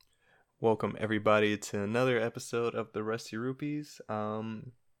Welcome everybody to another episode of the Rusty Rupees.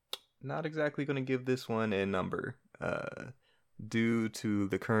 Not exactly going to give this one a number, due to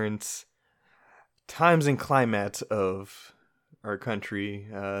the current times and climate of our country.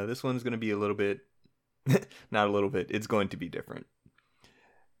 This one's going to be a little bit, not a little bit. It's going to be different.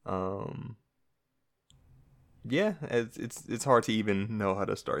 Yeah, it's hard to even know how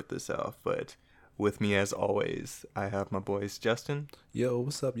to start this off, but with me as always, I have my boys Justin, Yo,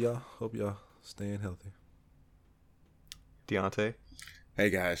 what's up, y'all? Hope y'all staying healthy. Deontay,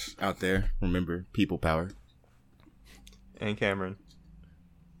 Hey guys out there, remember people power. and Cameron.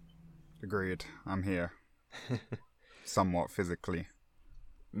 Agreed. I'm here. Somewhat physically.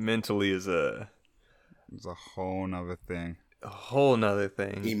 Mentally is a It's a whole nother thing. whole nother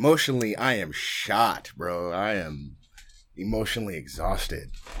thing. Emotionally, I am shot, bro. I am emotionally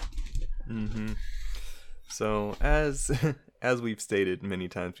exhausted. Mm-hmm. So as we've stated many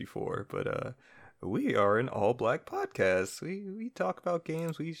times before, but we are an all black podcast. We talk about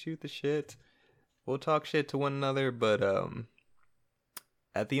games, we shoot the shit. We'll talk shit to one another, but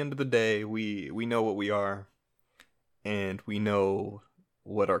at the end of the day, we know what we are, and we know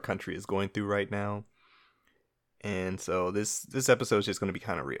what our country is going through right now. And so this episode is just going to be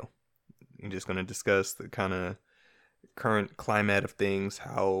kind of real. I'm just going to discuss the kind of current climate of things,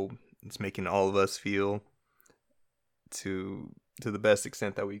 how it's making all of us feel to the best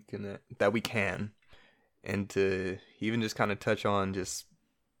extent that we can, and to even just kind of touch on just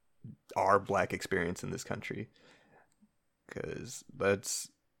our black experience in this country. Because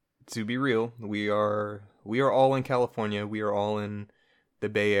to be real, we are all in California. We are all in the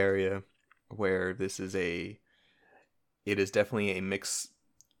Bay Area, where it is definitely a mix,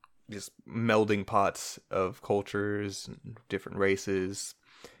 just melding pots of cultures, different races,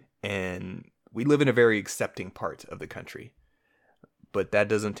 and we live in a very accepting part of the country. But that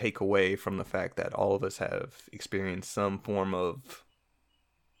doesn't take away from the fact that all of us have experienced some form of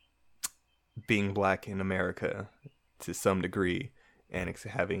being black in America to some degree, and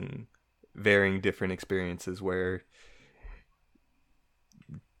having varying different experiences where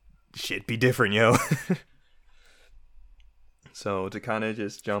shit be different, yo. So to kind of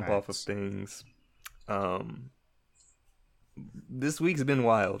just jump off of things, this week's been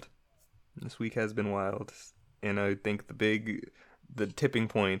wild. This week has been wild, and I think the tipping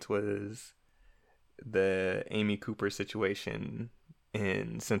point was the Amy Cooper situation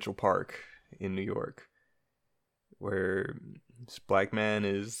in Central Park in New York, where this black man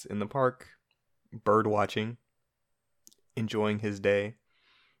is in the park bird watching, enjoying his day,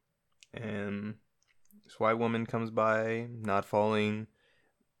 and this white woman comes by, not following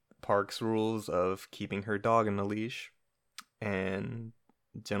park's rules of keeping her dog in a leash, and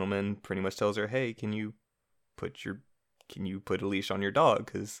gentleman pretty much tells her, "Hey, can you put a leash on your dog?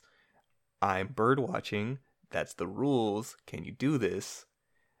 Because I'm bird watching. That's the rules. Can you do this?"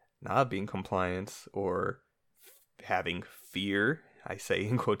 Not being compliant, or having fear, I say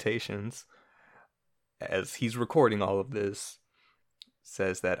in quotations, as he's recording all of this,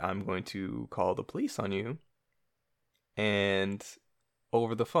 says that "I'm going to call the police on you." And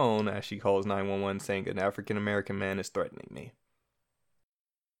over the phone, as she calls 911, saying an African American man is threatening me,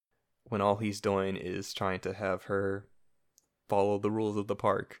 when all he's doing is trying to have her follow the rules of the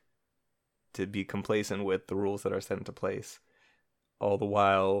park, to be complacent with the rules that are set into place, all the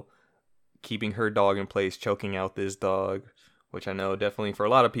while keeping her dog in place, choking out this dog, which I know definitely for a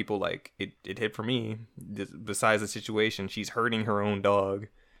lot of people, like, it hit for me. Besides the situation, she's hurting her own dog,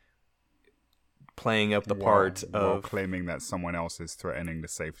 playing up the part while of claiming that someone else is threatening the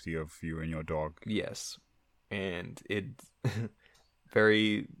safety of you and your dog. Yes. And it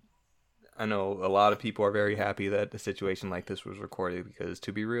very, I know a lot of people are very happy that a situation like this was recorded, because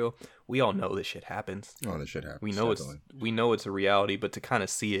to be real, we all know this shit happens. Oh, this shit happens. We know definitely. it's a reality, but to kind of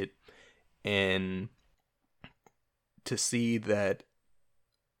see it, and to see that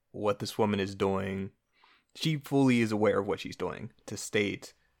what this woman is doing, she fully is aware of what she's doing, to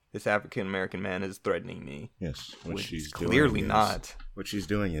state this African American man is threatening me. Yes, which she's clearly not. What she's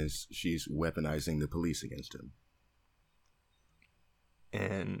doing is she's weaponizing the police against him.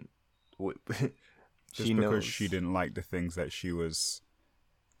 And Just she because knows. she didn't like the things that he was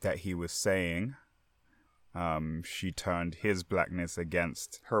saying, she turned his blackness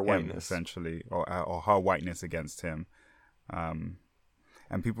against Her him, whiteness. essentially, or her whiteness against him. And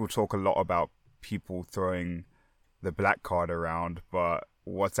people talk a lot about people throwing the black card around, but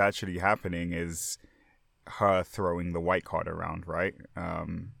what's actually happening is her throwing the white card around, right?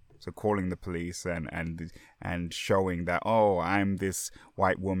 So calling the police and showing that, oh, I'm this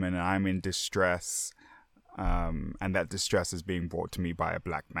white woman and I'm in distress, and that distress is being brought to me by a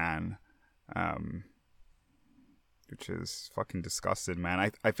black man. which is fucking disgusting,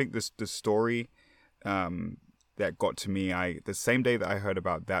 man. I think the story that got to me, the same day that I heard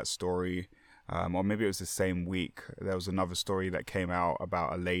about that story, or maybe it was the same week, there was another story that came out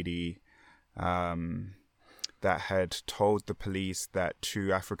about a lady that had told the police that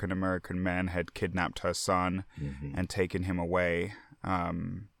 2 African-American men had kidnapped her son and taken him away.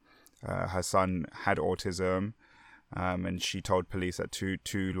 Her son had autism, and she told police that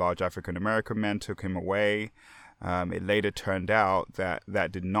two large African-American men took him away. It later turned out that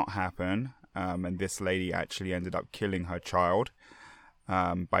that did not happen, and this lady actually ended up killing her child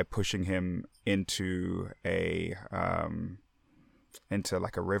by pushing him into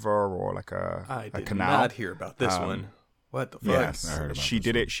like a river or like a canal. I did not hear about this one. What the fuck? Yes, I heard about she this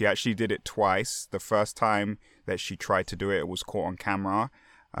did one. it. She actually did it twice. The first time that she tried to do it, it was caught on camera,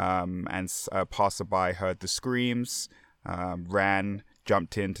 and a passerby heard the screams, ran,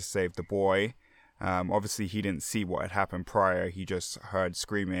 jumped in to save the boy. Obviously, he didn't see what had happened prior. He just heard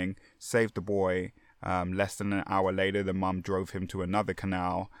screaming, saved the boy. Less than an hour later, the mum drove him to another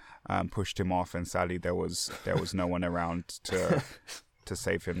canal, pushed him off, and sadly, there was no one around to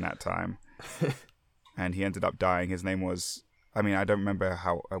save him that time. And he ended up dying. His name was, I don't remember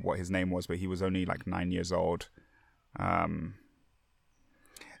what his name was, but he was only like 9 years old. And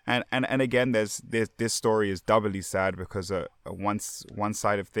again, there's this story is doubly sad because one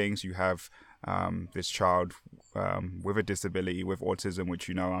side of things you have this child with a disability, with autism, which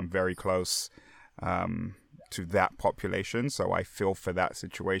I'm very close to that population, so I feel for that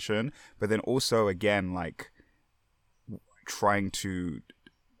situation. But then also again, like trying to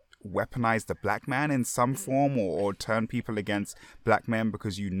weaponize the black man in some form, or turn people against black men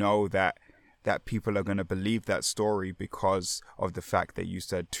because that people are going to believe that story because of the fact that you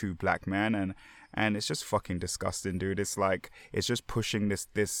said 2 black men, and it's just fucking disgusting, dude. It's like it's just pushing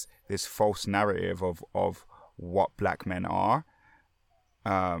this false narrative of what black men are,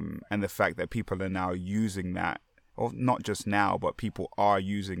 and the fact that people are now using that, or not just now, but people are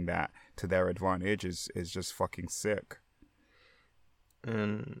using that to their advantage is just fucking sick.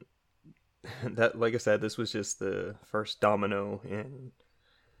 And that, like I said, this was just the first domino in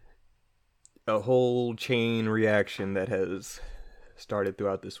a whole chain reaction that has started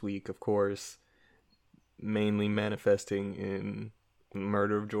throughout this week, of course, mainly manifesting in the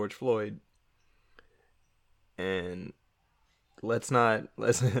murder of George Floyd. And let's not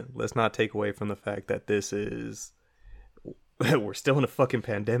take away from the fact that this is we're still in a fucking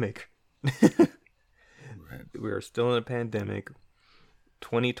pandemic. Right. We're still in a pandemic.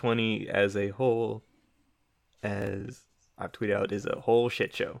 2020 as a whole, as I've tweeted out, is a whole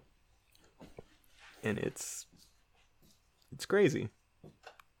shit show. And it's crazy.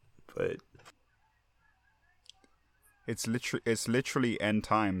 But it's literally end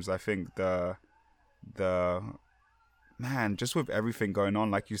times. I think the man, just with everything going on,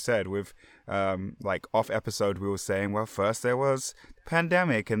 like you said, with like off episode we were saying, well, first there was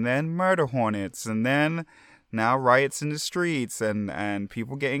pandemic, and then murder hornets, and then now riots in the streets, and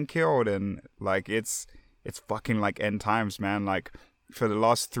people getting killed, and like it's fucking like end times, man. Like for the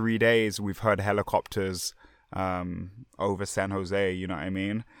last 3 days we've heard helicopters over San Jose, you know what I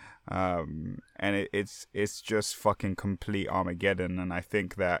mean? And it's just fucking complete Armageddon. And I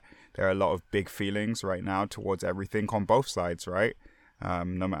think that there are a lot of big feelings right now towards everything on both sides, right?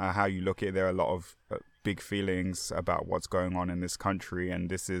 No matter how you look at it, there are a lot of big feelings about what's going on in this country, and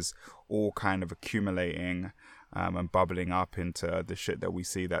this is all kind of accumulating and bubbling up into the shit that we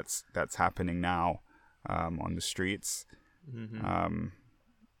see that's happening now on the streets. mm-hmm.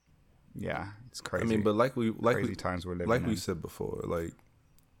 Yeah, it's crazy. but crazy times we're living like in. we said before, like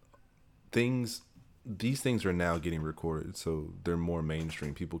these things are now getting recorded, so they're more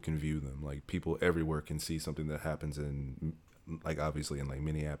mainstream. People can view them. Like people everywhere can see something that happens in, like obviously in like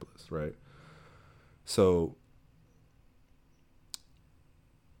Minneapolis, right? So,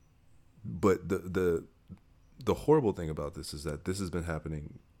 but the horrible thing about this is that this has been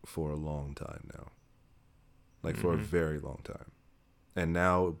happening for a long time now, like for a very long time. And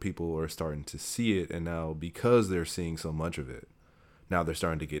now people are starting to see it, and now because they're seeing so much of it, now they're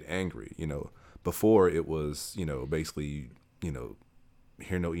starting to get angry. Before it was, basically,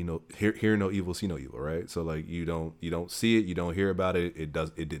 hear no evil, see no evil, right? So like you don't see it, you don't hear about it, it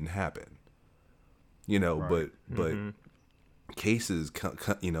didn't happen. Right. But cases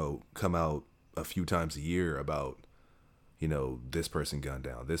come out a few times a year about, this person gunned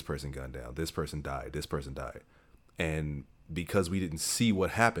down, this person gunned down, this person died, and because we didn't see what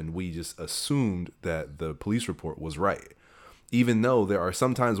happened, we just assumed that the police report was right, even though there are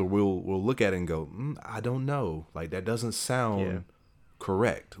some times where we'll look at it and go, I don't know, like that doesn't sound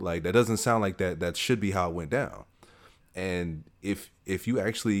correct. Like, that doesn't sound like that should be how it went down. And if you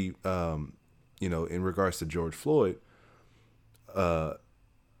actually, in regards to George Floyd,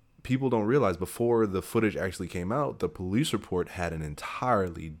 people don't realize before the footage actually came out, the police report had an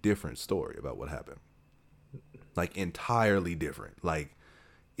entirely different story about what happened. Like, entirely different. Like,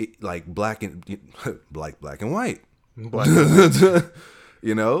 black and white.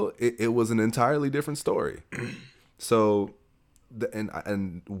 It was an entirely different story. So,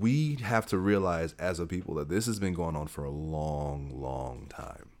 and we have to realize as a people that this has been going on for a long, long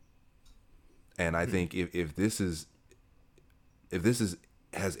time. And I think if this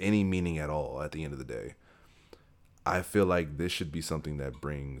has any meaning at all at the end of the day, I feel like this should be something that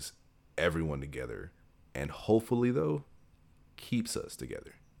brings everyone together, and hopefully, though, keeps us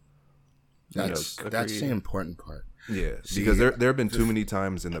together. That's the important part. Yeah, because there have been too many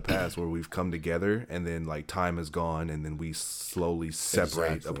times in the past where we've come together and then like time is gone and then we slowly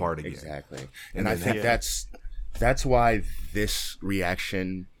separate apart again. Exactly. And I think that's why this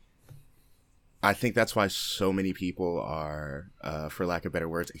reaction, I think that's why so many people are, for lack of better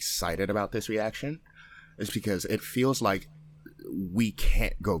words, excited about this reaction, is because it feels like we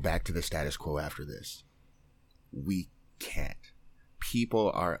can't go back to the status quo after this. We can't.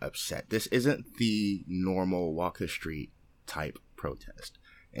 People are upset. This isn't the normal walk the street type protest.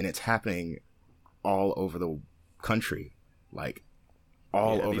 And it's happening all over the country. Like,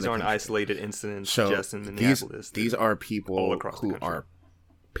 all over the country. These aren't isolated incidents just in Minneapolis. These are people who are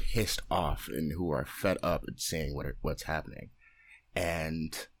pissed off and who are fed up at seeing what's happening.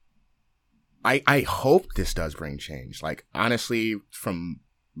 And I hope this does bring change. Like, honestly, from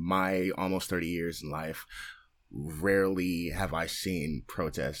my almost 30 years in life, rarely have I seen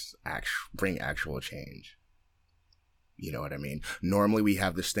protests bring actual change. You know what I mean? Normally we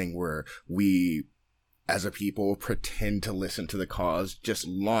have this thing where we, as a people, pretend to listen to the cause just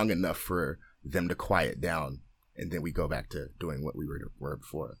long enough for them to quiet down, and then we go back to doing what we were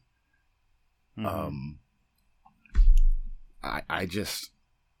before. Mm-hmm. I just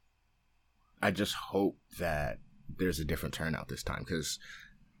hope that there's a different turnout this time, because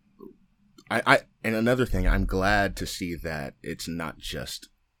and another thing, I'm glad to see that it's not just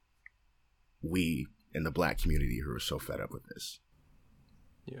we in the black community who are so fed up with this.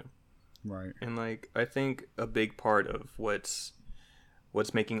 Yeah. Right. And like, I think a big part of what's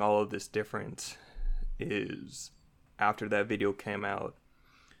making all of this different is after that video came out,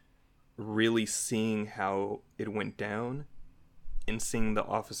 really seeing how it went down and seeing the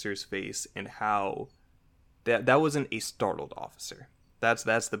officer's face and how that wasn't a startled officer.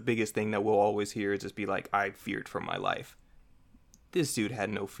 That's the biggest thing that we'll always hear, is just be like, I feared for my life. This dude had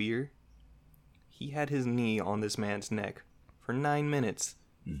no fear. He had his knee on this man's neck for 9 minutes,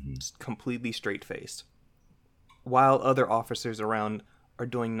 just completely straight-faced, while other officers around are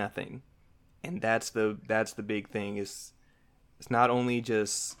doing nothing. And that's the big thing, is it's not only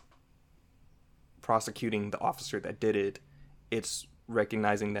just prosecuting the officer that did it, it's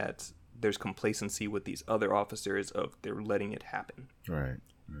recognizing that there's complacency with these other officers of they're letting it happen. Right.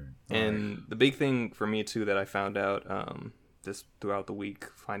 And the big thing for me too that I found out this throughout the week,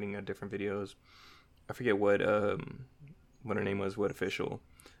 finding different videos, I forget what her name was, what official.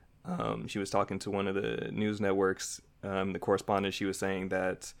 She was talking to one of the news networks. The correspondent, she was saying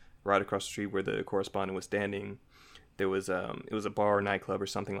that right across the street where the correspondent was standing, there was it was a bar or nightclub or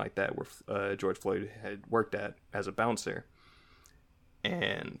something like that where George Floyd had worked at as a bouncer.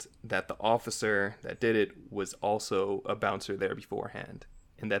 And that the officer that did it was also a bouncer there beforehand,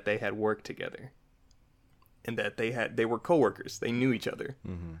 and that they had worked together, and that they were coworkers. They knew each other.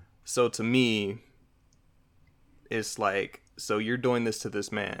 Mm-hmm. So to me, it's like, so you're doing this to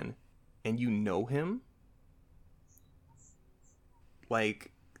this man, and you know him?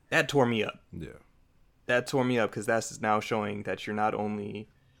 Like, that tore me up. Yeah. That tore me up, because that's now showing that you're not only,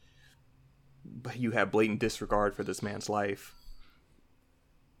 you have blatant disregard for this man's life,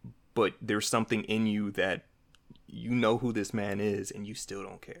 but there's something in you that you know who this man is and you still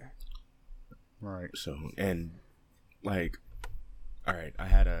don't care. Right. So, and like, all right,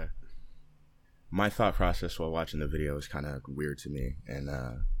 my thought process while watching the video is kind of weird to me, and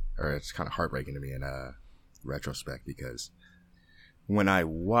or it's kind of heartbreaking to me in retrospect, because when I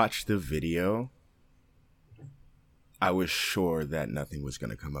watched the video, I was sure that nothing was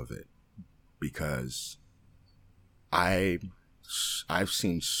going to come of it, because I've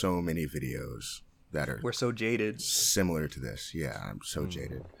seen so many videos that are... We're so jaded. Similar to this. Yeah, I'm so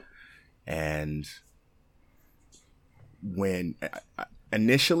jaded. And when...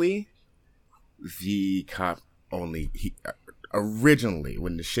 initially, the cop originally,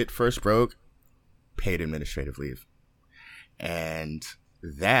 when the shit first broke, paid administrative leave. And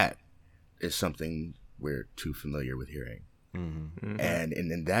that is something we're too familiar with hearing. And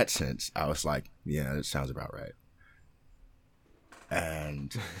in that sense, I was like, yeah, that sounds about right.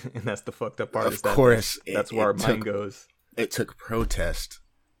 And And that's the fucked up part. of is that course, that's where our mind goes. It took protest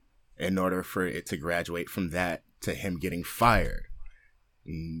in order for it to graduate from that to him getting fired.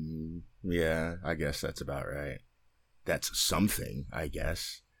 Yeah, I guess that's about right. That's something, I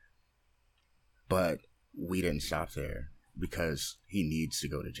guess. But we didn't stop there because he needs to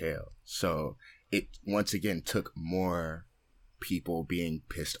go to jail. So it once again took more people being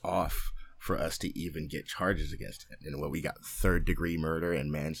pissed off for us to even get charges against him. And what we got, 3rd-degree murder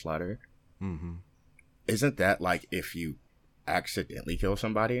and manslaughter. Isn't that like if you accidentally kill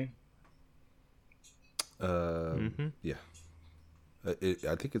somebody? Yeah.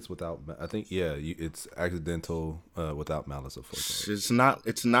 I think it's without. I think it's accidental without malice aforethought.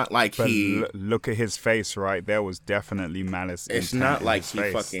 It's not like But he. look at his face, right? There was definitely malice. It's intent not in like his he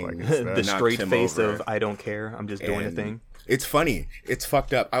face. fucking Like, it's there. The knocked straight him face over. of I don't care. I'm just doing a And thing. It's funny. It's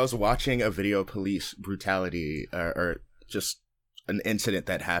fucked up. I was watching a video of police brutality or just an incident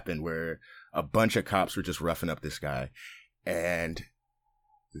that happened where a bunch of cops were just roughing up this guy, and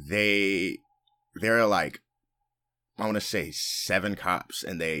they're like, I want to say 7 cops,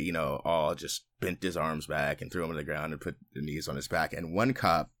 and they, all just bent his arms back and threw him on the ground and put the knees on his back. And one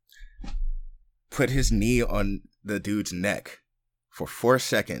cop put his knee on the dude's neck for 4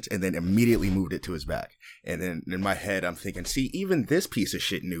 seconds and then immediately moved it to his back. And then in my head, I'm thinking, see, even this piece of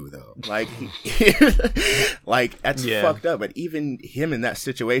shit knew, though. Like, that's fucked up. But even him in that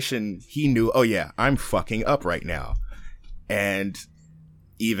situation, he knew, oh, yeah, I'm fucking up right now. And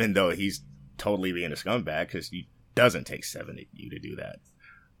even though he's totally being a scumbag, because he doesn't take 7 of you to do that.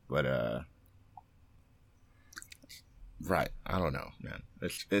 But, right. I don't know, man.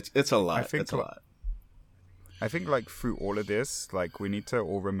 It's a lot. I think it's a lot. I think like through all of this, like we need to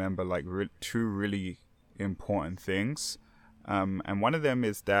all remember like 2 really important things, and one of them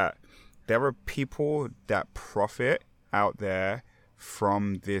is that there are people that profit out there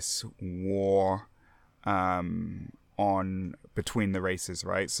from this war on between the races,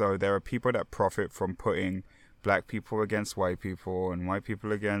 right? So there are people that profit from putting black people against white people and white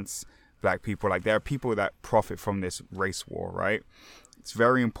people against black people. Like there are people that profit from this race war, right? It's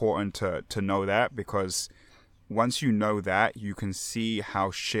very important to know that, because once you know that, you can see how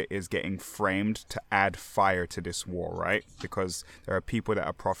shit is getting framed to add fire to this war, right? Because there are people that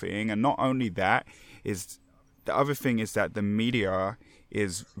are profiting. And not only that, is the other thing is that the media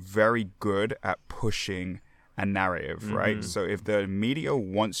is very good at pushing a narrative, right? So if the media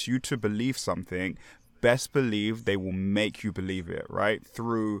wants you to believe something, best believe they will make you believe it, right?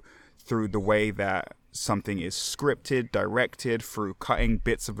 Through the way that something is scripted, directed, through cutting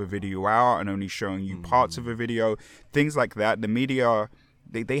bits of a video out and only showing you parts of a video, things like that. The media,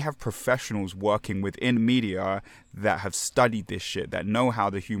 they have professionals working within media that have studied this shit, that know how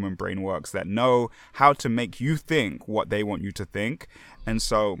the human brain works, that know how to make you think what they want you to think. And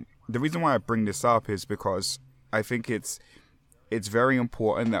so the reason why I bring this up is because I think it's very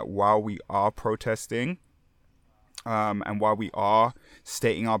important that while we are protesting, and while we are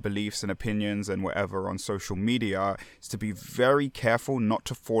stating our beliefs and opinions and whatever on social media, is to be very careful not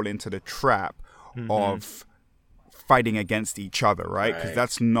to fall into the trap of fighting against each other, right? Because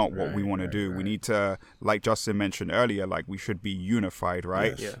that's not what we want to do. We need to, like Justin mentioned earlier, like we should be unified,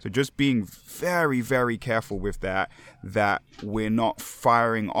 right? Yes. So just being very, very careful with that we're not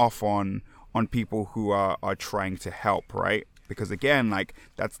firing off on people who are trying to help, right? Because again, like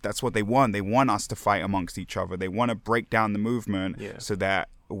that's what they want. They want us to fight amongst each other. They want to break down the movement so that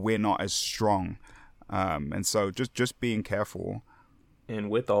we're not as strong. And so just being careful. And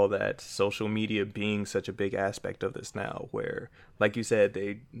with all that, social media being such a big aspect of this now, where, like you said,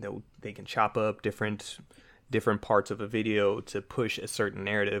 they can chop up different parts of a video to push a certain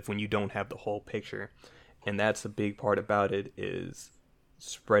narrative when you don't have the whole picture. And that's a big part about it, is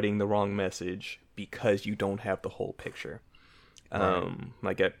spreading the wrong message because you don't have the whole picture.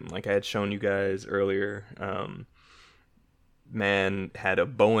 Like I had shown you guys earlier, man had a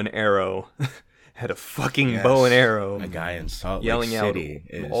bow and arrow, had a fucking bow and arrow. A guy in Salt Lake yelling City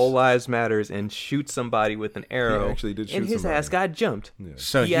out "All Lives Matters" and shoot somebody with an arrow. He actually did shoot and his somebody. ass got jumped. Yeah.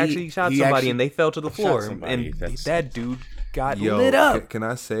 So he actually shot somebody and they fell to the floor. And that dude got lit up. Can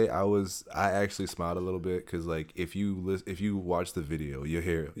I say I actually smiled a little bit, because like if you watch the video, you'll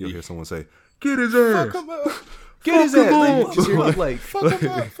hear someone say, "Get his ass." Fuck him up. Get his ass. Like,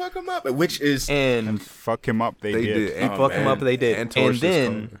 Fuck him up. Which is and Fuck him up, they did. and fuck him up, they did. And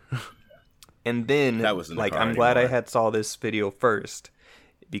And then That was in the like car I'm glad I anymore. had saw this video first,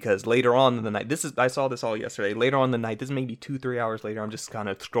 because later on in the night, I saw this all yesterday. Later on in the night, this is maybe 2-3 hours later. I'm just kind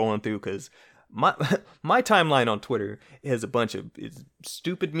of scrolling through because my my timeline on Twitter has a bunch of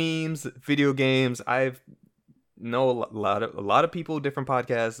stupid memes, video games. I've know a lot of people, different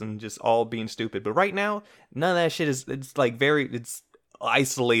podcasts, and just all being stupid. But right now, none of that shit is. It's like it's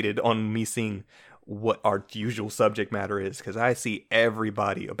isolated on me seeing what our usual subject matter is, because I see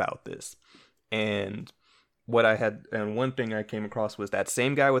everybody about this. And one thing I came across was that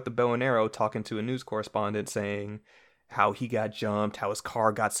same guy with the bow and arrow talking to a news correspondent saying how he got jumped, how his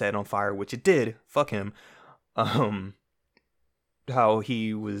car got set on fire, which it did. Fuck him. How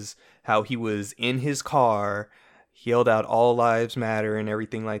he was in his car, yelled out "All Lives Matter" and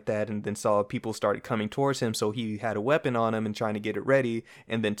everything like that, and then saw people started coming towards him, so he had a weapon on him and trying to get it ready,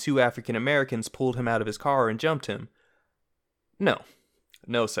 and then 2 African Americans pulled him out of his car and jumped him. No,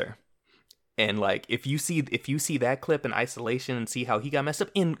 sir. And like, if you see that clip in isolation and see how he got messed up,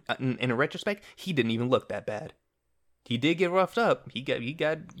 in a retrospect, he didn't even look that bad. He did get roughed up. He got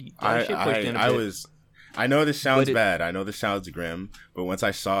shit pushed in a bit. I know this sounds bad. I know this sounds grim. But once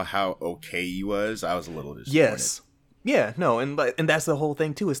I saw how okay he was, I was a little disappointed. Yes. Yeah. No. And that's the whole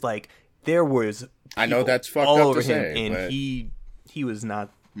thing too. It's like there was. I know that's fucked all up over to him, say, and but he was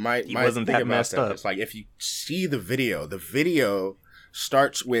not. He wasn't that messed up. It's like if you see the video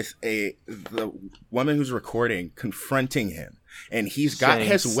starts with the woman who's recording confronting him, and he's got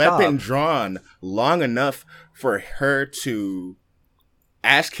his weapon drawn long enough for her to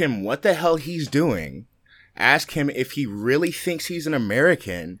ask him what the hell he's doing, ask him if he really thinks he's an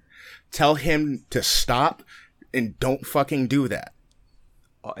American, tell him to stop and don't fucking do that.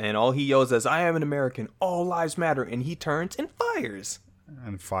 And all he yells is, "I am an American, all lives matter," and he turns and fires.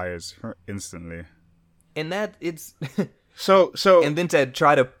 And fires instantly. And that it's so and then to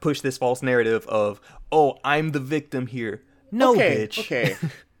try to push this false narrative of, "Oh, I'm the victim here." No, bitch. Okay.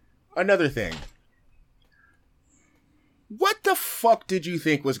 Another thing. What the fuck did you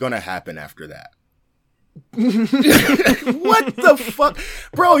think was going to happen after that? What the fuck?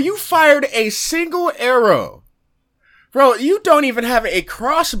 Bro, you fired a single arrow. Bro, you don't even have a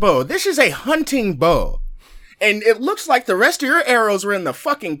crossbow. This is a hunting bow. And it looks like the rest of your arrows were in the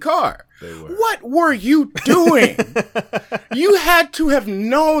fucking car. They were. What were you doing? You had to have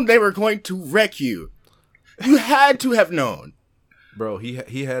known they were going to wreck you. You had to have known. Bro,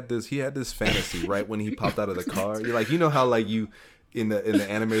 he had this fantasy right when he popped out of the car. You're like, you know how like you in the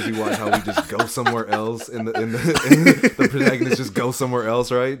animes you watch how we just go somewhere else and the protagonist just go somewhere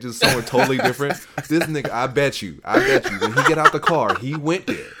else, right? Just somewhere totally different. This nigga, I bet you when he get out the car, he went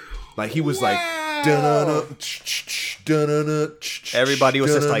there. Like he was like everybody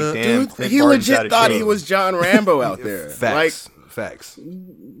was just like, damn. Dude, he legit thought he was John Rambo out there. Facts.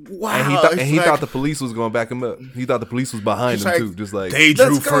 Wow. And he thought the police was going to back him up. He thought the police was behind him too. Just like, they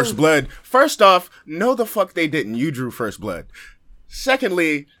drew first blood. First off, no the fuck they didn't. You drew first blood.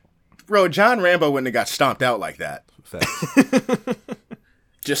 Secondly, bro, John Rambo wouldn't have got stomped out like that. Facts.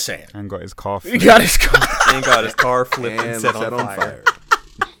 Just saying. And got his car flipped. He got his car flipped and set on fire.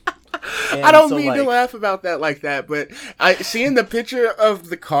 I don't mean to laugh about that like that, but I seeing the picture of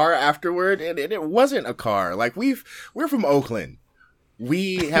the car afterward, and it wasn't a car. Like we're from Oakland.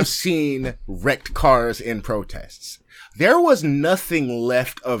 We have seen wrecked cars in protests. There was nothing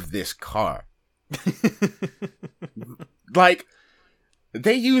left of this car. Like,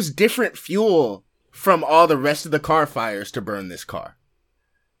 they used different fuel from all the rest of the car fires to burn this car.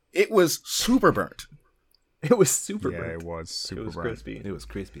 It was super burnt. It was super burnt. Yeah, it was super burnt. Crispy. It was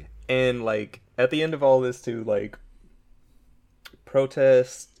crispy. And, like, at the end of all this, too, like,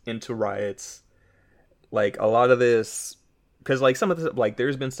 protests into riots, like, a lot of this, because, like, some of this, like,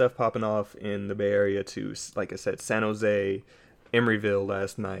 there's been stuff popping off in the Bay Area, too. Like I said, San Jose, Emeryville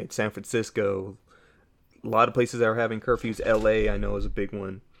last night, San Francisco, a lot of places that are having curfews. LA, I know, is a big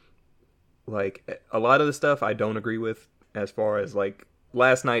one. Like, a lot of the stuff I don't agree with, as far as, like,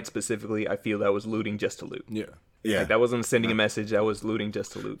 last night specifically, I feel that was looting just to loot. Yeah. Like, that wasn't sending a message, that was looting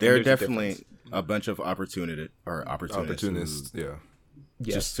just to loot. There are definitely a bunch of opportunists. Yeah.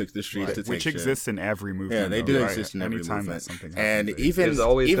 Yes. Just took the streets to take which exists in every movement. Yeah, they do exist in every Anytime movement. that something And happens,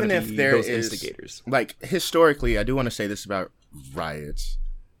 even if there those is instigators. like, historically, I do want to say this about riots.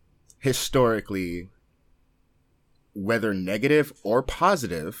 Historically, whether negative or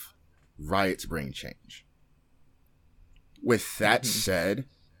positive, riots bring change. With that said,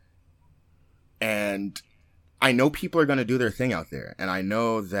 and I know people are going to do their thing out there, and I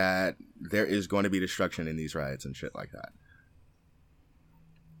know that there is going to be destruction in these riots and shit like that.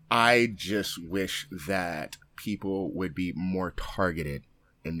 I just wish that people would be more targeted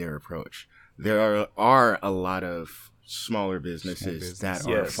in their approach. there are a lot of smaller businesses that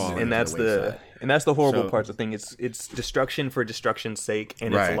are falling and that's to the wayside. that's the horrible So- part of the thing. It's destruction for destruction's sake,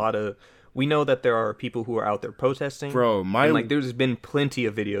 and it's Right. a lot of. We know that there are people who are out there protesting, Bro, and like there's been plenty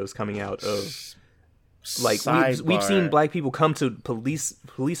of videos coming out of like we've seen Sidebar. black people come to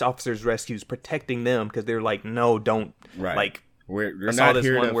police officers' rescues, protecting them because they're like, no, don't Right. like. We're I saw not this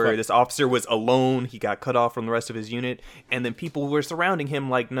here one to where fuck- this officer was alone. He got cut off from the rest of his unit, and then people were surrounding him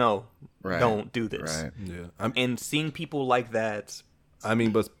like, no, Right. don't do this. Right. Yeah, And seeing people like that, I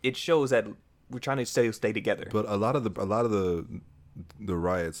mean, but it shows that we're trying to stay together. a lot of the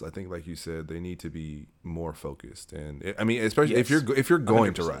riots, I think, like you said, they need to be more focused. And I mean, especially if Yes. you're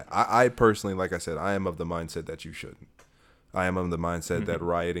going to 100%. riot, I personally, like I said, I am of the mindset that you shouldn't. I am of the mindset that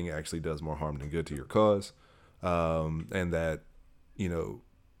rioting actually does more harm than good to your cause, and that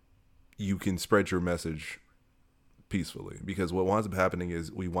you can spread your message peacefully, because what winds up happening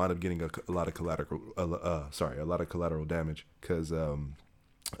is we wind up getting a lot of collateral damage, because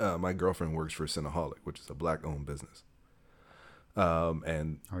my girlfriend works for Cinnaholic, which is a black-owned business.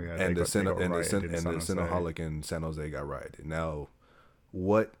 And they the got rioted in San Jose. Cinnaholic in San Jose got rioted. Now,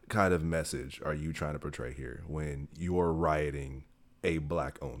 what kind of message are you trying to portray here when you're rioting a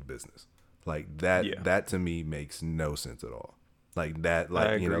black-owned business? Like that, Yeah. that to me makes no sense at all. Like that, I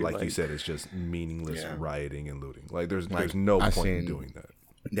like agree, like you like- said, it's just meaningless Yeah. rioting and looting. Like there's Like, no I point in seen- doing that.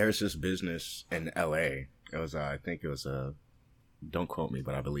 There's this business in LA. It was, I think it was don't quote me,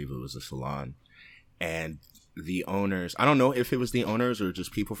 but I believe it was a salon. And the owners, I don't know if it was the owners or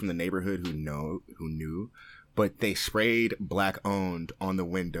just people from the neighborhood who knew, but they sprayed black owned on the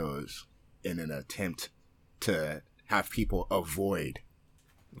windows in an attempt to have people avoid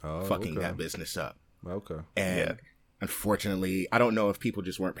Oh, fucking okay. that business up. Okay. And Yeah. unfortunately, I don't know if people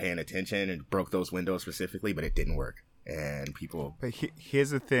just weren't paying attention and broke those windows specifically, but it didn't work. And people, But here's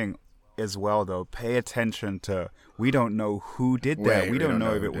the thing as well, though. Pay attention to, we don't know who did that. Right, we don't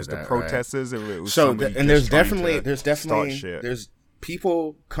know if who it was did the that, protesters, if it was so somebody and just there's trying to definitely start shit. there's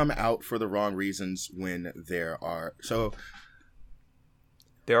people come out for the wrong reasons when there are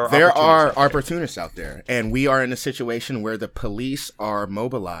there there opportunities are out there. opportunists out there, and we are in a situation where the police are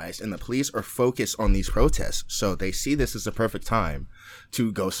mobilized and the police are focused on these protests, so they see this as a perfect time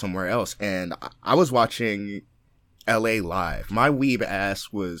to go somewhere else. And I was watching LA Live. My weeb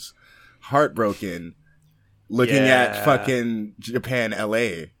ass was heartbroken looking at Yeah. fucking Japan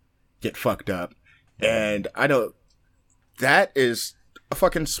LA get fucked up. And I don't, that is a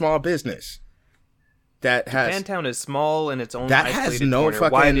fucking small business that has Japantown is small in its own that has isolated no corner.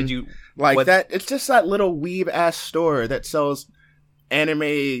 fucking Why did you like what- that. It's just that little weeb ass store that sells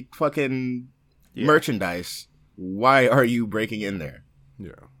anime fucking merchandise. Why are you breaking in there? Yeah.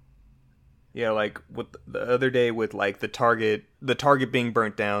 Yeah, like with the other day with like the Target being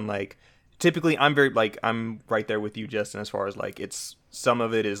burnt down. Like typically, I'm right there with you, Justin. As far as like it's some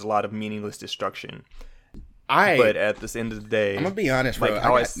of it is a lot of meaningless destruction. But at this end of the day, I'm gonna be honest, bro. like I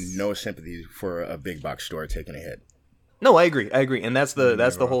how got no sympathy for a big box store taking a hit. No, I agree, and that's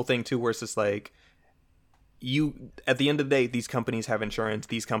the whole thing too, where it's just like you at the end of the day, these companies have insurance,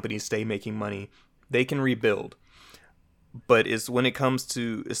 these companies stay making money, they can rebuild, but it's when it comes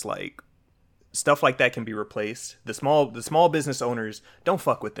to it's like stuff like that can be replaced. The small business owners, don't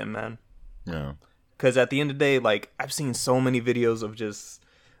fuck with them, man. No. Because at the end of the day, like I've seen so many videos of just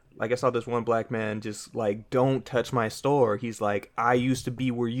like I saw this one black man just like, don't touch my store. He's like, I used to be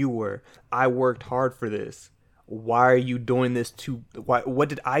where you were. I worked hard for this. Why are you doing this to? What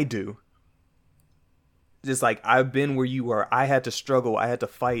did I do? Just like I've been where you are. I had to struggle. I had to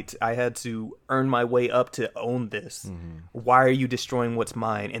fight. I had to earn my way up to own this. Why are you destroying what's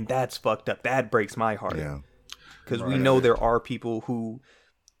mine? And that's fucked up. That breaks my heart. Yeah. Because we know there are people who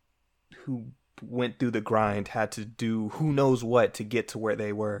went through the grind, had to do who knows what to get to where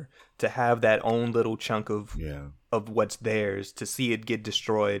they were, to have that own little chunk of what's theirs, to see it get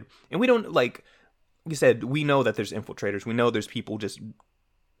destroyed. And we don't, like you said, we know that there's infiltrators. We know there's people just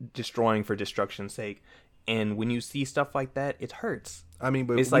destroying for destruction's sake. And when you see stuff like that, it hurts. I mean,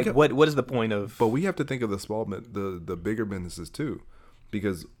 but It's like, what is the point of? But we have to think of the bigger businesses too,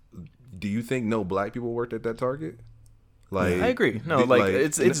 because do you think no black people worked at that Target? Like, I agree. No, like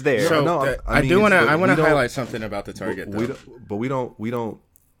it's there. So No, I mean, do want to. but I want we to don't- highlight something about the Target.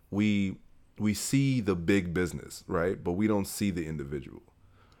 We see the big business, right? But we don't see the individual.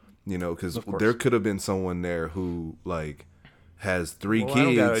 You know, because there could have been someone there who like has 3 Well, I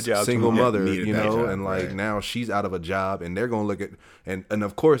don't got a kids, job single tomorrow. mother, Needed you that know, job, and like right. now she's out of a job, and they're gonna look at and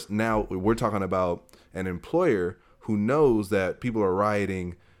of course now we're talking about an employer who knows that people are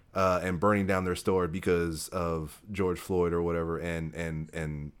rioting and burning down their store because of George Floyd or whatever.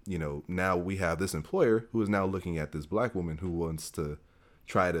 And now we have this employer who is now looking at this black woman who wants to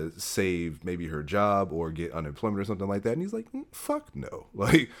try to save maybe her job or get unemployment or something like that. And he's like, fuck no.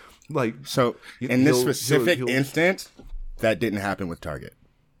 Like, so in this specific instance, that didn't happen with Target.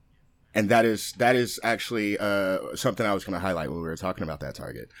 And that is actually something I was going to highlight when we were talking about that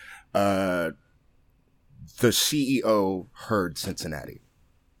Target. The CEO heard Cincinnati.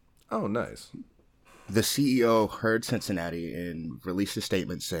 Oh, nice. The CEO heard Cincinnati and released a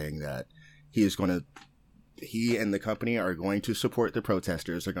statement saying that he and the company are going to support the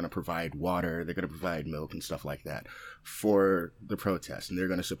protesters. They're going to provide water. They're going to provide milk and stuff like that for the protest. And they're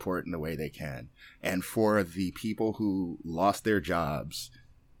going to support in the way they can. And for the people who lost their jobs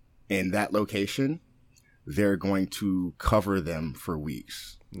in that location, they're going to cover them for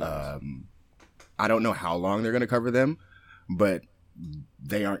weeks. Nice. I don't know how long they're going to cover them, but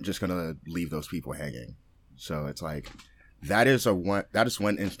they aren't just going to leave those people hanging. So it's like, that is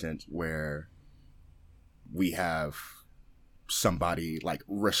one instance where we have somebody like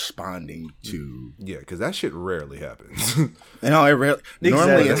responding to. Yeah, because that shit rarely happens. No, it rarely.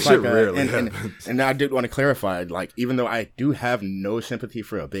 Normally, it's that like shit rarely happens. And I did want to clarify, like, even though I do have no sympathy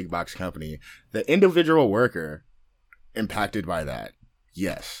for a big box company, the individual worker impacted by that,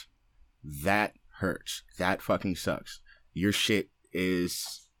 yes, that hurts. That fucking sucks. Your shit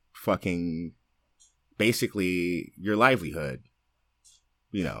is fucking basically your livelihood.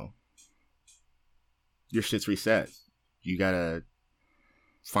 You know, your shit's reset. You gotta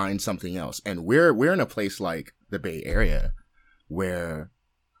find something else. And we're in a place like the Bay Area where,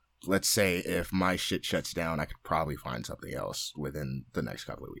 let's say, if my shit shuts down, I could probably find something else within the next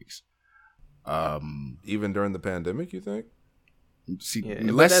couple of weeks. Even during the pandemic, you think? See, Yeah,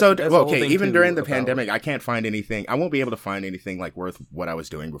 less so. that's Well, the whole okay, thing even too during the about, pandemic, I can't find anything. I won't be able to find anything like worth what I was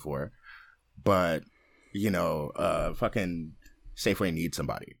doing before. But fucking Safeway needs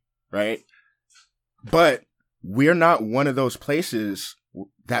somebody, right? But we're not one of those places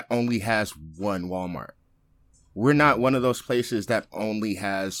that only has one Walmart. We're not one of those places that only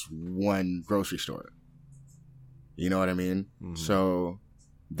has one grocery store. You know what I mean? Mm-hmm. So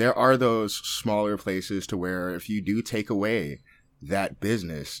there are those smaller places to where if you do take away that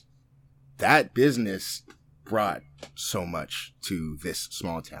business brought so much to this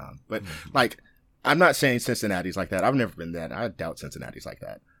small town. But like, I'm not saying Cincinnati's like that. I've never been that. I doubt Cincinnati's like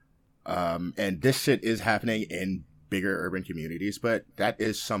that. And this shit is happening in bigger urban communities, but that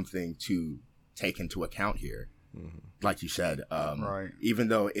is something to take into account here. Mm-hmm. Like you said, right. Even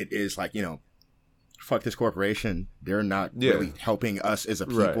though it is like, fuck this corporation. They're not really helping us as a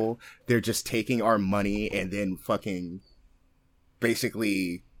people. Right. They're just taking our money and then fucking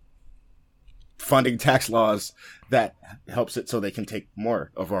basically funding tax laws that helps it so they can take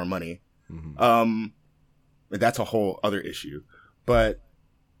more of our money. Mm-hmm. That's a whole other issue. But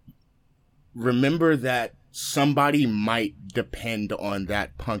remember that somebody might depend on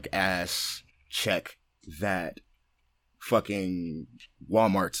that punk ass check that fucking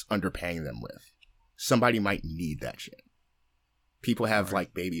Walmart's underpaying them with. Somebody might need that shit. People have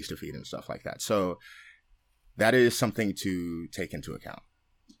like babies to feed and stuff like that. So that is something to take into account.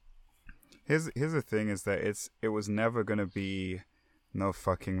 Here's the thing is that it was never gonna be no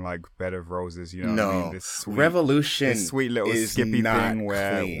fucking like bed of roses, you know what I mean? This sweet, Revolution, this sweet little skippy thing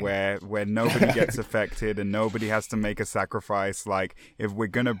where nobody gets affected and nobody has to make a sacrifice. Like, if we're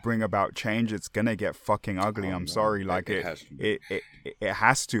gonna bring about change, it's gonna get fucking ugly. I'm sorry, like it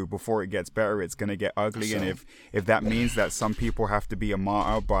has to before it gets better. It's gonna get ugly, and if that means that some people have to be a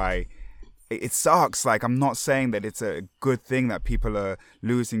martyr by. It sucks. Like, I'm not saying that it's a good thing that people are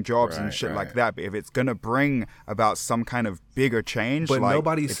losing jobs and shit like that. But if it's gonna bring about some kind of bigger change, but like,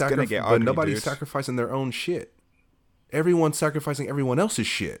 nobody's nobody's sacrificing their own shit. Everyone's sacrificing everyone else's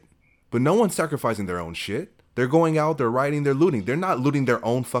shit, but no one's sacrificing their own shit. They're going out, they're rioting, they're looting. They're not looting their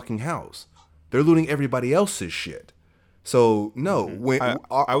own fucking house. They're looting everybody else's shit. So no, when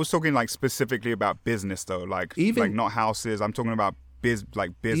I was talking like specifically about business though, like not houses. I'm talking about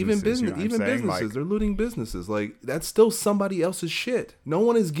businesses. Even businesses, like, they're looting businesses. Like, that's still somebody else's shit. No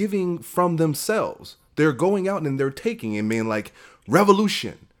one is giving from themselves. They're going out and they're taking and being like,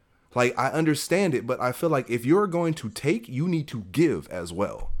 revolution. Like, I understand it, but I feel like if you're going to take, you need to give as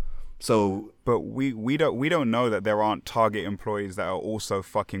well. So, but we don't know that there aren't Target employees that are also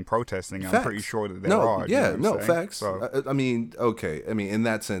fucking protesting. Facts. I'm pretty sure that there are. Yeah, facts. So, I mean, okay. I mean, in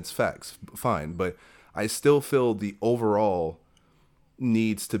that sense, facts, fine. But I still feel the overall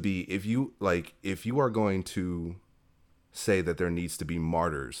needs to be, if you are going to say that there needs to be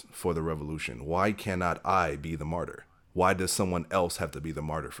martyrs for the revolution, why cannot I be the martyr? Why does someone else have to be the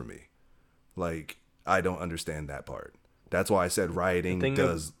martyr for me? Like, I don't understand that part. That's why I said rioting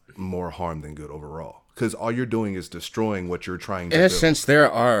does more harm than good overall. Because all you're doing is destroying what you're trying to do. In a sense,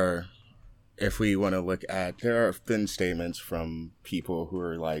 there are, if we want to look at, there have been statements from people who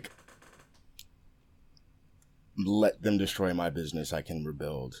are like, let them destroy my business, I can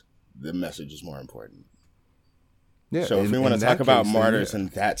rebuild. The message is more important. Yeah, so if we want to talk about martyrs in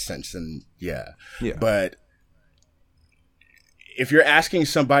that sense, then yeah. But if you're asking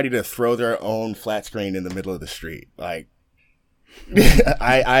somebody to throw their own flat screen in the middle of the street, like,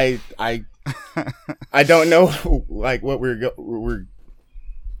 I don't know, like, what we're.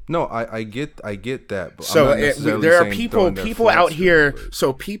 No, I get that. But so there are people out here.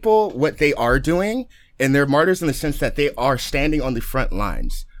 So people, what they are doing, and they're martyrs in the sense that they are standing on the front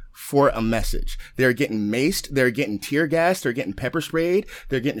lines for a message. They're getting maced, they're getting tear gassed, they're getting pepper sprayed,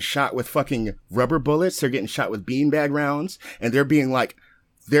 they're getting shot with fucking rubber bullets, they're getting shot with beanbag rounds, and they're being like,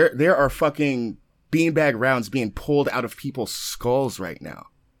 there are fucking beanbag rounds being pulled out of people's skulls right now.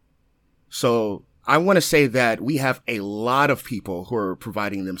 So I want to say that we have a lot of people who are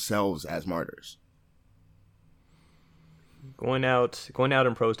providing themselves as martyrs. Going out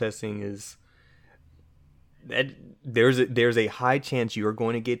and protesting is that there's a high chance you are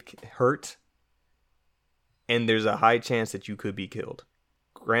going to get hurt, and there's a high chance that you could be killed.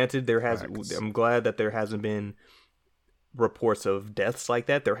 Granted, I'm glad that there hasn't been reports of deaths like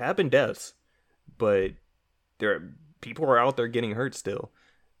that. There have been deaths, but people are out there getting hurt still,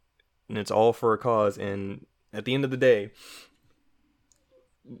 and it's all for a cause. And at the end of the day,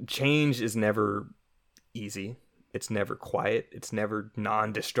 change is never easy. It's never quiet. It's never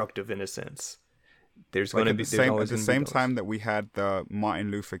non-destructive in a sense. There's going to be at the same time that we had the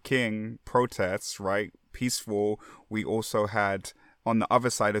Martin Luther King protests, right? Peaceful. We also had on the other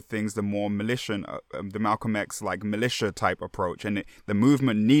side of things the more militant, the Malcolm X like militia type approach, and the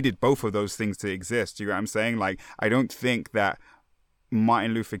movement needed both of those things to exist. You know what I'm saying? Like, I don't think that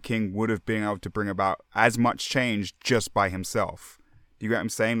Martin Luther King would have been able to bring about as much change just by himself. Do you get what I'm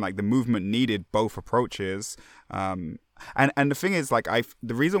saying? Like, the movement needed both approaches. And the thing is, like,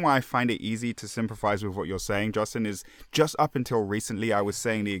 the reason why I find it easy to sympathize with what you're saying, Justin, is just up until recently, I was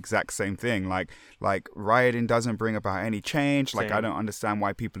saying the exact same thing. Like rioting doesn't bring about any change. Like, I don't understand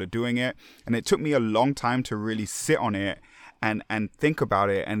why people are doing it. And it took me a long time to really sit on it and think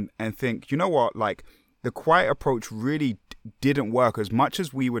about it and think, you know what, like, the quiet approach really didn't work as much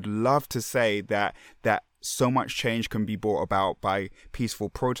as we would love to say that so much change can be brought about by peaceful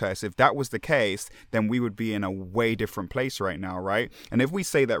protests. If that was the case, then we would be in a way different place right now, right? And if we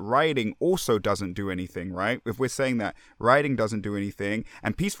say that rioting also doesn't do anything, right? If we're saying that rioting doesn't do anything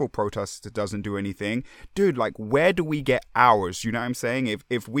and peaceful protests doesn't do anything, dude, like, where do we get ours? You know what I'm saying?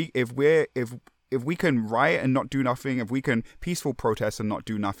 If we can riot and not do nothing, if we can peaceful protest and not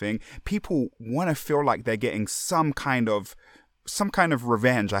do nothing, people want to feel like they're getting some kind of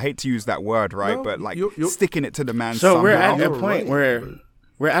revenge. I hate to use that word, right? No, but like sticking it to the man. So somehow. we're at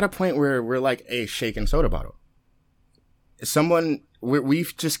a point where we're like a shaken soda bottle.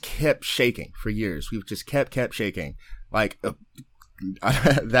 We've just kept shaking for years. We've just kept shaking. Like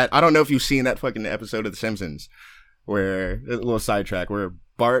that. I don't know if you've seen that fucking episode of The Simpsons, where a little sidetrack where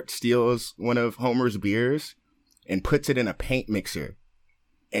Bart steals one of Homer's beers and puts it in a paint mixer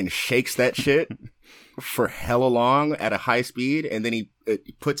and shakes that shit for hella long at a high speed, and then he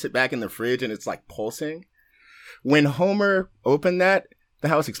puts it back in the fridge and it's like pulsing. When Homer opened that, the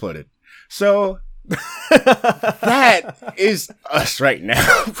house exploded. So that is us right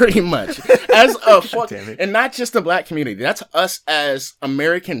now, pretty much. As a and not just the black community. That's us as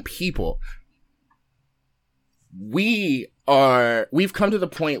American people. We've come to the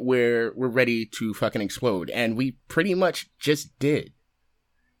point where we're ready to fucking explode, and we pretty much just did.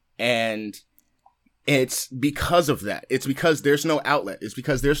 And it's because of that. It's because there's no outlet. It's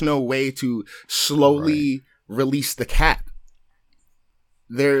because there's no way to slowly release the cap.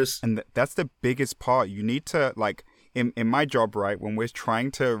 And that's the biggest part. You need to, like, in my job, right, when we're trying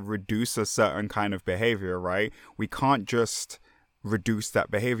to reduce a certain kind of behavior, right, we can't just reduce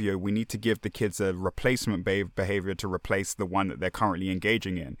that behavior. We need to give the kids a replacement behavior to replace the one that they're currently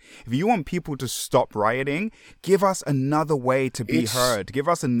engaging in. If you want people to stop rioting, give us another way to be heard. Give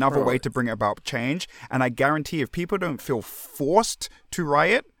us another way to bring about change. And I guarantee if people don't feel forced to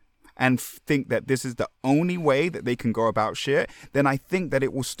riot and think that this is the only way that they can go about shit, then I think that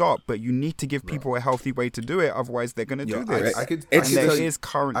it will stop. But you need to give people a healthy way to do it. Otherwise, they're going to do this. I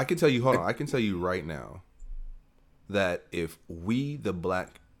can tell you right now that if we, the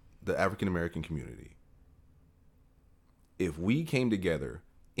African American community, if we came together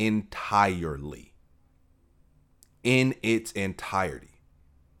entirely in its entirety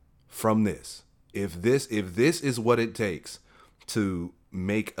from this. If this is what it takes to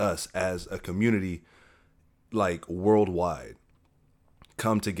make us as a community, like, worldwide,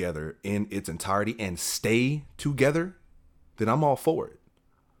 come together in its entirety and stay together, then I'm all for it.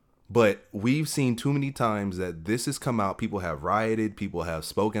 But we've seen too many times that this has come out. People have rioted. People have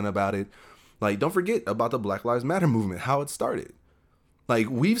spoken about it. Like, don't forget about the Black Lives Matter movement, how it started. Like,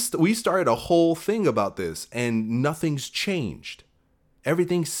 we started a whole thing about this, and nothing's changed.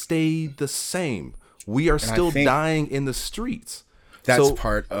 Everything stayed the same. We are still dying in the streets. That's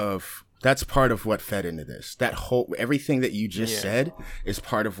part of what fed into this. That whole, everything that you just said is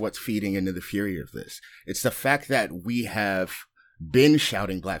part of what's feeding into the fury of this. It's the fact that we have been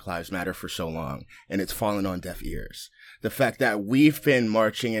shouting Black Lives Matter for so long, and it's fallen on deaf ears. The fact that we've been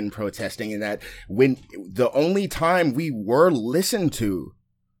marching and protesting, and that when the only time we were listened to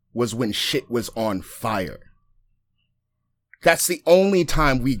was when shit was on fire. That's the only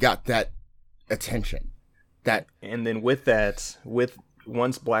time we got that attention. And then with that,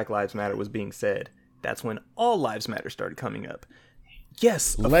 once Black Lives Matter was being said, that's when all lives matter started coming up.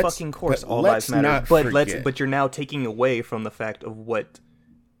 Yes, fucking course, all lives matter. But you're now taking away from the fact of what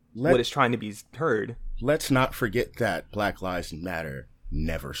is trying to be heard. Let's not forget that Black Lives Matter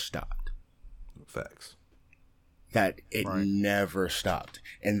never stopped. Facts. That it never stopped,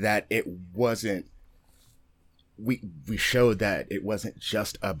 and that it wasn't. We showed that it wasn't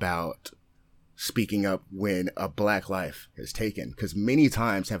just about speaking up when a black life is taken, because many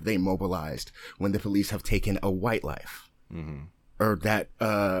times have they mobilized when the police have taken a white life. Mm-hmm. Or that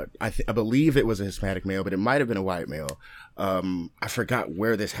I believe it was a Hispanic male, but it might have been a white male. I forgot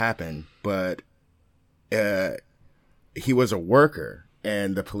where this happened, but he was a worker,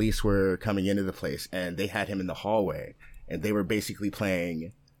 and the police were coming into the place, and they had him in the hallway, and they were basically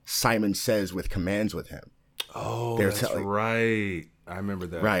playing Simon Says with commands with him. Oh, that's right. I remember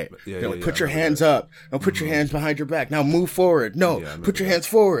that. Right. They're like, put your hands up. Now put your hands behind your back. Now move forward. No, put your hands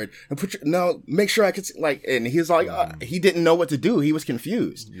forward. And make sure I can see. Like, and he's like, he didn't know what to do. He was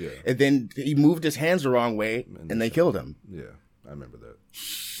confused. Yeah. And then he moved his hands the wrong way, and they killed him. Yeah, I remember that.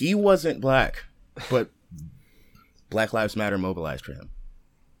 He wasn't black, but Black Lives Matter mobilized for him.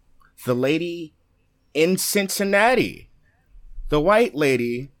 The lady in Cincinnati, the white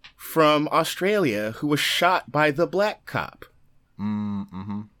lady from Australia who was shot by the black cop.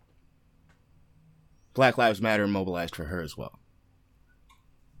 Mm-hmm. Black Lives Matter mobilized for her as well.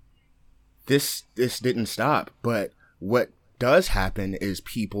 This didn't stop, but what does happen is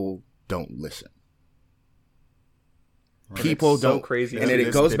people don't listen. Right. People so don't crazy, and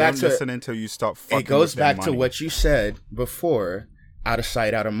it goes back to listen until you stop. It goes back to what you said before: out of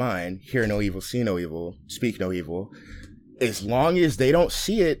sight, out of mind. Hear no evil, see no evil, speak no evil. As long as they don't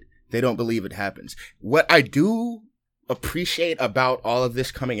see it, they don't believe it happens. What I do appreciate about all of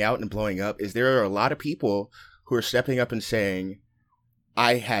this coming out and blowing up is there are a lot of people who are stepping up and saying,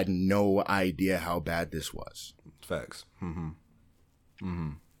 I had no idea how bad this was. Facts. Mm-hmm. Mm-hmm.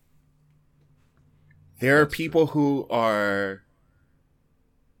 There are people who are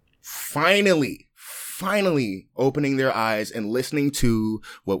finally opening their eyes and listening to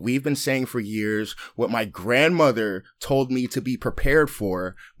what we've been saying for years, what my grandmother told me to be prepared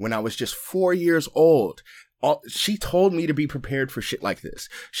for when I was just 4 years old. She told me to be prepared for shit like this.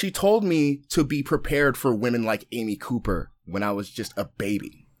 She told me to be prepared for women like Amy Cooper when I was just a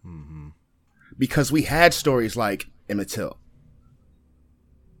baby. Mm-hmm. Because we had stories like Emmett Till.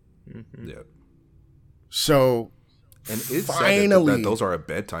 Mm-hmm. Yeah. So, and it's finally, sad that those are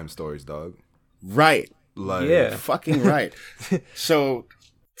bedtime stories, dog. Right. Like, yeah. Fucking right. So,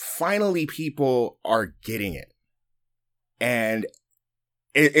 finally people are getting it. And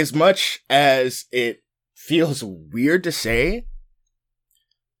as much as it feels weird to say,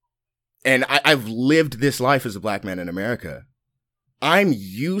 and I've lived this life as a black man in America, I'm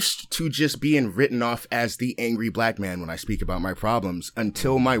used to just being written off as the angry black man when I speak about my problems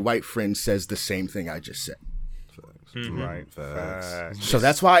until my white friend says the same thing I just said. Mm-hmm. Right. Facts. So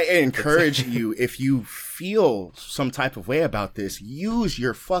that's why I encourage you, if you feel some type of way about this, use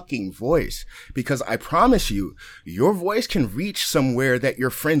your fucking voice, because I promise you, your voice can reach somewhere that your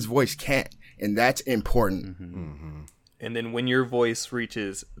friend's voice can't. And that's important. Mm-hmm. Mm-hmm. And then when your voice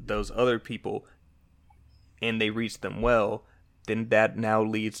reaches those other people and they reach them well, then that now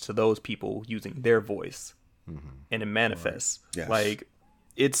leads to those people using their voice. Mm-hmm. And it manifests. Right. Yes. Like,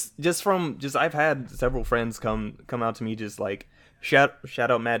 it's I've had several friends come out to me, just like shout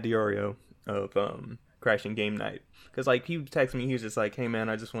out Matt Diorio of Crashing Game Night. Because, like, he texted me, he was just like, hey man,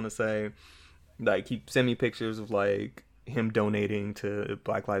 I just want to say, like, he sent me pictures of, like, him donating to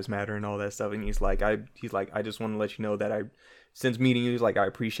Black Lives Matter and all that stuff, and he's like, I just want to let you know that since meeting you, like, I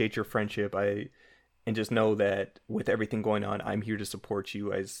appreciate your friendship. And just know that with everything going on, I'm here to support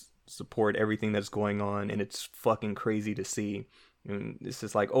you. I support everything that's going on, and it's fucking crazy to see. And this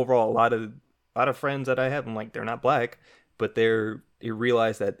is like overall a lot of friends that I have. I'm like, they're not black, but they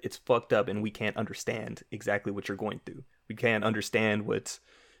realize that it's fucked up, and we can't understand exactly what you're going through. We can't understand what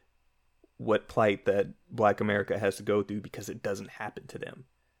plight that Black America has to go through because it doesn't happen to them.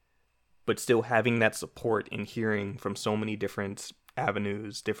 But still having that support and hearing from so many different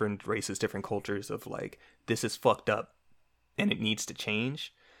avenues, different races, different cultures of like, this is fucked up and it needs to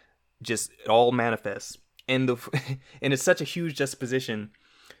change. Just it all manifests. And and it's such a huge juxtaposition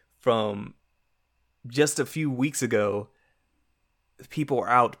from just a few weeks ago. People are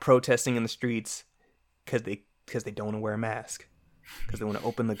out protesting in the streets because they don't want to wear a mask. Because they want to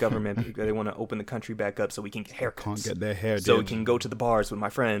open the government, they want to open the country back up so we can get haircuts. Can't get their hair, so we can go to the bars with my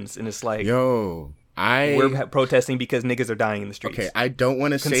friends. And it's like, we're protesting because niggas are dying in the streets. Okay, I don't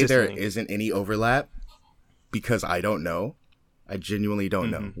want to say there isn't any overlap because I don't know. I genuinely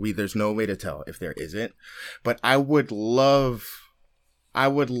don't know. There's no way to tell if there isn't. But I would love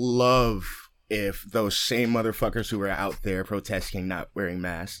if those same motherfuckers who were out there protesting not wearing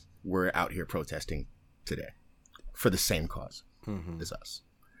masks were out here protesting today for the same cause as us.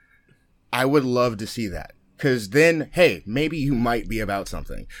 I would love to see that. Because then, hey, maybe you might be about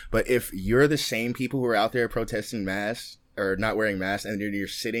something. But if you're the same people who are out there protesting masks or not wearing masks and you're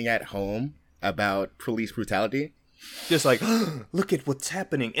sitting at home about police brutality, just like, look at what's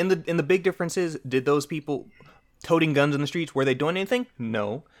happening. And the big difference is, did those people toting guns in the streets, were they doing anything?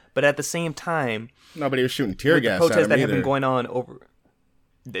 No. But at the same time, nobody was shooting tear gas. The protests that have been going on over.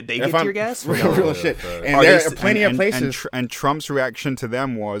 Did they get tear gas? Real shit. And there are plenty of places. And Trump's reaction to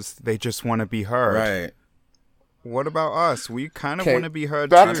them was they just want to be heard. Right. What about us? We kind of want to be heard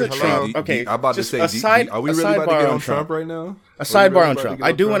back too. to Trump. Okay, I'm about to say, are we really about to get on Trump right now? A sidebar on Trump.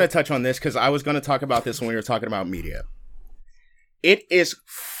 I do want to touch on this because I was going to talk about this when we were talking about media. It is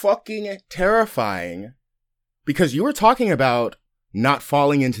fucking terrifying because you were talking about not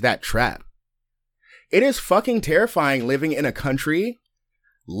falling into that trap. It is fucking terrifying living in a country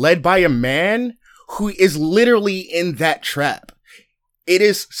led by a man who is literally in that trap. It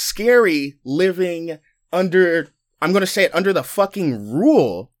is scary living under, I'm going to say it, under the fucking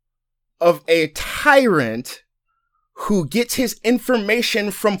rule of a tyrant who gets his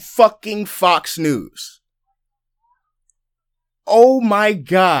information from fucking Fox News. Oh my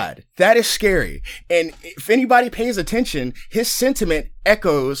God, that is scary. And if anybody pays attention, his sentiment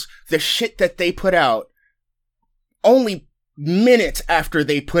echoes the shit that they put out only minutes after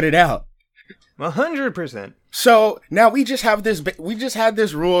they put it out. 100%. So now we just had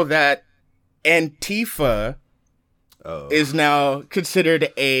this rule that Antifa is now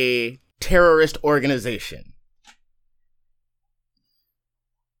considered a terrorist organization.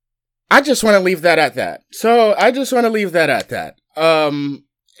 I just want to leave that at that.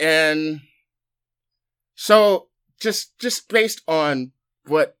 And so just based on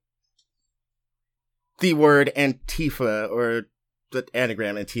what the word Antifa or the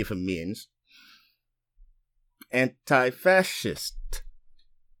anagram Antifa means, anti-fascist.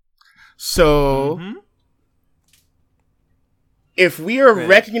 So if we are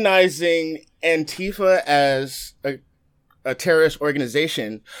recognizing Antifa as a terrorist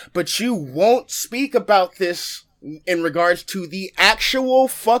organization, but you won't speak about this in regards to the actual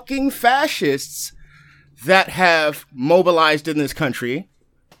fucking fascists that have mobilized in this country,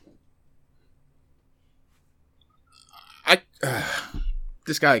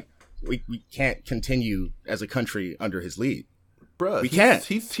 this guy, we can't continue as a country under his lead. Bruh, we can't.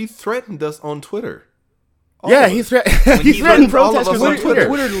 He threatened us on Twitter. He threatened protesters on Twitter.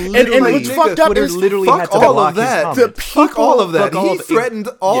 And what's fucked up is fuck all of that. Fuck all of that. He threatened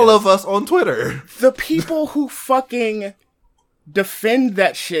all of us on Twitter. The people who fucking defend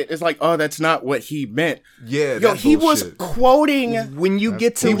that shit is like, oh, that's not what he meant. Yeah, yo, he was quoting. When you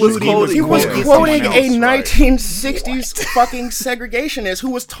get to he was quoting a 1960s fucking segregationist who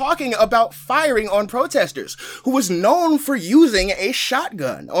was talking about firing on protesters, who was known for using a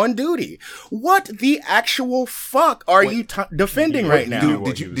shotgun on duty. What the actual fuck are you defending right now?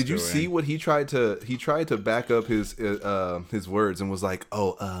 Dude, did you see what he tried to back up his words and was like,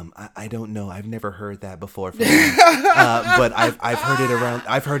 I don't know, I've never heard that before from him. But I've heard it around.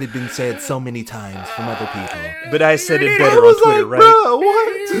 I've heard it been said so many times from other people. But I said it better on Twitter, right? Bro,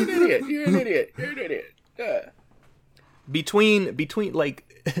 what? You're an idiot. between like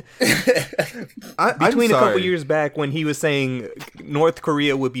I'm between a couple sorry. years back when he was saying North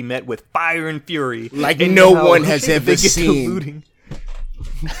Korea would be met with fire and fury, Like and no now one has they ever get to seen. looting.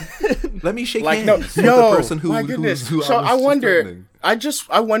 Let me shake Like hands with no, the person who. my goodness. Who So was I just wonder. threatening.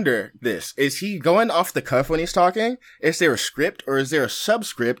 I wonder this: is he going off the cuff when he's talking? Is there a script or is there a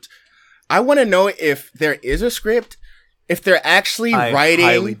subscript? I want to know if there is a script. If they're actually I writing,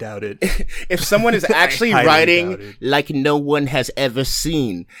 highly doubt it. if someone is actually highly doubt writing it. like no one has ever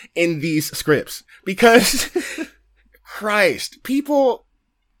seen in these scripts, because Christ, people,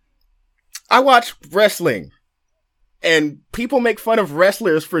 I watch wrestling and people make fun of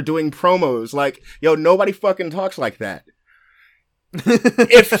wrestlers for doing promos like, yo, nobody fucking talks like that.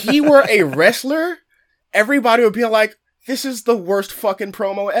 If he were a wrestler, everybody would be like, this is the worst fucking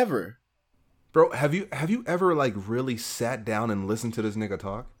promo ever. Bro, have you ever like really sat down and listened to this nigga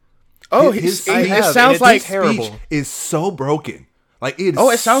talk? Oh, His I it have, and sounds it's like terrible. speech is so broken. Like it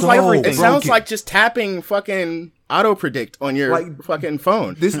sounds so like it broken. sounds like just tapping fucking auto predict on your Like, fucking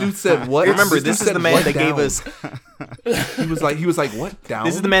phone. This dude said what? Remember, dude this is said the man what that gave down? us. He was like what down?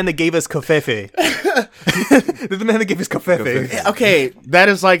 This is the man that gave us kafefe. This is the man that gave us kafefe. Okay, that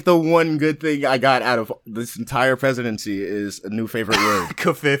is like the one good thing I got out of this entire presidency is a new favorite word.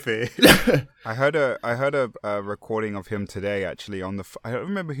 Kafefe. I heard a recording of him today actually on the. I don't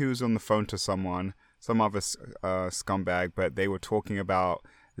remember who was on the phone to some other scumbag, but they were talking about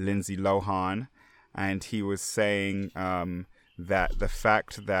Lindsay Lohan, and he was saying that the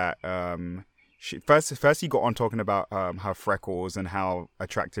fact that she first he got on talking about her freckles and how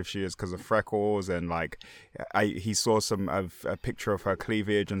attractive she is because of freckles, and like he saw a picture of her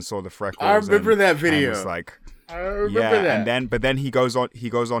cleavage and saw the freckles. I remember that video. And was like, I remember yeah, that. and then he goes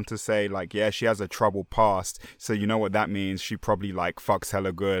on to say like, yeah, she has a troubled past, so you know what that means. She probably like fucks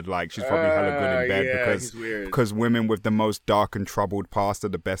hella good, like she's probably hella good in bed yeah, he's weird. because women with the most dark and troubled past are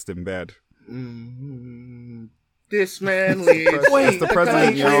the best in bed. Mm-hmm. This man leads. Wait, the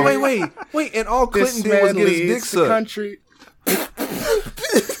president, yo. wait! And all This Clinton did was man get his dick leads the sucked. country.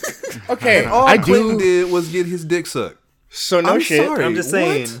 Okay, All I Clinton do. did was get his dick sucked. So no I'm shit. sorry. I'm just what?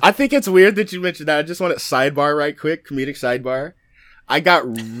 saying. I think it's weird that you mentioned that. I just want to sidebar right quick, comedic sidebar. I got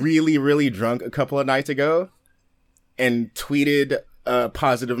really, really drunk a couple of nights ago and tweeted a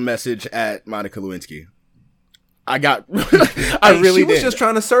positive message at Monica Lewinsky. I got, I Hey, really she was did. just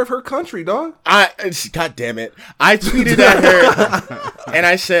trying to serve her country, dog. God damn it. I tweeted at her and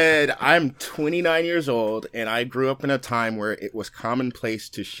I said, I'm 29 years old and I grew up in a time where it was commonplace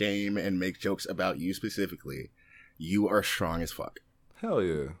to shame and make jokes about you specifically. You are strong as fuck. Hell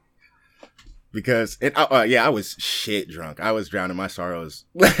yeah. Because I was shit drunk. I was drowning my sorrows.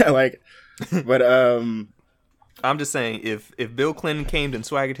 Like, but I'm just saying, if Bill Clinton came and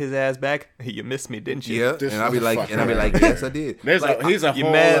swaggered his ass back, you missed me, didn't you? Yeah, This and I'll be like, motherfucker. yes, I did. he's a You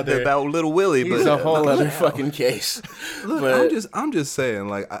whole mad other, about Little Willie, he's but a whole other fucking case. Look, But I'm just saying,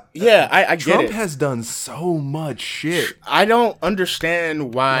 like, I get Trump it. has done so much shit. I don't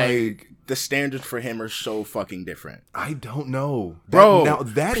understand why Like, the standards for him are so fucking different. I don't know, Bro, Now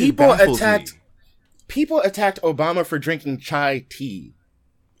that people baffles attacked- me. People attacked Obama for drinking chai tea.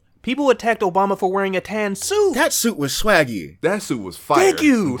 people attacked Obama for wearing a tan suit. That suit was swaggy. That suit was fire. Thank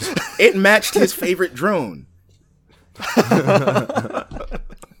you. It matched his favorite drone.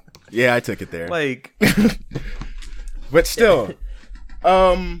 Yeah, I took it there. Like, But still,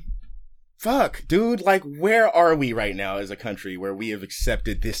 fuck, dude, like, where are we right now as a country where we have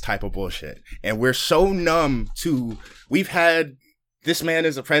accepted this type of bullshit? And we're so numb to, we've had this man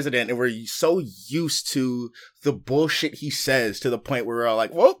as a president and we're so used to the bullshit he says to the point where we're all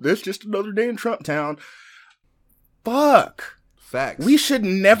like, well, there's just another day in Trump town. Fuck. Facts. We should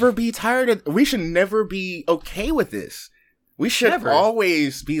never be tired of, we should never be okay with this. We should Never.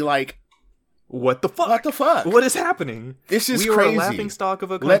 always be like, what the fuck? what the fuck? What is happening? This is we are crazy. a laughing stock of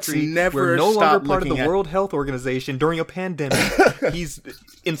a Let's country. never We're no stop longer part of the looking at- World Health Organization during a pandemic. He's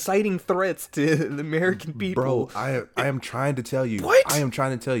inciting threats to the American people. Bro, I am trying to tell you. What? I am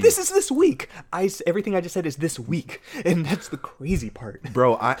trying to tell you. This is this week. Everything I just said is this week, and that's the crazy part.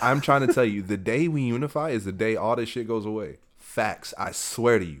 Bro, I'm trying to tell you. The day we unify is the day all this shit goes away. Facts. I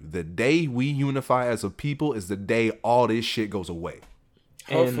swear to you. The day we unify as a people is the day all this shit goes away.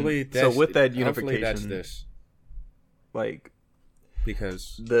 Hopefully, And so with that hopefully that's unification, this, like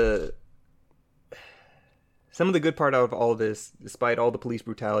because some of the good part out of all this, despite all the police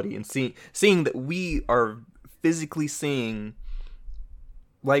brutality and seeing that we are physically seeing,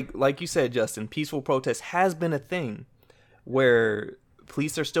 like you said, Justin, peaceful protest has been a thing where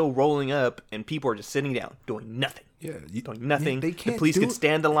police are still rolling up and people are just sitting down doing nothing. Yeah, doing nothing. They The can't police do can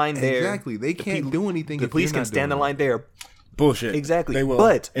stand the line there. Exactly, they can't do anything. The if police you're can not stand the doing line there. Bullshit. Exactly. They will.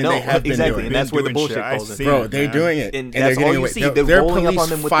 But And no, they have been exactly, doing and it. that's where the Been doing bullshit shit. falls I've in. seen Bro, it, they're man. doing it. And they're that's all getting you away. see. They're There are rolling up police on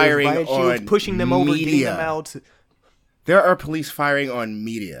them with firing those riot shields, on pushing them over, getting media. them out. There are police firing on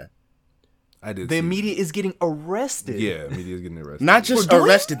media. I did. The see media is getting arrested. that. Yeah, media's getting arrested. Not just For doing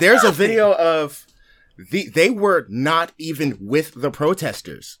arrested. There's a nothing. video of they were not even with the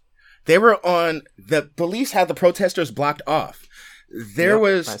protesters. They were on the police had the protesters blocked off. There Yep, I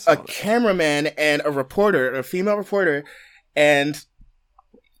was saw a that. cameraman and a reporter, a female reporter, and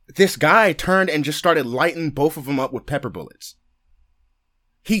this guy turned and just started lighting both of them up with pepper bullets.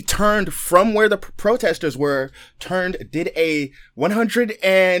 He turned from where the protesters were, did a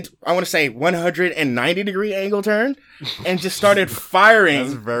 190 degree angle turn, and just started firing.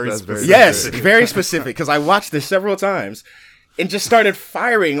 That's very That's very specific. Yes, very specific, because I watched this several times, and just started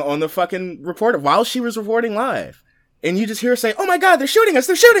firing on the fucking reporter while she was reporting live. And you just hear her say, "Oh my God, they're shooting us!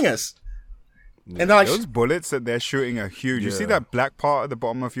 They're shooting us!" And they're like, Those bullets that they're shooting are huge. You see Yeah. that black part at the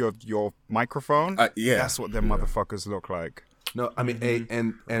bottom of your microphone? yeah. That's what them motherfuckers look like. No, I mean,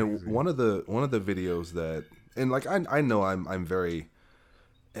 and one of the videos that, and like I know I'm very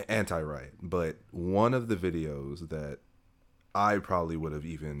anti-riot, but one of the videos that I probably would have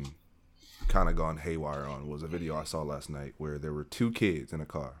even kind of gone haywire on was a video I saw last night where there were two kids in a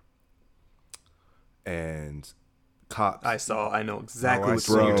car, and cops. I know exactly I what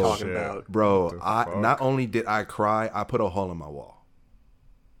saw you're that talking shit. about. Bro, What the I fuck? not only did I cry, I put a hole in my wall.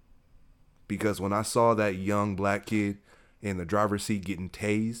 Because when I saw that young black kid in the driver's seat getting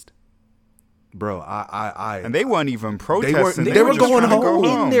tased, bro, And they weren't even protesting. they were just going trying to go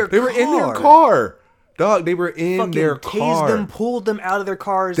home. In their They were in their car. car. Dog, they were in Fucking their tased car. them, pulled them out of their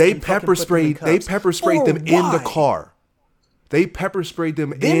cars. They and fucking pepper put them in sprayed. They cuffs. pepper sprayed For them in the why? car. They pepper sprayed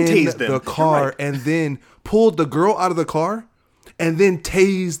them Then in tased them. the You're car, right. and then pulled the girl out of the car, and then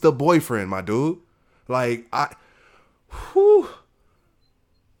tased the boyfriend. My dude, like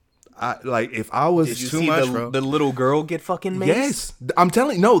if I was Did you too see much, the, bro. the little girl get fucking maced? yes, I'm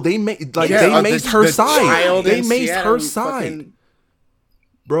telling you, no, they made Yeah, they the maced her side. child They in maced Seattle her side. fucking-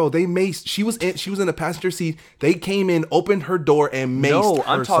 Bro, they maced. She was in the passenger seat. They came in, opened her door, and maced No, her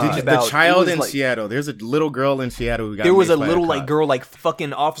I'm talking side. about- The child it was in like- Seattle. There's a little girl in Seattle who got There was maced a by little cop. like girl, like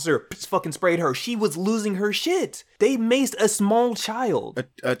fucking officer fucking sprayed her. She was losing her shit. They maced a small child.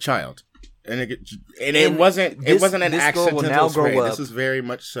 a child, and it And wasn't this an girl will accidental now spray. grow This up. was very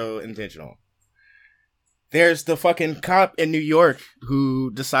much so intentional. There's the fucking cop in New York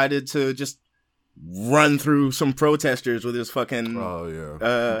who decided to just run through some protesters with his fucking Oh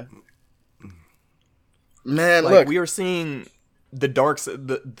yeah. man. Like Look, we are seeing the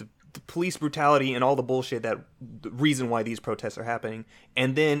the police brutality and all the bullshit that the reason why these protests are happening.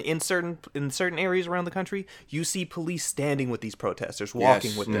 And then in certain areas around the country, you see police standing with these protesters,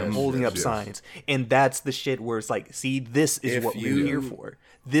 walking Yes, with them, yes, holding yes, up yes. signs. And that's the shit where it's like, see, this is If what we're you- here for.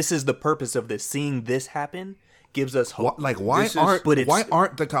 This is the purpose of this. Seeing this happen gives us hope. Why This is- aren't but it's-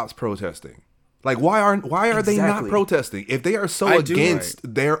 the cops protesting? Like why are they not Exactly. protesting? If they are so I do.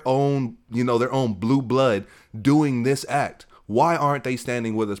 against their own blue blood doing this act, why aren't they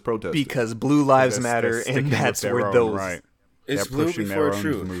standing with us protesting? because blue lives They're matter, sticking and with that's their where own, those right. it's They're blue pushing before their own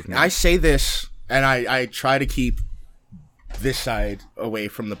true. movement. I say this, and I try to keep this side away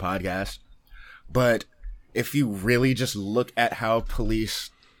from the podcast. But if you really just look at how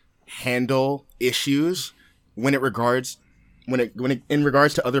police handle issues in regards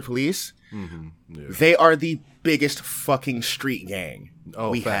to other police, they are the biggest fucking street gang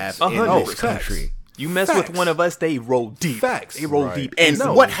we facts. have in 100%. this country. you mess Facts. with one of us, they roll deep. Facts. They roll Right. deep. And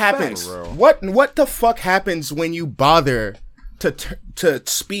No, what facts. happens? For real. What the fuck happens when you bother to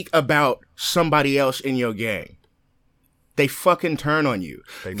speak about somebody else in your gang? They fucking turn on you.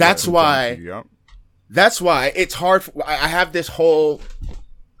 They That's know. why. Yep. That's why it's hard. I have this whole,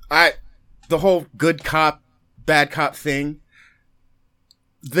 the whole good cop, bad cop thing.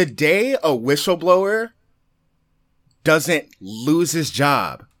 The day a whistleblower doesn't lose his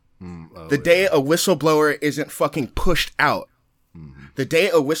job, the day a whistleblower isn't fucking pushed out, the day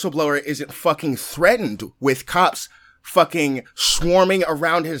a whistleblower isn't fucking threatened with cops fucking swarming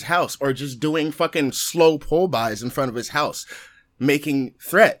around his house or just doing fucking slow pull-bys in front of his house, making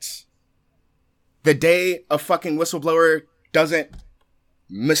threats. The day a fucking whistleblower doesn't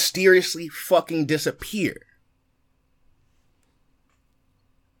mysteriously fucking disappear.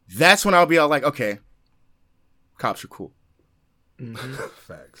 That's when I'll be all like, okay, cops are cool.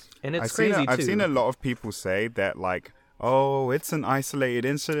 Facts. And it's I've crazy seen, too. I've seen a lot of people say that, like, oh, it's an isolated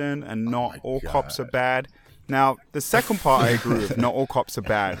incident and not all cops are bad. Now, the second part I agree with. Not all cops are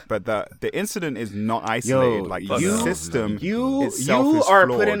bad, but the incident is not isolated. Like the system itself you is are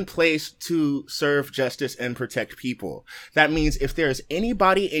flawed. put in place to serve justice and protect people. That means if there's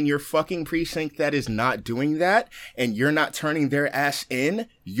anybody in your fucking precinct that is not doing that, and you're not turning their ass in,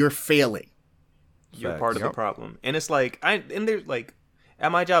 you're failing. You're part of the problem. And it's like there's like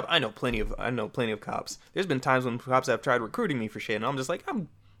at my job, I know plenty of cops. There's been times when cops have tried recruiting me for shit, and I'm just like, I'm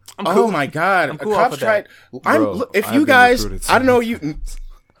cool. Oh my god! I'm cool Cops tried. Bro, if I've you been guys, recruited so I don't know many you.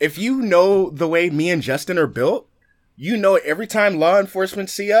 If you know the way me and Justin are built, you know every time law enforcement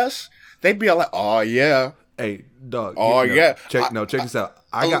see us, they'd be all like, "Oh yeah, Hey, dog. Oh, yeah. Check this out.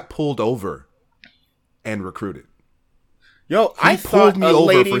 I got pulled over and recruited. yo." He I pulled thought me a over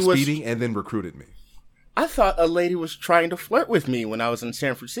lady for was. speeding and then recruited me. I thought a lady was trying to flirt with me when I was in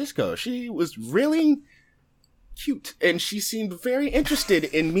San Francisco. She was really cute, and she seemed very interested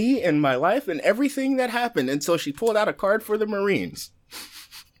in me and my life and everything that happened. And so she pulled out a card for the Marines.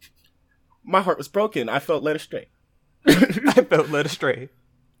 My heart was broken. I felt led astray. I felt led astray.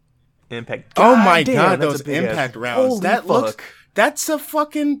 Impact. Oh my damn, god, that's those a big impact ass- rounds. Holy That looks. fuck. That's a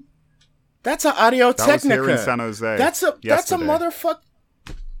fucking. That's an Audio That was here in Technica. San Jose. That's a yesterday. motherfucker.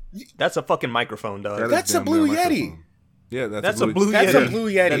 That's a fucking microphone, dog. That's a damn Blue near Yeti. microphone. Yeah, That's Yeti. a Blue Yeti.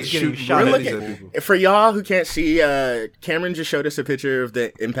 That's getting Shooting shot We're at looking- people. For y'all who can't see, Cameron just showed us a picture of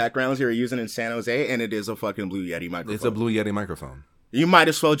the impact rounds they were using in San Jose, and it is a fucking Blue Yeti microphone. It's a Blue Yeti microphone. You might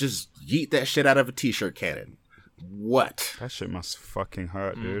as well just yeet that shit out of a t-shirt cannon. What? That shit must fucking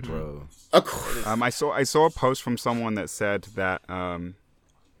hurt, dude. Bro. I saw a post from someone that said that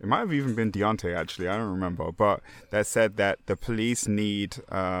it might have even been Deontay actually, I don't remember, but that said that the police need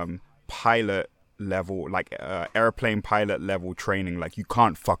pilot level, like airplane pilot level training. Like you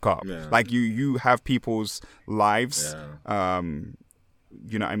can't fuck up. Yeah. Like you have people's lives.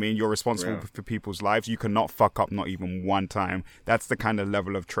 You know what I mean? You're responsible for people's lives. You cannot fuck up, not even one time. That's the kind of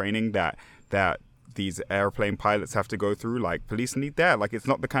level of training that these airplane pilots have to go through. Like police need that. Like it's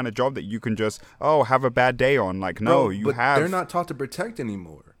not the kind of job that you can just have a bad day on. Like no, Bro, but they're not taught to protect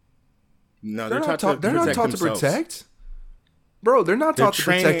anymore. No, They're not taught themselves. to protect. Bro, they're not They're taught to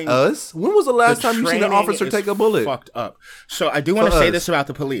protect training- us. When was the last time you seen an training officer is take a bullet? Fucked up. So I do want to For say us. this about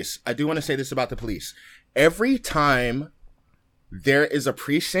the police. Every time there is a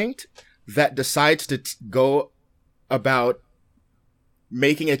precinct that decides to go about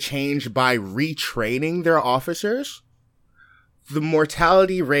making a change by retraining their officers, the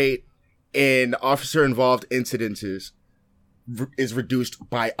mortality rate in officer-involved incidences is reduced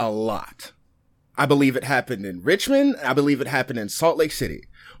by a lot. I believe it happened in Richmond. I believe it happened in Salt Lake City.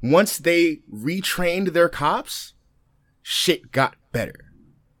 Once they retrained their cops, shit got better.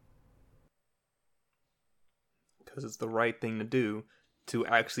 Because it's the right thing to do to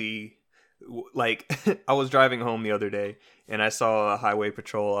actually, like, I was driving home the other day and I saw a highway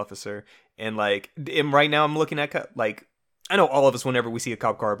patrol officer, and right now I'm looking at, like, I know all of us, whenever we see a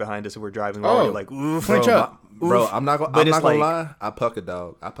cop car behind us and we're driving, we're like, oof. Clinch up. Bro, I'm not gonna lie. I puck a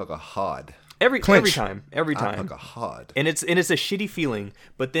dog. I puck a hard. Every time. I puck a hard. And it's a shitty feeling,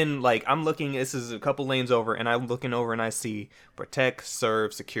 but then like I'm looking, this is a couple lanes over, and I'm looking over and I see protect,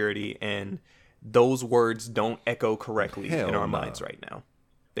 serve, security, and those words don't echo correctly Hell in our no. minds right now.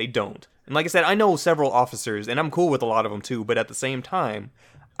 They don't. And like I said, I know several officers, and I'm cool with a lot of them too, but at the same time,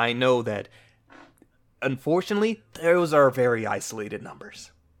 I know that unfortunately, those are very isolated numbers.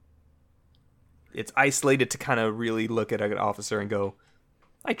 It's isolated to kind of really look at an officer and go,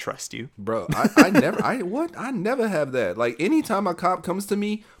 I trust you. Bro, I never have that. Like anytime a cop comes to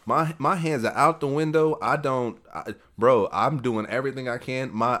me, my hands are out the window. Bro, I'm doing everything I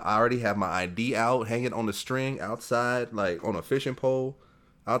can. I already have my ID out, hanging on the string outside, like on a fishing pole,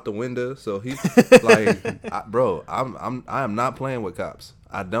 out the window. So he's like, I am not playing with cops.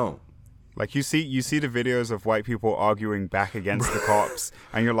 I don't. Like you see the videos of white people arguing back against the cops,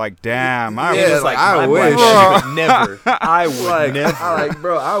 and you're like, damn, I was like, I my wish. black would never. I would never.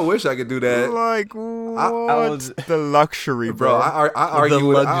 Bro, I wish I could do that. like, what? The luxury, Bro, bro. I argue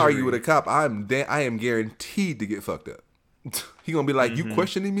luxury. with a cop. I am guaranteed to get fucked up. He gonna be like, "You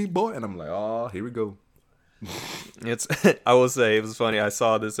questioning me, boy?" And I'm like, "Oh, here we go." It's. I will say it was funny. I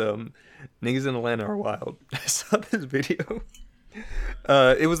saw this. Niggas in Atlanta are wild. I saw this video.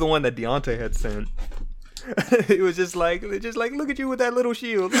 It was the one that Deontay had sent. It was just like, look at you with that little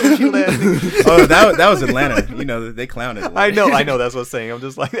shield. Ass nigga. Oh, that was Atlanta. You know, they clowned it. I know. That's what I'm saying. I'm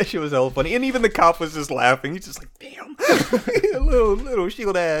just like, that shit was hella funny. And even the cop was just laughing. He's just like, damn, a little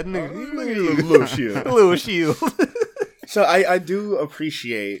shield ass nigga. Look at you, Little shield. a little shield. So I do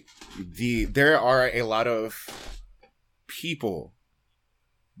appreciate there are a lot of people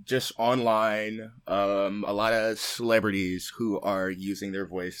just online, a lot of celebrities who are using their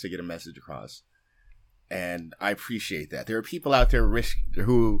voice to get a message across. And I appreciate that. There are people out there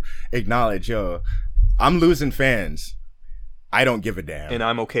who acknowledge, yo, I'm losing fans. I don't give a damn. And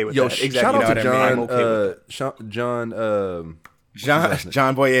I'm okay with Yo, that. Exactly. shout out You know to what I mean? John, I'm okay with that.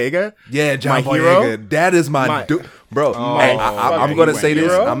 John Boyega. yeah, John My hero? Boyega. That is my dude, bro. Oh, hey, I'm fucking gonna say this.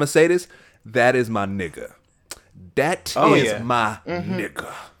 hero? I'm gonna say this. That is my nigga. That Oh, is yeah. my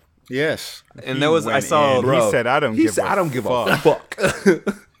nigga. Yes. And there was I went saw in. He said, "I don't He give said, a I don't give a fuck."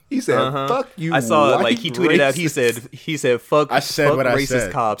 fuck. He said, "Fuck you." I saw white like he tweeted out. He racist." said, "Fuck, I said fuck what I racist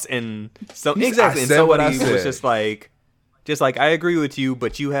said. cops." And so He said, exactly, "I and said what somebody I was said." just like I agree with you,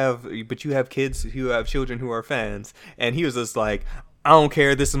 but you have kids who have children who are fans, and he was just like, I don't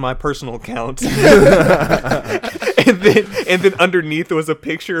care. This is my personal account. and then underneath was a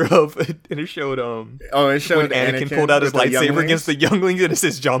picture of, and it showed it showed when Anakin pulled out his with the lightsaber younglings. against the younglings, and it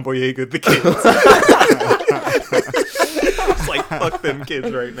says John Boyega the kids. It's like fuck them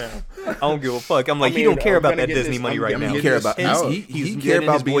kids right now. I don't give a fuck. I'm like, I he mean, don't care I'm about gonna that get Disney this- money I'm right gonna now. get He care this about out. he getting care his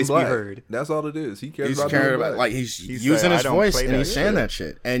about being voice be black. heard. That's all it is. He cares He's about caring being about black. like he's He using said, his "I don't voice play and that he's saying shit." that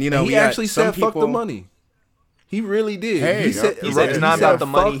shit. And you know, And we he got actually some said, "Fuck the people- money." He really did. Hey, he said, He said it's he not said, about the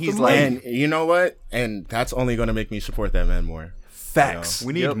money, "Fuck he's the like- money." And you know what? And that's only going to make me support that man more. Facts.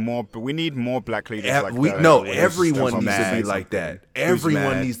 We need more. We need more black leaders like that. No, Who's everyone needs to mad. be like that. Who's Everyone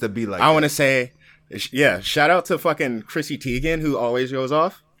mad? needs to be like I that. want to say, yeah, shout out to fucking Chrissy Teigen, who always goes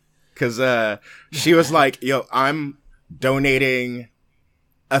off. Because she was like, yo, I'm donating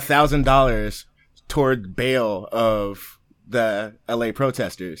 $1,000 toward bail of the LA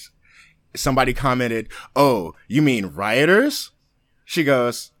protesters. Somebody commented, oh, you mean rioters? She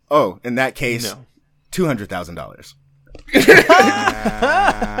goes, oh, in that case, No. $200,000.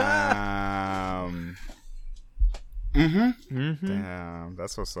 Damn,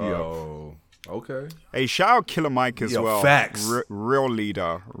 that's what's up. Yo, okay. Hey, shout out Killer Mike as Yo, well. facts. Real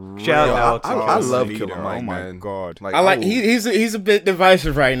leader. Shout Real out to I Killer love leader. Killer Mike, Oh my man. god. Like, I like will- he's a bit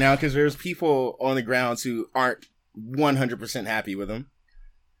divisive right now because there's people on the grounds who aren't 100% happy with him.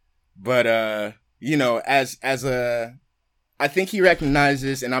 But you know, as a, I think he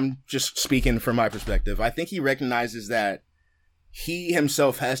recognizes, and I'm just speaking from my perspective, I think he recognizes that he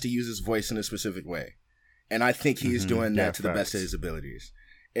himself has to use his voice in a specific way, and I think he's doing that Yeah, to the best of facts. his abilities.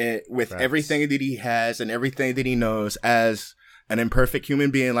 With Facts. everything that he has and everything that he knows as an imperfect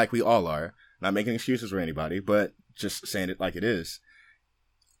human being like we all are, not making excuses for anybody, but just saying it like it is.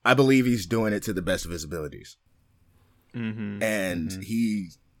 I believe he's doing it to the best of his abilities. Mm-hmm. And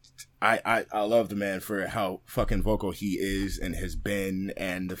I love the man for how fucking vocal he is and has been,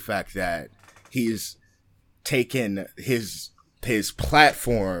 and the fact that he's taken his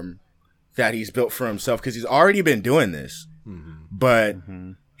platform that he's built for himself, because he's already been doing this, but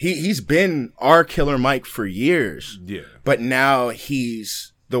he's been our Killer Mike for years. Yeah. But now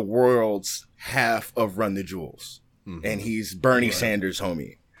he's the world's half of Run the Jewels, and he's Bernie Sanders'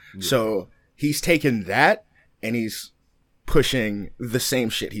 homie. So he's taken that and he's pushing the same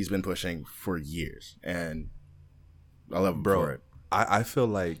shit he's been pushing for years, and I love him for it. I feel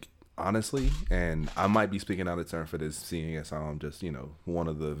like, honestly, and I might be speaking out of turn for this, seeing as how I'm just, you know, one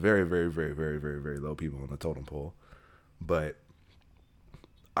of the very, very, very, very, very, very low people on the totem pole. But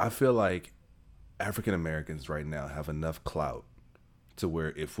I feel like African Americans right now have enough clout to where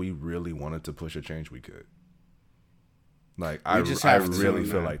if we really wanted to push a change, we could. Like, I just have to, really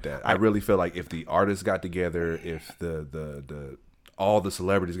feel man. like that. I really feel like if the artists got together, if the all the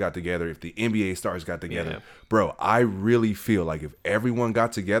celebrities got together, if the NBA stars got together, Yeah. bro, I really feel like if everyone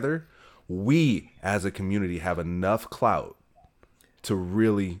got together, we as a community have enough clout to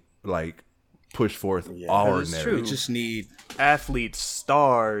really like push forth our it's narrative. true. We just need Athletes,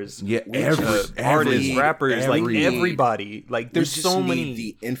 stars, Yeah, artists, rappers, like every- everybody. Like there's we just so need many.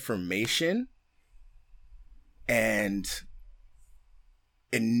 the information, and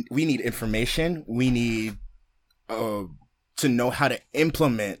we need information. We need to know how to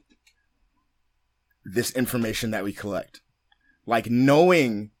implement this information that we collect. Like,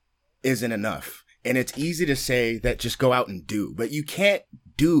 knowing isn't enough, and it's easy to say that just go out and do, but you can't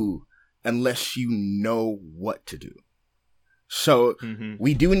do unless you know what to do. So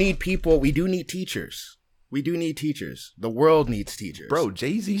we do need people. We do need teachers. We do need teachers. The world needs teachers. Bro,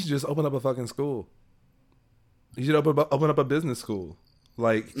 Jay-Z should just open up a fucking school. He should open up a business school.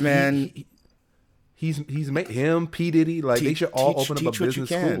 Like, Man. he's made him, P. Diddy, like they should all open up teach a what you business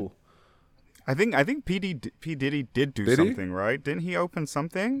can. school. I think P Diddy did do Did he? something, right? Didn't he open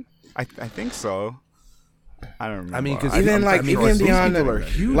something? I think so. I don't remember. I mean, because Even, like, even these beyond people that, are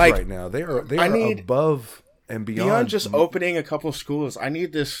huge like, right now. They are I need- above And beyond just opening a couple schools, I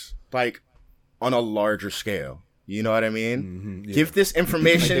need this like on a larger scale. You know what I mean? Mm-hmm, yeah. Give this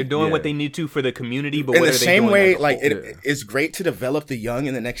information. Like they're doing what they need to for the community, but in what the are they same doing way, as a like whole? it's great to develop the young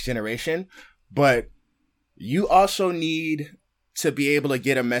in the next generation, but you also need to be able to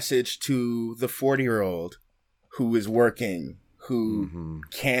get a message to the 40-year-old who is working, who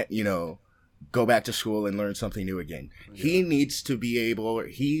can't, go back to school and learn something new again. Yeah. He needs to be able,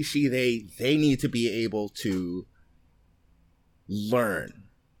 they need to be able to learn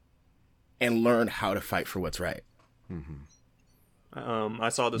and learn how to fight for what's right. I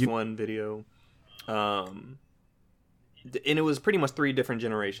saw this one video, and it was pretty much 3 different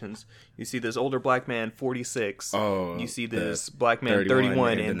generations. You see this older black man, 46. You see this black man,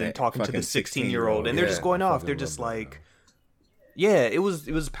 31, and then talking to the 16-year-old, and they're just going off. They're just like, yeah, it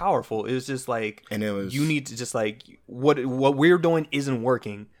was powerful. It was just like, and it was, you need to just like, what we're doing isn't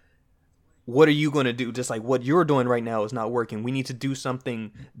working. What are you going to do? Just like what you're doing right now is not working. We need to do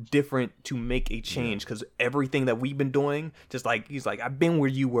something different to make a change, because everything that we've been doing, just like he's like, I've been where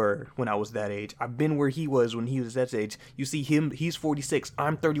you were when I was that age. I've been where he was when he was that age. You see him, he's 46.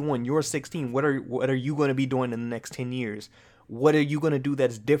 I'm 31. You're 16. What are you going to be doing in the next 10 years? What are you going to do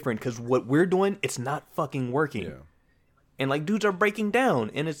that's different? Because what we're doing, it's not fucking working. Yeah. And like dudes are breaking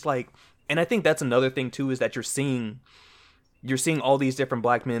down, and it's like, and I think that's another thing too, is that you're seeing all these different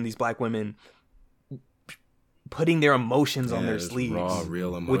black men, these black women putting their emotions on their sleeves, raw,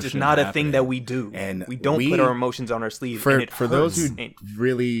 real emotion, which is not a thing that we do. And we don't put our emotions on our sleeves. For those who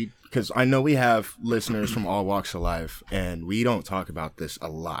really, because I know we have listeners from all walks of life, and we don't talk about this a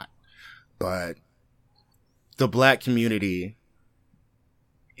lot, but the black community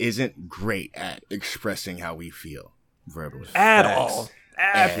isn't great at expressing how we verbally. At all.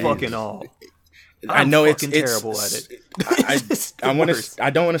 Fucking all. I know it's terrible at it. I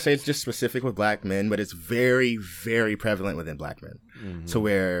don't want to say it's just specific with black men, but it's very, very prevalent within black men, to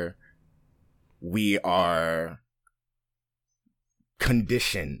where we are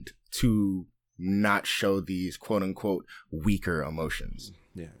conditioned to not show these quote unquote weaker emotions.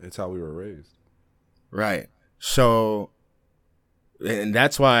 Yeah, it's how we were raised. Right. So, and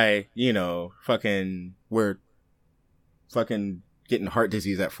that's why, we're fucking getting heart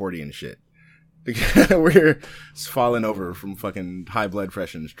disease at 40 and shit. We're falling over from fucking high blood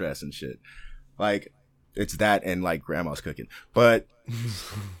pressure and stress and shit. Like, it's that and like grandma's cooking. But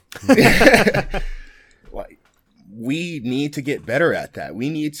like, we need to get better at that. We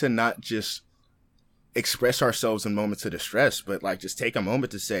need to not just express ourselves in moments of distress, but like just take a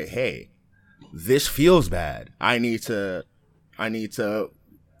moment to say, hey, this feels bad. I need to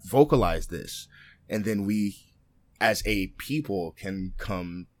vocalize this. And then we as a people can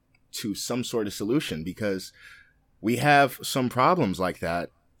come to some sort of solution, because we have some problems like that,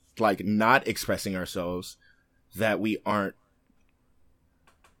 like not expressing ourselves, that we aren't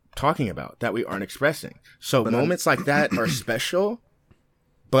talking about, that we aren't expressing. So moments like that are special,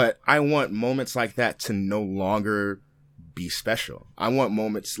 but I want moments like that to no longer be special. I want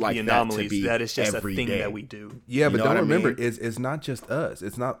moments like that to be that is just a thing day. that we do. Yeah, but don't remember, it's not just us.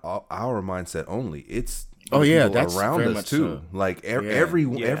 It's not our mindset only. It's that's around us too. So. Like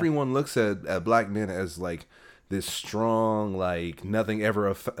everyone looks at black men as like this strong, like nothing ever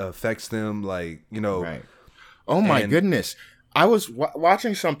affects them. Like Right. Oh my goodness! I was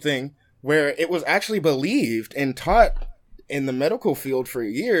watching something where it was actually believed and taught in the medical field for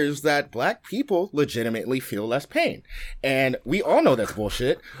years that black people legitimately feel less pain. And we all know that's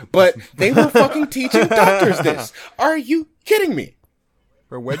bullshit, but they were fucking teaching doctors this. Are you kidding me?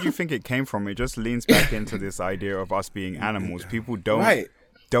 But where do you think it came from? It just leans back into this idea of us being animals. People don't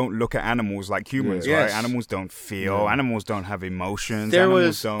look at animals like humans, right? Animals don't feel. Animals don't have emotions.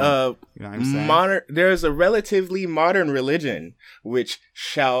 There's a relatively modern religion, which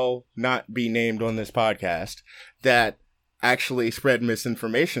shall not be named on this podcast, that actually spread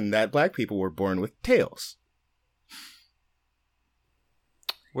misinformation that black people were born with tails.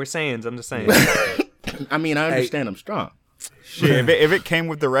 We're saying, I'm just saying. I mean, I understand I'm strong. Shit, if it came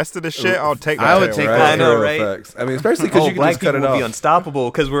with the rest of the shit, I'll take that. I would take that. I know, right? Effects. I mean, especially because you can just cut it off. Be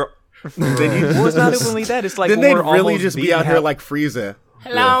unstoppable because we're. Well, it's not only that. It's like then they'd really just be out here like Frieza.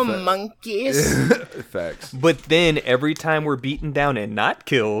 Hello, monkeys. Facts. But then every time we're beaten down and not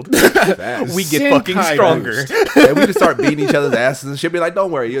killed, we get fucking stronger. Yeah, we just start beating each other's asses and shit. Be like,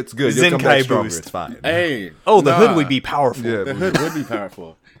 don't worry, it's good. You'll come back stronger. It's fine. Hey, the hood would be powerful. Yeah, the hood would be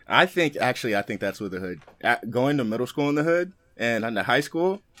powerful. I think that's what the hood. Going to middle school in the hood and into high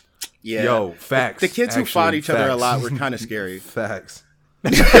school. Yeah, yo, facts. The kids who fought each other a lot were kind of scary. Facts.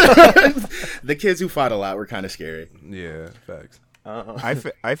 The kids who fought a lot were kind of scary. Yeah, facts.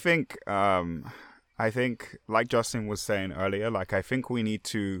 I think I think, like Justin was saying earlier, like I think we need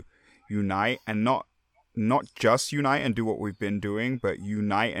to unite and not just unite and do what we've been doing, but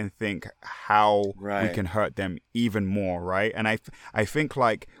unite and think how we can hurt them even more, right? And I think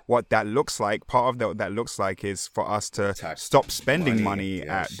like what that looks like, part of what that looks like is for us to stop spending money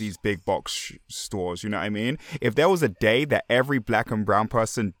at these big box stores, you know what I mean? If there was a day that every black and brown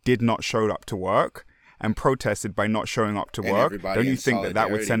person did not show up to work and protested by not showing up to work, don't you think that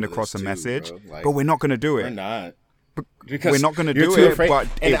would send across a message? Like, but we're not going to do it. We're not. Because we're not going to do it, but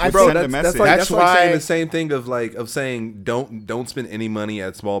and it would bro, send a message. That's like saying the same thing of saying don't spend any money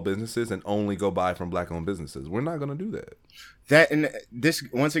at small businesses and only go buy from black-owned businesses. We're not going to do that. That and this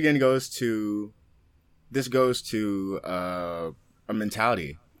once again goes to a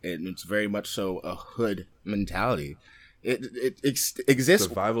mentality. It's very much so a hood mentality. It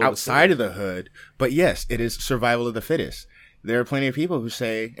exists outside of the hood, but yes, it is survival of the fittest. There are plenty of people who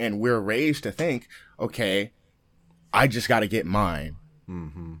say, and we're raised to think, okay, I just got to get mine,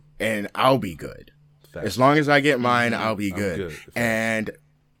 and I'll be good. Fact. As long as I get mine, I'll be good. And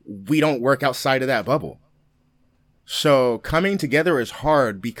we don't work outside of that bubble. So coming together is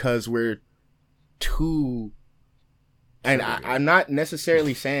hard because we're too... And I'm not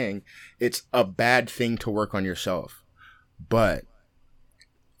necessarily saying it's a bad thing to work on yourself, but...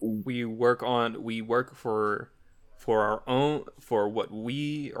 We work for our own, for what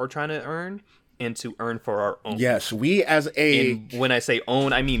we are trying to earn, and to earn for our own. Yes, we as a... And when I say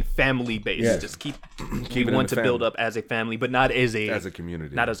own, I mean family based. Yes. Just we want to build up as a family, but not as a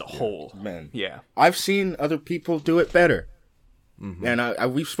community, not as a whole. Man, yeah. I've seen other people do it better,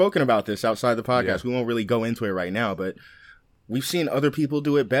 and we've spoken about this outside the podcast. Yeah. We won't really go into it right now, but we've seen other people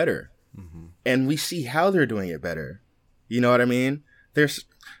do it better, and we see how they're doing it better. You know what I mean? There's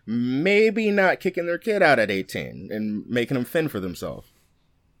maybe not kicking their kid out at 18 and making them fend for themselves.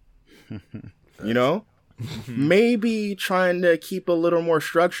 You know, maybe trying to keep a little more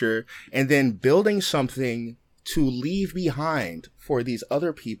structure and then building something to leave behind for these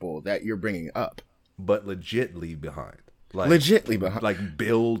other people that you're bringing up. But legit leave behind. Like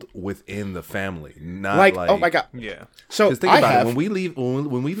build within the family. Not like oh my God. Yeah. So think about it. When we leave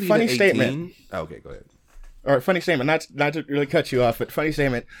funny at 18. Statement. Okay, go ahead. All right, funny statement. Not to really cut you off, but funny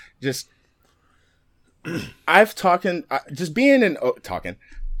statement. Just just being in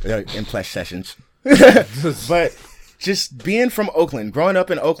flesh sessions, but just being from Oakland, growing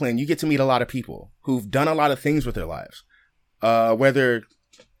up in Oakland, you get to meet a lot of people who've done a lot of things with their lives, whether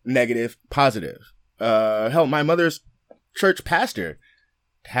negative, positive. Hell, my mother's church pastor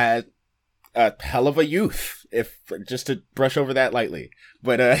had a hell of a youth, if just to brush over that lightly.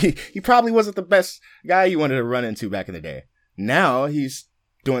 But he probably wasn't the best guy you wanted to run into back in the day. Now he's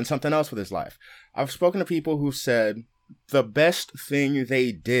doing something else with his life. I've spoken to people who said the best thing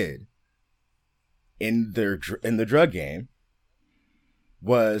they did in the drug game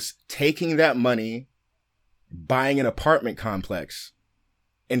was taking that money, buying an apartment complex,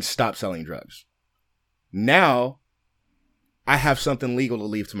 and stop selling drugs. Now I have something legal to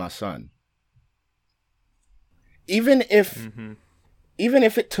leave to my son. Even if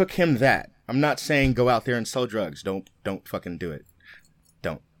it took him that, I'm not saying go out there and sell drugs. Don't fucking do it.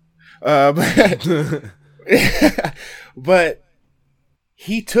 Don't. But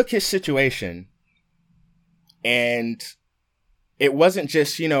he took his situation, and it wasn't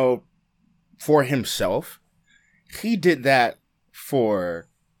just, for himself. He did that for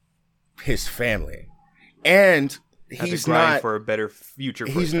his family. And he's not for a better future.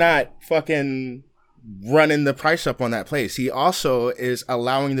 He's not fucking running the price up on that place. He also is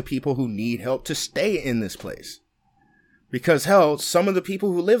allowing the people who need help to stay in this place. Because hell, some of the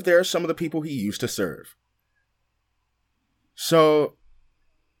people who live there are some of the people he used to serve. So,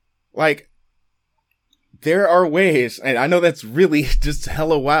 like, there are ways, and I know that's really just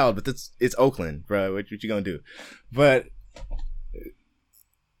hella wild, but it's Oakland, bro. What you gonna do? But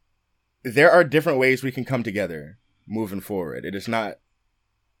there are different ways we can come together moving forward. It is not,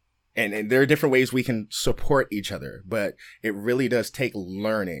 and there are different ways we can support each other, but it really does take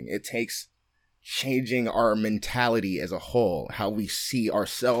learning. It takes changing our mentality as a whole, how we see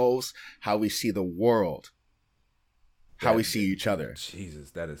ourselves, how we see the world, how we see each other.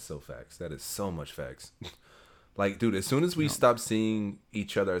 Jesus, that is so facts. That is so much facts. Like, dude, as soon as we stop seeing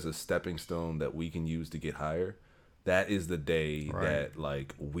each other as a stepping stone that we can use to get higher, that is the day that,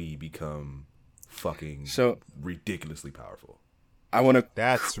 like, we become fucking ridiculously powerful.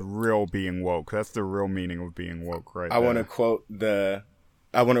 That's real being woke. That's the real meaning of being woke, right? I want to quote the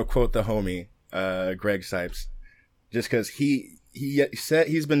homie, Greg Sipes, just because he said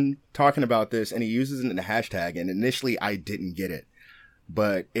he's been talking about this and he uses it in the hashtag, and initially I didn't get it,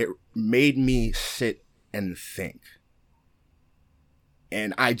 but it made me sit and think.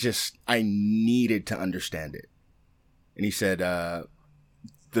 And I needed to understand it. And he said,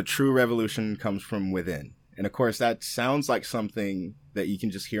 the true revolution comes from within. And of course, that sounds like something that you can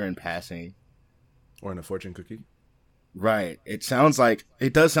just hear in passing. Or in a fortune cookie. Right. It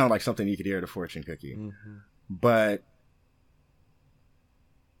does sound like something you could hear at a fortune cookie. Mm-hmm. But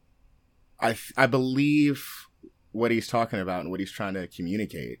I believe what he's talking about and what he's trying to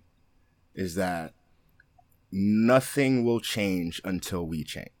communicate is that nothing will change until we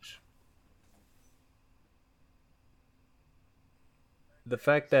change. The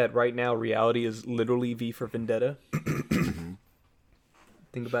fact that right now reality is literally V for Vendetta.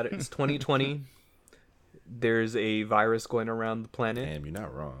 Think about it. It's 2020. There's a virus going around the planet. Damn, you're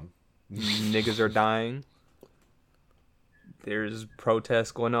not wrong. Niggas are dying. There's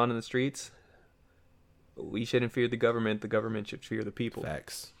protests going on in the streets. We shouldn't fear the government. The government should fear the people.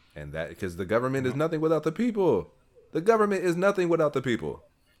 Facts. And that, because the government is nothing without the people. The government is nothing without the people.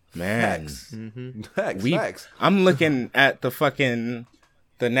 Man. Facts. Mm-hmm. Facts. I'm looking at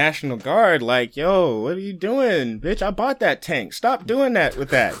the National Guard like, yo, what are you doing? Bitch, I bought that tank. Stop doing that with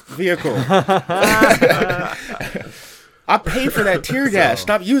that vehicle. I paid for that tear gas.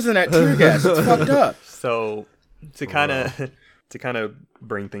 Stop using that tear gas. It's fucked up. So to kind of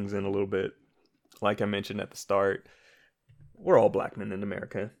bring things in a little bit, like I mentioned at the start, we're all black men in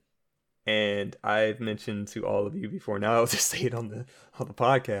America. And I've mentioned to all of you before now, I'll just say it on the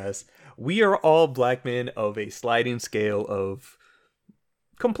podcast. We are all black men of a sliding scale of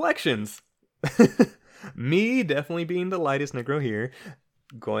complexions. Me definitely being the lightest Negro here,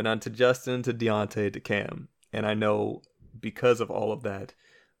 going on to Justin, to Deontay, to Cam. And I know because of all of that,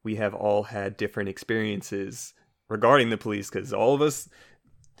 we have all had different experiences regarding the police, because all of us,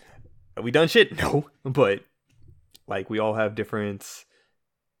 we done shit? No. But like we all have different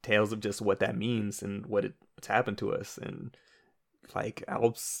tales of just what that means and what's happened to us. And like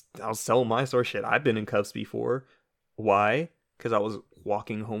I'll sell my story. Shit, I've been in cuffs before. Why? Because I was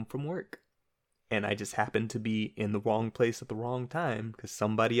walking home from work and I just happened to be in the wrong place at the wrong time because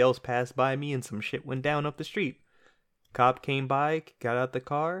somebody else passed by me and some shit went down up the street. Cop came by, got out the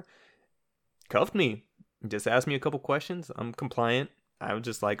car, cuffed me, just asked me a couple questions. I'm compliant. I was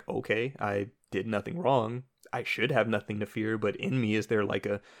just like, okay, I did nothing wrong. I should have nothing to fear, but in me is there like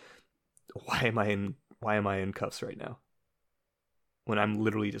why am I in cuffs right now? When I'm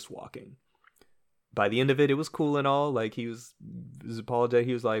literally just walking. By the end of it, it was cool and all. Like he was apologetic.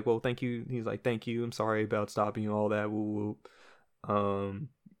 He was like, well, thank you. He's like, thank you. I'm sorry about stopping you, all that. Woo woo.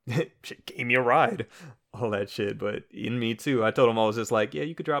 Shit gave me a ride. All that shit. But in me too, I told him, I was just like, yeah,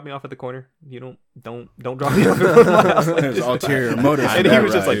 you could drop me off at the corner. You don't drop me off at my house. Like, there's ulterior motives. And he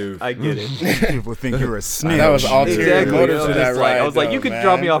was just like, I get it. People think you're a snitch. That was ulterior motives for that ride. I was like, you could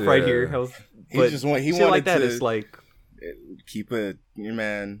drop me off right here. He wanted like that. to It's like keep it,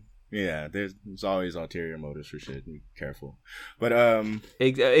 man. Yeah, there's always ulterior motives for shit. Be careful, but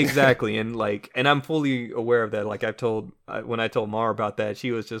exactly, and I'm fully aware of that. Like when I told Mara about that,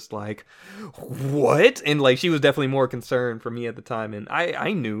 she was just like, "What?" And like she was definitely more concerned for me at the time, and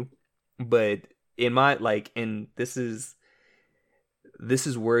I knew, but in my and this is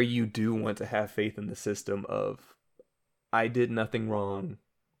where you do want to have faith in the system of, I did nothing wrong.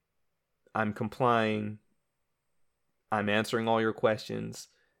 I'm complying. I'm answering all your questions.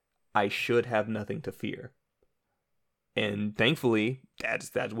 I should have nothing to fear. And thankfully,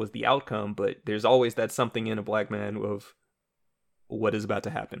 that was the outcome, but there's always that something in a black man of what is about to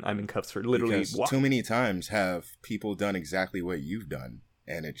happen. I'm in cuffs for literally too many times have people done exactly what you've done,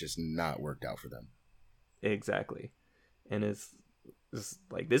 and it just not worked out for them. Exactly. And it's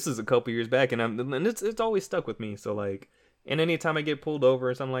like, this is a couple years back, and it's always stuck with me. So like, and anytime I get pulled over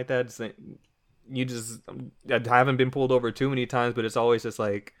or something like that, I haven't been pulled over too many times, but it's always just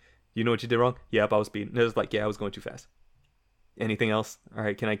like, you know what you did wrong? Yep, I was speeding. It was like, yeah, I was going too fast. Anything else? All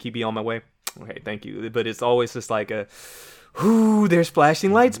right, can I keep you on my way? Okay, thank you. But it's always just like there's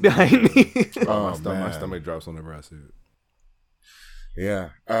flashing lights behind me. My stomach drops whenever I see it.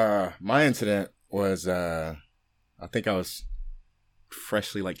 Yeah. My incident was, I think I was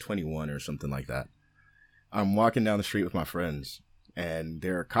freshly like 21 or something like that. I'm walking down the street with my friends, and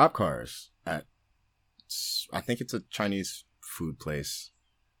there are cop cars at, I think it's a Chinese food place.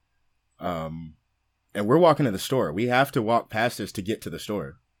 And we're walking to the store. We have to walk past this to get to the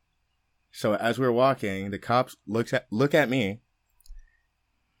store. So as we're walking, the cops look at me,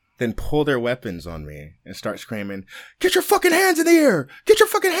 then pull their weapons on me and start screaming, "Get your fucking hands in the air! Get your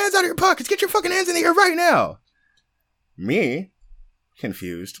fucking hands out of your pockets! Get your fucking hands in the air right now!" Me,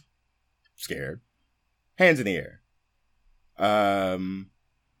 confused, scared, hands in the air. They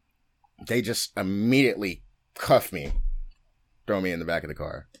just immediately cuff me, throw me in the back of the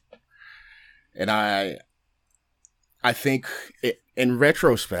car. And I think in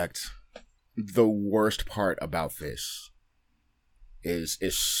retrospect, the worst part about this is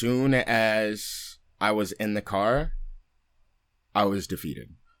as soon as I was in the car, I was defeated.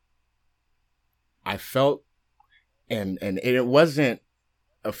 I felt, and it wasn't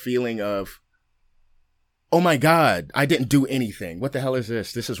a feeling of, oh my God, I didn't do anything. What the hell is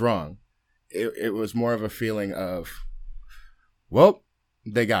this? This is wrong. It was more of a feeling of, well,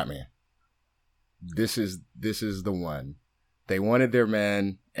 they got me. This is the one. They wanted their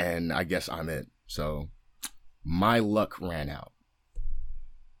man, and I guess I'm it. So my luck ran out.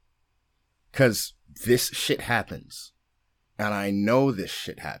 'Cause this shit happens. And I know this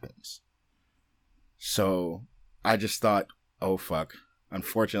shit happens. So I just thought, oh fuck.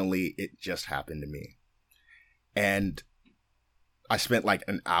 Unfortunately, it just happened to me. And I spent like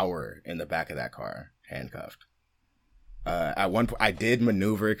an hour in the back of that car, handcuffed. At one point, I did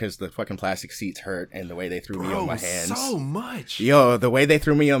maneuver because the fucking plastic seats hurt, and the way they threw me on my hands. So much. Yo, the way they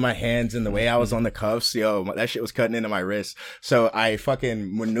threw me on my hands and the way I was on the cuffs, that shit was cutting into my wrist. So I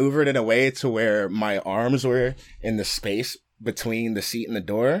fucking maneuvered in a way to where my arms were in the space between the seat and the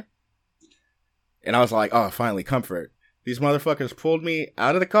door. And I was like, oh, finally, comfort. These motherfuckers pulled me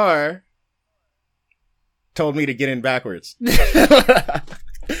out of the car, told me to get in backwards.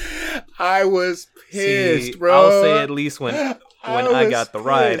 I was pissed, bro. I'll say at least when I got the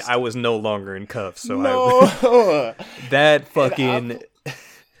ride, I was no longer in cuffs. So that fucking.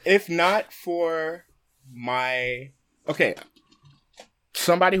 If not for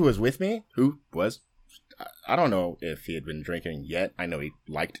somebody who was with me, I don't know if he had been drinking yet. I know he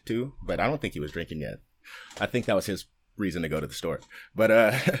liked to, but I don't think he was drinking yet. I think that was his reason to go to the store.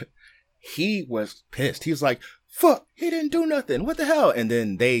 But he was pissed. He was like, fuck, he didn't do nothing. What the hell? And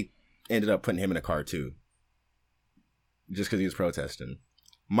then they ended up putting him in a car too. Just because he was protesting.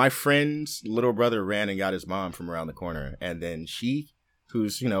 My friend's little brother ran and got his mom from around the corner. And then she,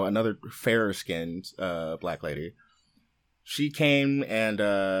 who's, another fairer skinned black lady, she came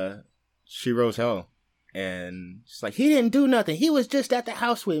and she rose hell. And she's like, he didn't do nothing. He was just at the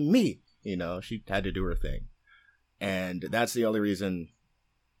house with me. She had to do her thing. And that's the only reason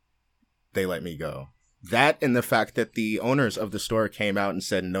they let me go. That and the fact that the owners of the store came out and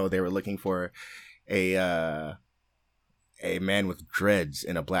said no, they were looking for a man with dreads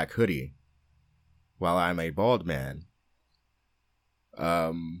in a black hoodie, while I'm a bald man.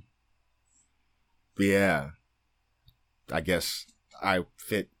 Yeah, I guess I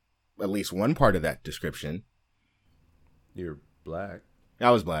fit at least one part of that description. You're black. I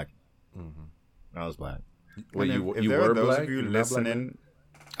was black. Mm-hmm. I was black. Well, if you there were are those black? of you You're not listening,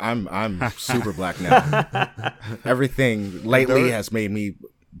 I'm super black now. Everything lately has made me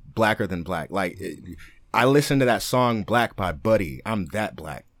blacker than black. Like, I listened to that song "Black" by Buddy. I'm that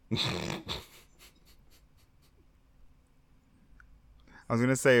black. I was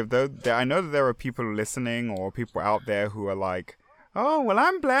gonna say, I know that there are people listening or people out there who are like, "Oh, well,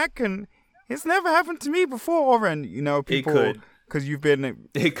 I'm black and it's never happened to me before," and people. It could. Because you've been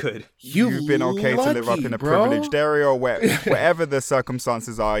okay to live up in a privileged area or wherever the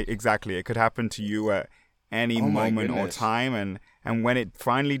circumstances are. Exactly, it could happen to you at any moment or time, and when it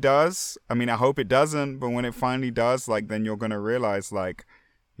finally does, I mean, I hope it doesn't, but when it finally does, like, then you're gonna realize, like,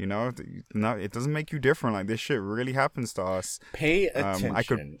 no, it doesn't make you different. Like, this shit really happens to us. Pay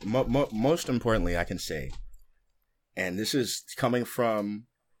attention. Most importantly, I can say, and this is coming from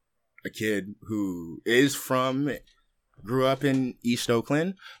a kid who grew up in East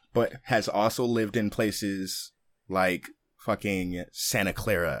Oakland, but has also lived in places like fucking Santa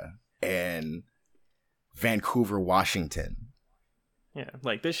Clara and Vancouver, Washington. Yeah,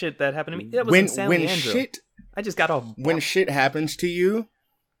 like this shit that happened to me. That was in San Leandro. I just got off. When shit happens to you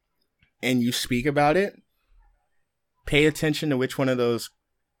and you speak about it, pay attention to which one of those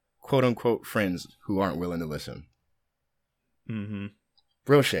quote unquote friends who aren't willing to listen. Mm-hmm.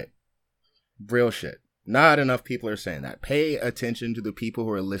 Real shit. Not enough people are saying that. Pay attention to the people who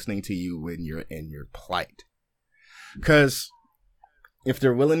are listening to you when you're in your plight. Because if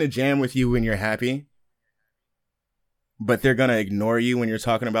they're willing to jam with you when you're happy, but they're going to ignore you when you're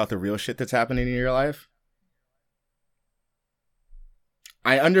talking about the real shit that's happening in your life,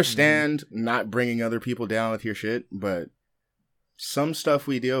 I understand not bringing other people down with your shit, but some stuff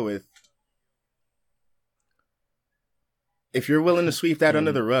we deal with, if you're willing to sweep that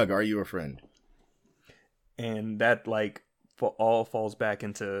under the rug, are you a friend? And that, like, all falls back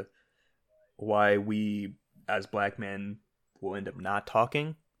into why we, as black men, will end up not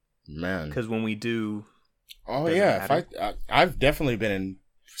talking. Man. Because when we do, Oh Doesn't yeah, matter. I've definitely been in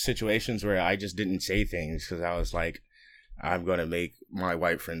situations where I just didn't say things because I was like, I'm gonna make my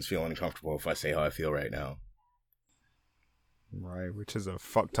white friends feel uncomfortable if I say how I feel right now. Right, which is a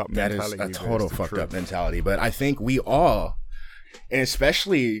fucked up That mentality. is a but it's total the fucked truth. up mentality. But I think we all, and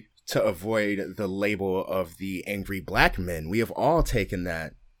especially to avoid the label of the angry black men, we have all taken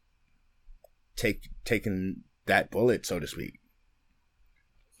that bullet, so to speak.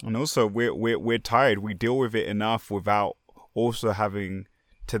 And also, we're tired. We deal with it enough without also having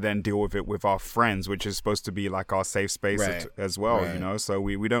to then deal with it with our friends, which is supposed to be like our safe space Right. as well, Right. you know? So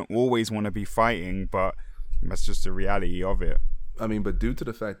we don't always want to be fighting, but that's just the reality of it. I mean, but due to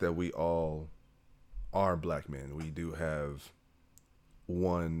the fact that we all are black men, we do have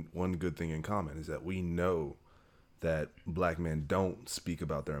one good thing in common, is that we know that black men don't speak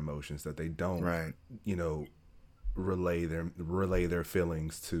about their emotions, that they don't, Right. you know, relay their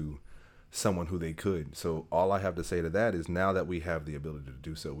feelings to someone who they could. So all I have to say to that is, now that we have the ability to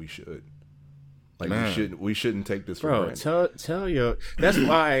do so, we should. Like, Man. we shouldn't take this for Bro, granted. tell your. That's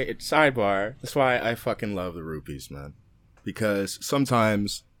why, sidebar, that's why I fucking love the rupees, man. Because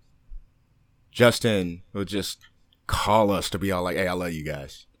sometimes Justin will just call us to be all like, hey, I love you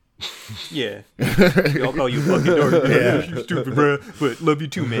guys. Yeah. I'll call you fucking dork. Yeah. You stupid, bro. But love you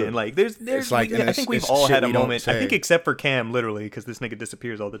too, man. Like, there's like- and I think we've it's all shit had a we don't moment. I say. think except for Cam, literally, because this nigga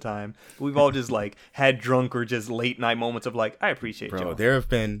disappears all the time. We've all just like had drunk or just late night moments of like, I appreciate Bro, y'all. there have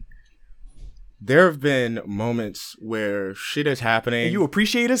been moments where shit is happening. You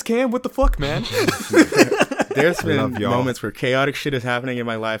appreciate us, Cam? What the fuck, man? There's love been y'all. moments where chaotic shit is happening in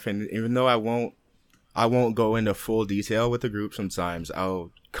my life, and even though I won't go into full detail with the group, sometimes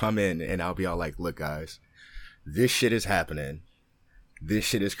I'll come in and I'll be all like, look guys, this shit is happening. This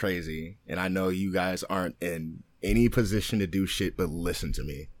shit is crazy. And I know you guys aren't in any position to do shit but listen to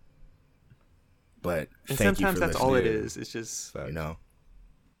me. But And thank you sometimes for that's listening. all it is. It's just You know?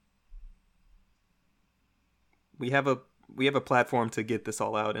 we have a platform to get this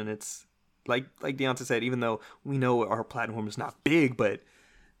all out, and it's like Deonta said, even though we know our platform is not big, but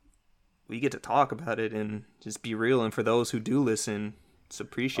we get to talk about it and just be real. And for those who do listen, it's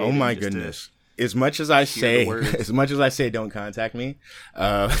appreciated. Oh my just to- goodness. As much as I hear the say, don't contact me,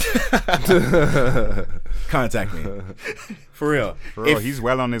 contact me. For real. Bro, he's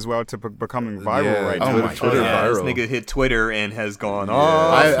well on his way to becoming viral Yeah, right oh now. my Twitter yeah, this viral. nigga hit Twitter and has gone Yeah.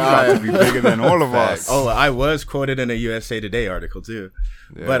 off. He's about to be bigger than all of us. Oh, I was quoted in a USA Today article too.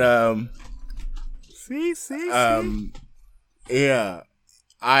 Yeah. But See. yeah.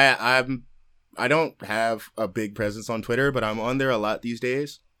 I don't have a big presence on Twitter, but I'm on there a lot these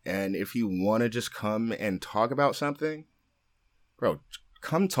days. And if you want to just come and talk about something, bro,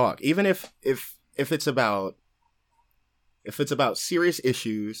 come talk. Even if it's about serious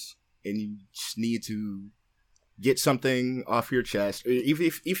issues and you just need to get something off your chest, or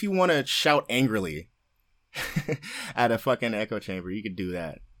if you want to shout angrily at a fucking echo chamber, you could do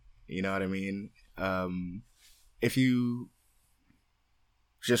that. You know what I mean? If you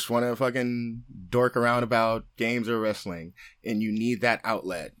just want to fucking dork around about games or wrestling and you need that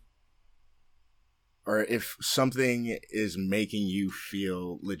outlet, or if something is making you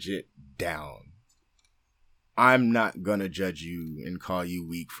feel legit down, I'm not gonna judge you and call you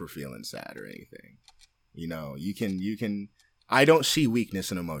weak for feeling sad or anything. You know, you can I don't see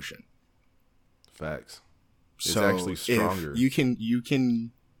weakness in emotion. Facts. It's So actually if stronger. you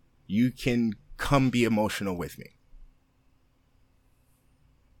can come be emotional with me.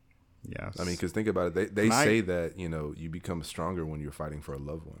 Yes. I mean, because think about it. They And I- say that, you know, you become stronger when you're fighting for a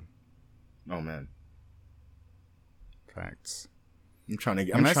loved one. Oh man, facts. I'm trying to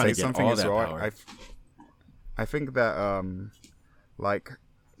Can I say get something all as that well? power. I think that like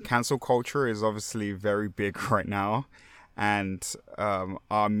cancel culture is obviously very big right now, and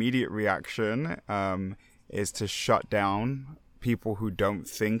our immediate reaction is to shut down people who don't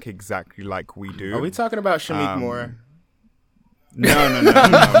think exactly like we do. Are we talking about Shamik Moore? No, not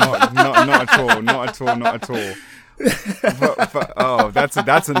at all. But oh, that's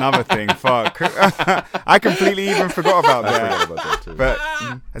another thing. Fuck, I completely even forgot about I that. forgot about that too. But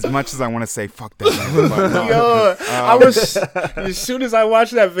as much as I want to say fuck that, man, but no. Yo, I was as soon as I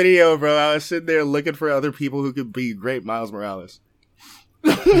watched that video, bro, I was sitting there looking for other people who could be great Miles Morales.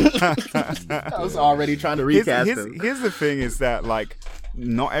 I was already trying to recast him. Here's the thing: is that like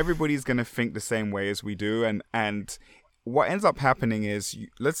not everybody's gonna think the same way as we do, and what ends up happening is,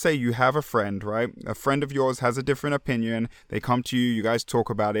 let's say you have a friend, right? A friend of yours has a different opinion. They come to you, you guys talk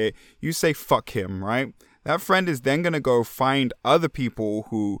about it. You say fuck him, right? that friend is then going to go find other people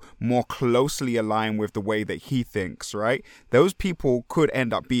who more closely align with the way that he thinks, right? Those people could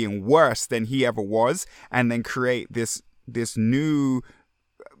end up being worse than he ever was, and then create this new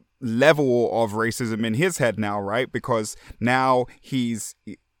level of racism in his head now, right? Because now he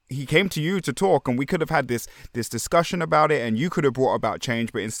came to you to talk, and we could have had this discussion about it, and you could have brought about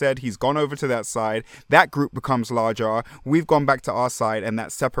change, but instead he's gone over to that side. That group becomes larger. We've gone back to our side, and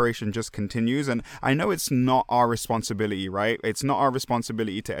that separation just continues. And I know it's not our responsibility, right? It's not our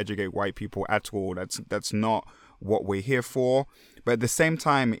responsibility to educate white people at all. That's not what we're here for. But at the same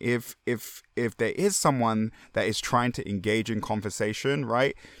time, if there is someone that is trying to engage in conversation,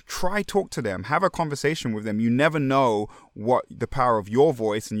 right, try talk to them, have a conversation with them. You never know what the power of your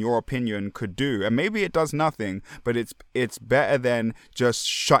voice and your opinion could do. And maybe it does nothing, but it's better than just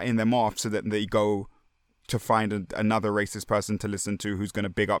shutting them off so that they go to find another racist person to listen to who's going to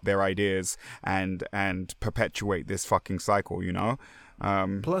big up their ideas and perpetuate this fucking cycle, you know?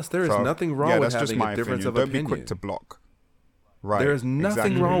 Plus, there is nothing wrong with having a difference of opinion. Don't be quick to block. Right. There is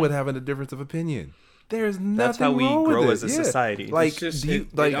nothing wrong with having a difference of opinion. There is nothing That's how we wrong grow with as a society. Like,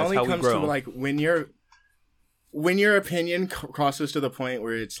 it that's only how we comes grow. to like when your opinion crosses to the point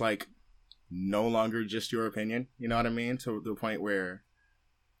where it's like no longer just your opinion. You know what I mean? To the point where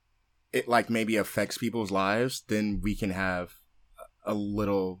it like maybe affects people's lives. Then we can have a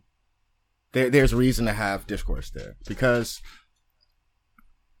little. There's reason to have discourse there, because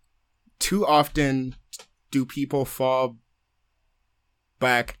too often do people fall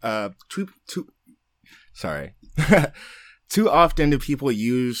back too often do people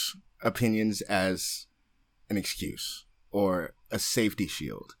use opinions as an excuse or a safety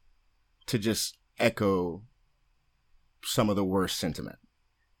shield to just echo some of the worst sentiment.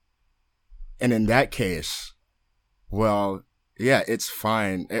 And in that case, well, yeah, it's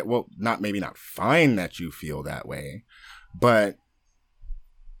fine. Maybe not fine that you feel that way, but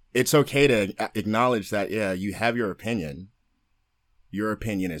it's okay to acknowledge that, yeah, you have your opinion. Your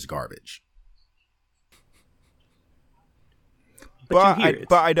opinion is garbage. But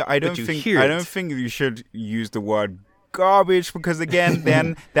I don't think you should use the word garbage, because again,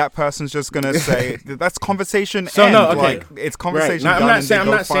 then that person's just gonna say that's conversation. So end. no, okay, like, it's conversation. Right. Done, I'm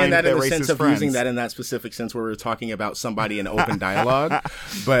not saying that in the racist sense of friends. using that in that specific sense where we're talking about somebody in open dialogue,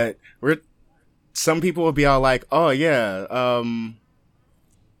 but some people will be all like, oh yeah,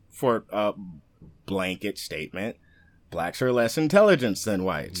 for a blanket statement, blacks are less intelligent than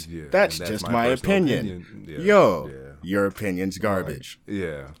whites. Yeah, that's just my opinion. Yeah. Your opinion's garbage. Right.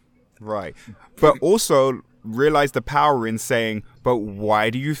 Yeah. Right. But also realize the power in saying, but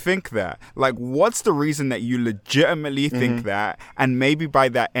why do you think that? Like, what's the reason that you legitimately think that? And maybe by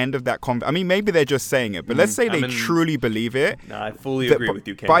that end of that maybe they're just saying it, but let's say they truly believe it. No, I fully agree with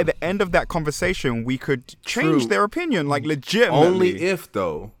you, Cam. By the end of that conversation, we could change their opinion, like legitimately.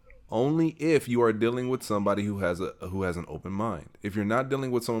 Only if you are dealing with somebody who has an open mind. If you're not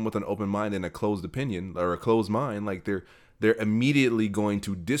dealing with someone with an open mind and a closed opinion or a closed mind, like they're immediately going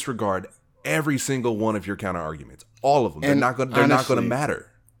to disregard every single one of your counter arguments, all of them. They're not going to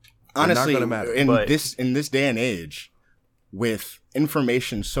matter. Honestly, not gonna matter. in this day and age, with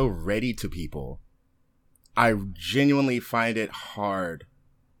information so ready to people, I genuinely find it hard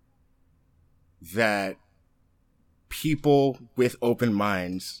that people with open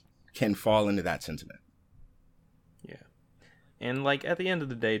minds can fall into that sentiment. Yeah. And like at the end of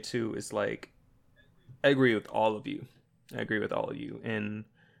the day too, it's like I agree with all of you. And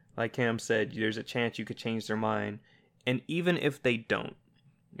like Cam said, there's a chance you could change their mind. And even if they don't,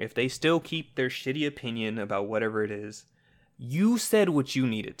 if they still keep their shitty opinion about whatever it is, you said what you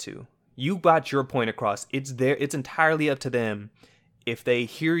needed to. You got your point across. It's entirely up to them if they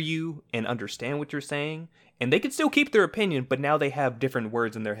hear you and understand what you're saying. And they could still keep their opinion, but now they have different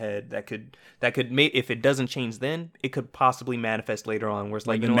words in their head that could if it doesn't change then, it could possibly manifest later on. Where it's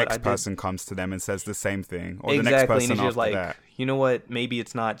like, the next person comes to them and says the same thing, or the next person and it's just after like, that. You know what? Maybe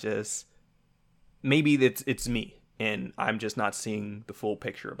it's not just. Maybe it's me, and I'm just not seeing the full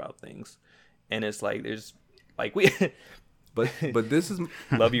picture about things. And it's like there's like we. But this is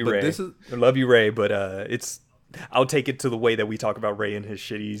love you, Ray. Love you, Ray. But it's. I'll take it to the way that we talk about Ray and his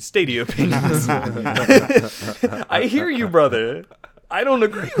shitty Stadia opinions. I hear you, brother. I don't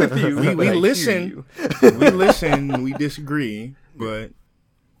agree with you. We listen. We listen. We disagree. But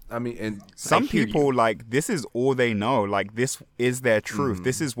I mean, and some people like this is all they know. Like this is their truth.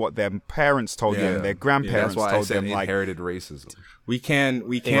 This is what their parents told them. Their grandparents that's why told I said them. Like inherited racism. we can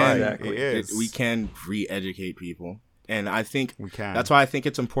Exactly. we can re-educate people, and I think we can. That's why I think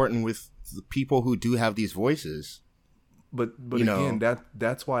it's important with the people who do have these voices But You again, know,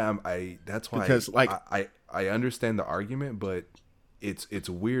 that's why because, like, I understand the argument, but it's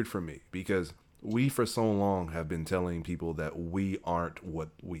weird for me because we for so long have been telling people that we aren't what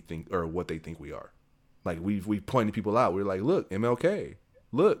we think or what they think we are. Like we've pointed people out. We're like, look, MLK,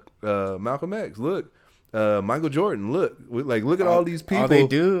 look, Malcolm X, look, Michael Jordan, look at all these people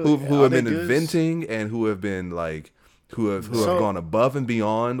who have been inventing and who have been like who have gone above and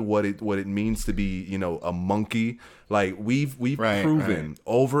beyond what it means to be, you know, a monkey. Like we've proven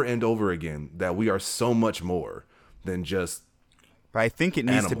over and over again that we are so much more than just. But I think it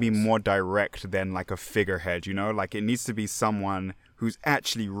needs to be animals. more direct than like a figurehead, you know? Like it needs to be someone who's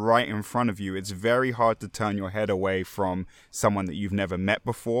actually right in front of you. It's very hard to turn your head away from someone that you've never met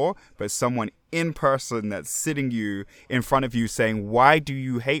before, but someone in person that's sitting you in front of you saying, "Why do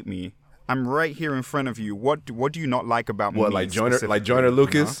you hate me? I'm right here in front of you. What do you not like about me?" What, like Joyner specifically,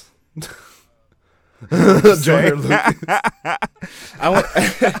 Lucas? Joyner Lucas.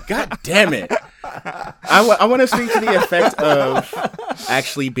 God damn it. I want to speak to the effect of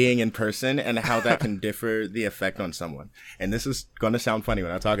actually being in person and how that can differ the effect on someone. And this is going to sound funny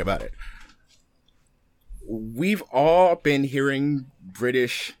when I talk about it. We've all been hearing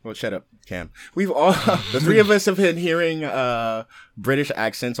British... Well, shut up, Cam. We've all... The three of us have been hearing British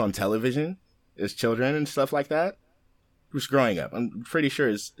accents on television as children and stuff like that. Who's growing up? I'm pretty sure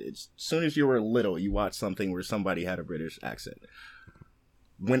it's as soon as you were little, you watched something where somebody had a British accent.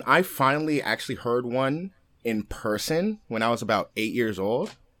 When I finally actually heard one in person when I was about 8 years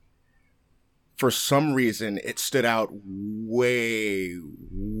old, for some reason, it stood out way,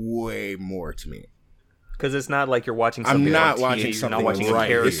 way more to me. Because it's not like you're watching something I'm not on watching TV, something you're not watching right. a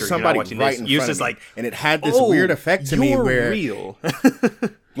character, It's you're somebody not watching right this. in You're front just of me. like, And it had this "Oh, weird effect to me you're where real."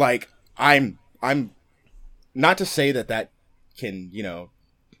 like I'm not to say that can, you know,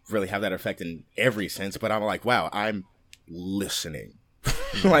 really have that effect in every sense, but I'm like, wow, I'm listening.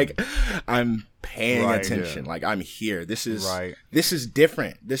 Like I'm paying attention. Like I'm here. This is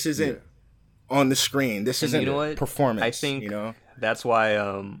different. This isn't on the screen. This isn't, you know what? performance. I think, you know, that's why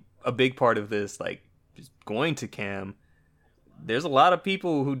a big part of this, like just going to Cam, there's a lot of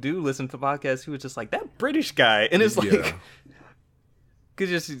people who do listen to podcasts who are just like, that British guy, and it's like,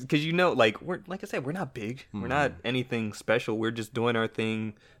 because you know, like I said, we're not big, we're not anything special. We're just doing our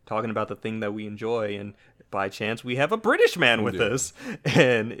thing, talking about the thing that we enjoy, and by chance we have a British man with us,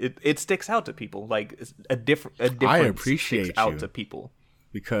 and it sticks out to people. Like it's a difference I appreciate sticks out you. to people.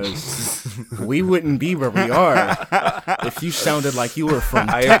 Because we wouldn't be where we are if you sounded like you were from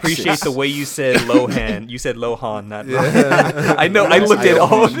I Texas. appreciate the way you said Lohan. You said Lohan, not Lohan. I know. I looked at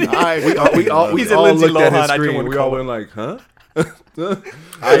all of it. We all He said all Lindsay looked at his Lohan, I didn't screen. wanna We all call went like, huh?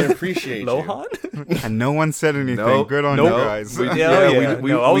 I appreciate you. Lohan? And no one said anything. Nope. Good on Nope. you guys. No, I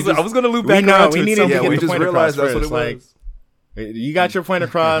we was gonna loop We back know, around we to it needed to somewhere. get we the just point realized across that's what it first, like, was. You got your point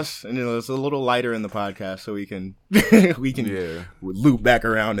across, and it's a little lighter in the podcast, so we can loop back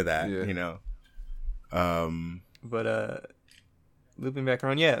around to that. Yeah. You know. But looping back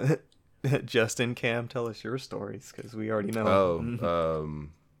around, yeah. Justin, Cam, tell us your stories because we already know.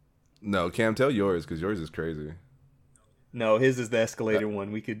 No, Cam, tell yours because yours is crazy. No, his is the escalator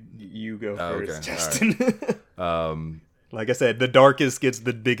one. You go first, okay. Justin. Like I said, the darkest gets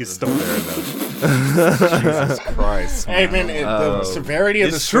the biggest story. Jesus Christ. Hey man, the severity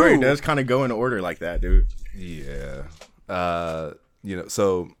of the it's story true. does kind of go in order like that, dude. Yeah. You know,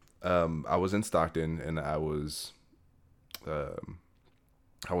 so I was in Stockton and I was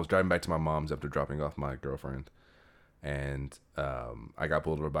driving back to my mom's after dropping off my girlfriend, and I got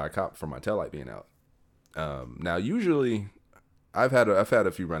pulled over by a cop for my taillight being out. Now, usually, I've had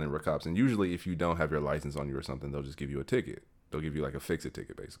a few run-in with cops, and usually, if you don't have your license on you or something, they'll just give you a ticket. They'll give you like a fix-it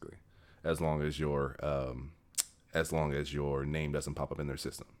ticket, basically, as long as your name doesn't pop up in their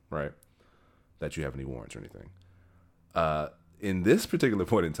system, right? That you have any warrants or anything. In this particular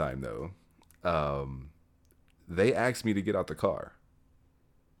point in time, though, they asked me to get out the car.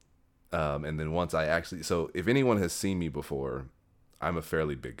 And then once so if anyone has seen me before, I'm a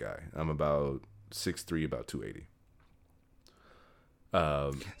fairly big guy. I'm about 6'3", about 280.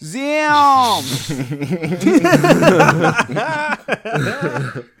 Zam!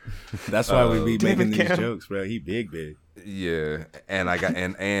 That's why we be making these Cam. jokes, bro. He big. Yeah, and I got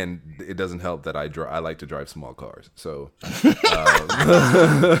and it doesn't help that I like to drive small cars. So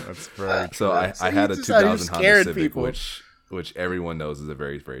That's very true. so I had a just how you 2000 Honda scared Civic, people. which everyone knows is a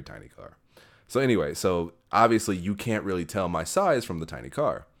very, very tiny car. So anyway, so obviously you can't really tell my size from the tiny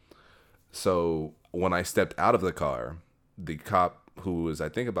car. So when I stepped out of the car, the cop, who was I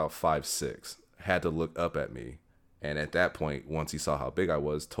think about 5'6", had to look up at me, and at that point, once he saw how big I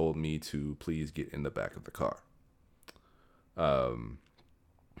was, told me to please get in the back of the car.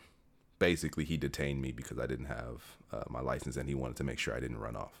 Basically he detained me because I didn't have my license, and he wanted to make sure I didn't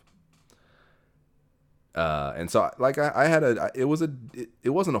run off. And so like I had it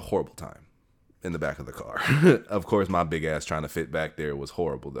wasn't a horrible time in the back of the car. Of course, my big ass trying to fit back there was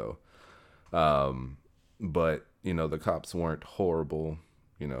horrible though. But you know, the cops weren't horrible.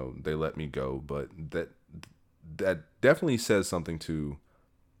 You know, they let me go, but that definitely says something to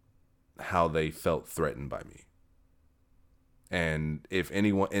how they felt threatened by me. And if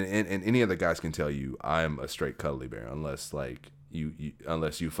anyone and any other guys can tell you, I'm a straight cuddly bear unless like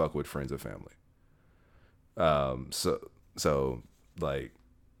unless you fuck with friends or family. So like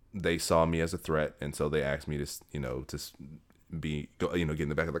they saw me as a threat, and so they asked me to get in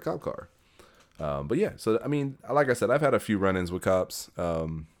the back of the cop car. But yeah, so I mean, like I said, I've had a few run-ins with cops.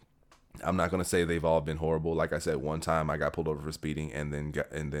 I'm not gonna say they've all been horrible. Like I said, one time I got pulled over for speeding, and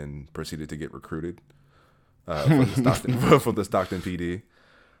then proceeded to get recruited from the Stockton PD.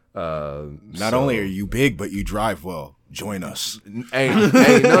 Not only are you big, but you drive well. Join us. Hey,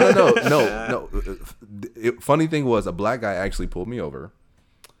 no. Funny thing was, a black guy actually pulled me over.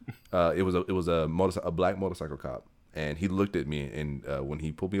 It was a black motorcycle cop, and he looked at me, and when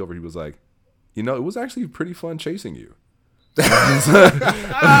he pulled me over, he was like, it was actually pretty fun chasing you.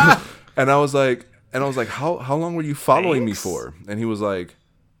 And I was like, how long were you following me for? And he was like,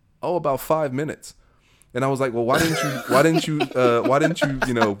 about 5 minutes. And I was like, well, why didn't you,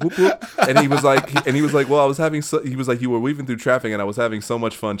 whoop whoop? And he was like, well, I was having, he was like, you were weaving through traffic, and I was having so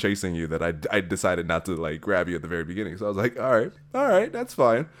much fun chasing you that I decided not to like grab you at the very beginning. So I was like, all right, that's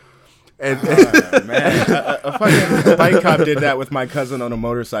fine. And man, a fucking bike cop did that with my cousin on a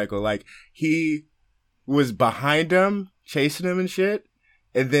motorcycle. Like, he was behind him, chasing him and shit.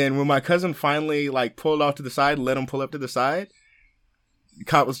 And then when my cousin finally like pulled off to the side, let him pull up to the side, the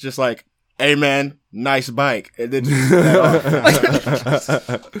cop was just like, hey man, nice bike. And then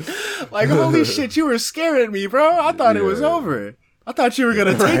like, holy shit, you were scaring me, bro. I thought it was over. I thought you were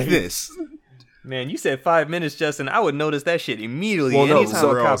gonna take this. Man, you said 5 minutes, Justin. I would notice that shit immediately. Well, no, anytime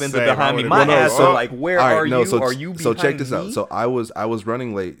so- a cop ends up Same, behind I me, would've my been ass like, are like, where are you? Are you behind So check this me? out. So I was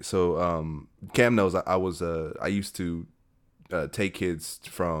running late. So Cam knows I used to take kids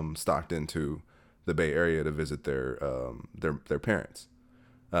from Stockton to the Bay Area to visit their parents,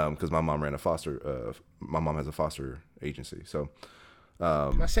 because my mom has a foster agency. So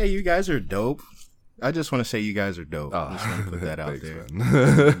Can I say you guys are dope? I just want to say you guys are dope. I just want to put that out thanks, there.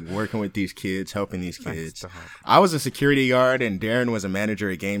 man. Working with these kids, helping these kids. dog. I was a security guard, and Darren was a manager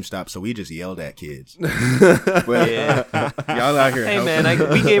at GameStop, so we just yelled at kids. But Yeah. y'all out here Hey helping.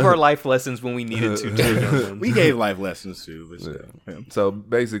 man, we gave our life lessons when we needed to. the young ones. We gave life lessons too. But still, yeah. So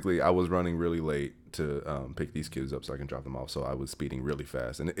basically, I was running really late to pick these kids up so I can drop them off. So I was speeding really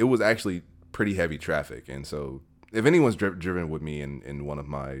fast, and it was actually pretty heavy traffic. And so, if anyone's driven with me in one of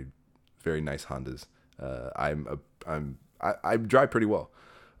my very nice Hondas, I drive pretty well.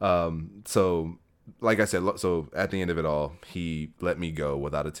 So like I said, so at the end of it all, he let me go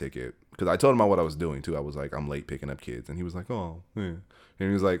without a ticket, because I told him what I was doing too. I was like, I'm late picking up kids, and he was like, oh, yeah. And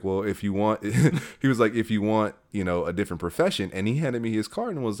he was like, well, if you want, he was like, if you want, a different profession, and he handed me his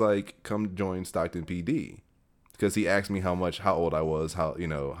card and was like, come join Stockton PD. Because he asked me how old I was,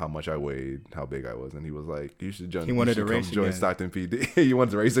 how much I weighed, how big I was, and he was like, "You should join." He wanted to come race join again. Stockton PD. He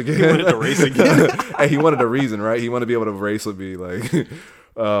wanted to race again. He wanted to race again. Hey, he wanted a reason, right? He wanted to be able to race with me, like.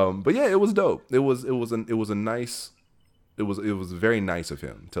 But yeah, it was dope. It was very nice of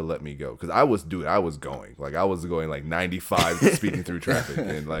him to let me go, because I was going like 95 speeding through traffic,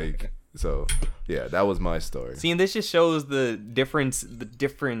 and like, so yeah, that was my story. See, and this just shows the different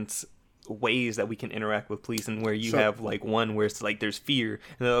ways that we can interact with police, and where you have like one where it's like there's fear,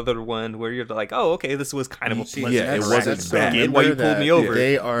 and the other one where you're like, oh, okay, this was kind of a pleasant Yeah, it wasn't interaction. bad. I get why you pulled me over.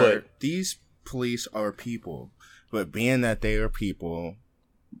 They are but these police are people, but being that they are people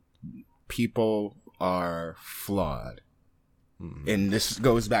are flawed, and this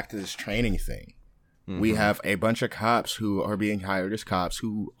goes back to this training thing. We have a bunch of cops who are being hired as cops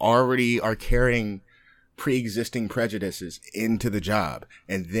who already are carrying pre-existing prejudices into the job,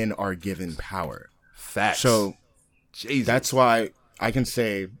 and then are given power. Facts. So Jesus. that's why I can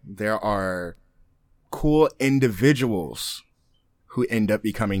say there are cool individuals who end up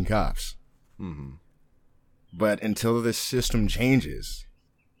becoming cops. Mhm. But until this system changes,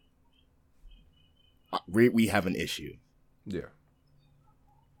 we have an issue. Yeah.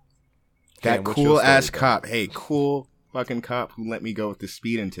 That Cam, what's your cool story, ass bro? cop, hey, cool fucking cop who let me go with the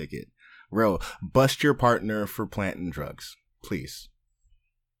speeding ticket. Bro, bust your partner for planting drugs, please.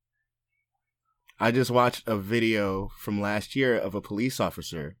 I just watched a video from last year of a police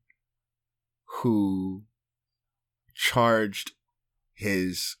officer who charged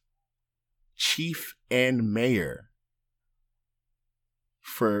his chief and mayor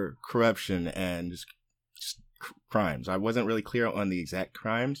for corruption and crimes. I wasn't really clear on the exact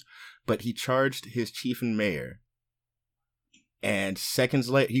crimes, but he charged his chief and mayor. And seconds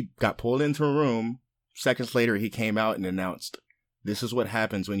later, he got pulled into a room. Seconds later, he came out and announced, "This is what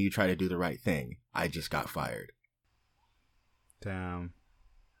happens when you try to do the right thing. I just got fired." Damn.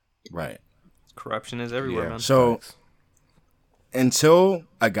 Right. Corruption is everywhere, man. So until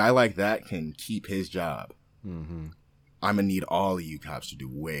a guy like that can keep his job, I'm gonna need all of you cops to do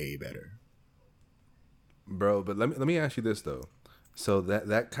way better, bro. But let me ask you this though. So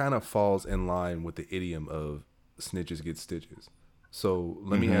that kind of falls in line with the idiom of snitches get stitches. So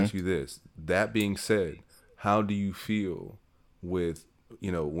let me ask you this. That being said, how do you feel with,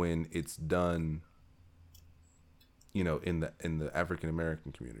 when it's done, in the African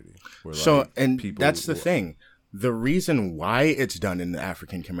American community? Where, that's the thing. The reason why it's done in the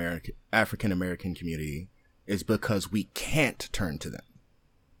African American community is because we can't turn to them.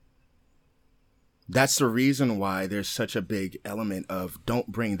 That's the reason why there's such a big element of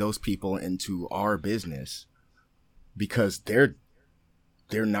don't bring those people into our business, because they're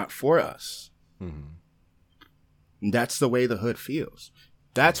not for us. And that's the way the hood feels.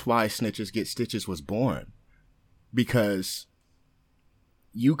 That's why Snitches Get Stitches was born, because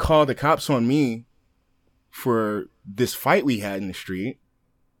you call the cops on me for this fight we had in the street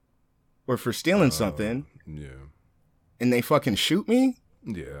or for stealing something. Yeah. And they fucking shoot me?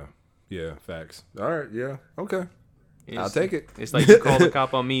 Yeah. Yeah, facts. All right, yeah. Okay. I'll take it. It's like you call the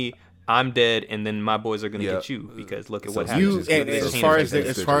cop on me, I'm dead, and then my boys are going to get you because look at what happened.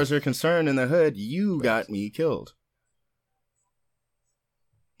 As far as they're concerned in the hood, you got me killed.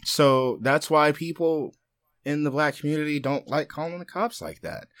 So that's why people in the black community don't like calling the cops like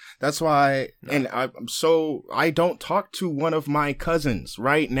that. That's why, and I don't talk to one of my cousins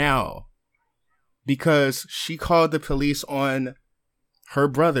right now because she called the police on her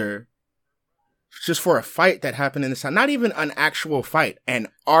brother just for a fight that happened in this house. Not even an actual fight, an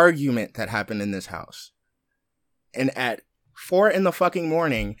argument that happened in this house. And at 4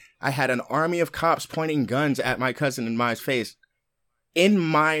 a.m, I had an army of cops pointing guns at my cousin in my face in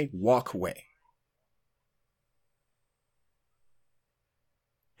my walkway.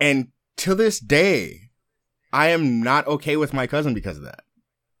 And to this day, I am not okay with my cousin because of that.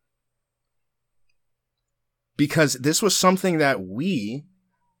 Because this was something that we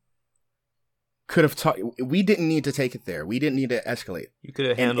could have talked. We didn't need to take it there. We didn't need to escalate. You could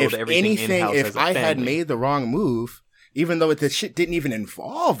have handled everything in-house if I had made the wrong move, even though this shit didn't even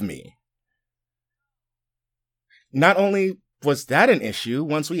involve me, not only was that an issue,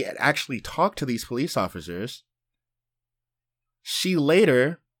 once we had actually talked to these police officers, she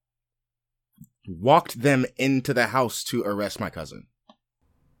later walked them into the house to arrest my cousin.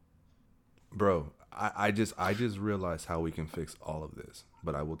 Bro, I just realized how we can fix all of this,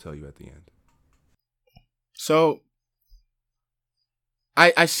 but I will tell you at the end. So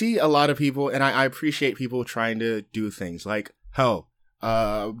I see a lot of people, and I appreciate people trying to do things like,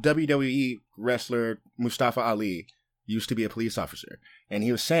 WWE wrestler Mustafa Ali used to be a police officer, and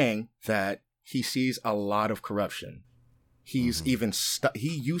he was saying that he sees a lot of corruption. He's even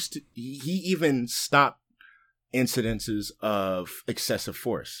he even stopped incidences of excessive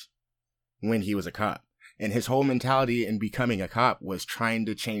force when he was a cop. And his whole mentality in becoming a cop was trying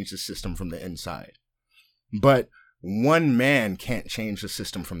to change the system from the inside. But one man can't change the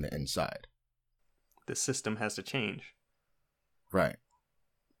system from the inside. The system has to change. Right.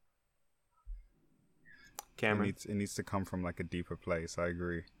 Cameron? It needs to come from like a deeper place. I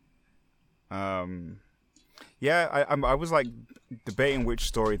agree. Yeah, I was like debating which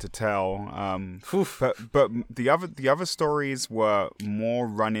story to tell. But the other stories were more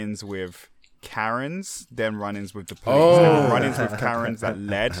run-ins with Karens than run-ins with the police. There were run-ins with Karens that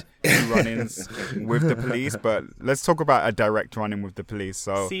led to run-ins with the police. But let's talk about a direct run-in with the police.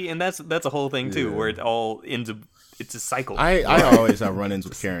 So see, and that's a whole thing too, where it all ends up. It's a cycle. I always have run-ins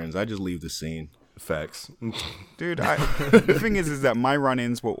with Karens. I just leave the scene. Facts. Dude, the thing is that my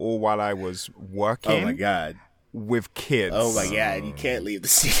run-ins were all while I was working. Oh my God. With kids. Oh my God, you can't leave the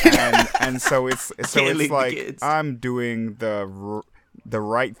scene. and so it's like I'm doing the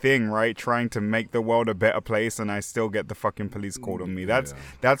right thing, right? Trying to make the world a better place, and I still get the fucking police called on me.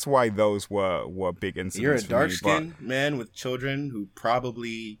 That's why those were big incidents. You're a dark-skinned man with children who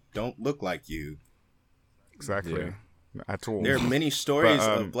probably don't look like you. Exactly. At all. There are many stories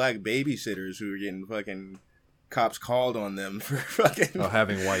of black babysitters who are getting fucking cops called on them for fucking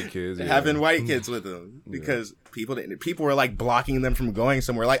having white kids, having white kids with them because people were like blocking them from going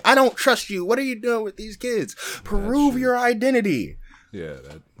somewhere. Like, I don't trust you. What are you doing with these kids? Prove your identity. Yeah,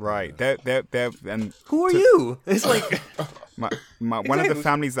 right. And who are you? It's like one of the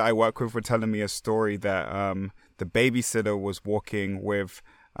families that I work with were telling me a story that the babysitter was walking with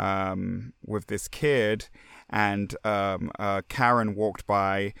this kid, and Karen walked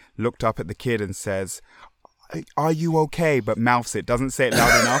by, looked up at the kid, and says, "Are you okay?" But mouths it. Doesn't say it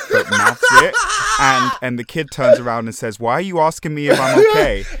loud enough, but mouths it. And the kid turns around and says, "Why are you asking me if I'm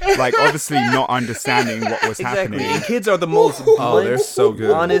okay?" Like, obviously not understanding what was happening. And kids are the most they're so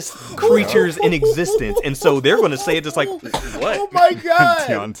good. honest creatures in existence, and so they're going to say it just like, "What?" Oh my god,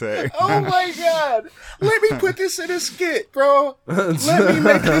 Deontay. Oh my god! Let me put this in a skit, bro. Let me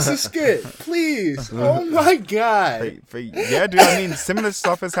make this a skit, please. Oh my god. Yeah, dude. I mean, similar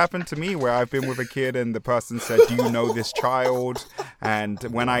stuff has happened to me where I've been with a kid and the person said, "Do you know this child?" And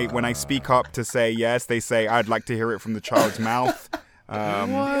when I speak up to say yes, they say, "I'd like to hear it from the child's mouth."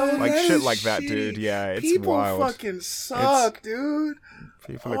 Like shit like that, dude. Yeah, it's people wild. People fucking suck, dude.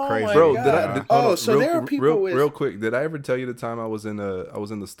 People are crazy, bro. There are people real quick. Did I ever tell you the time I was in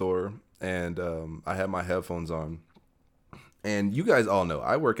the store and I had my headphones on, and you guys all know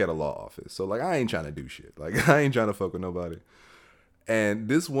I work at a law office, so like I ain't trying to do shit. Like I ain't trying to fuck with nobody. And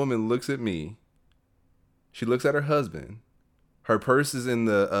this woman looks at me. She looks at her husband. Her purse is in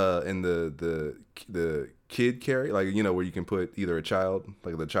the kid carry, like, you know, where you can put either a child,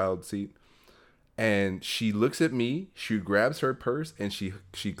 like the child seat. And she looks at me. She grabs her purse and she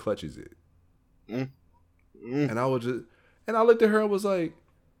clutches it. And I looked at her and was like,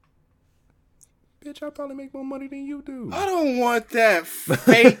 "Bitch, I probably make more money than you do. I don't want that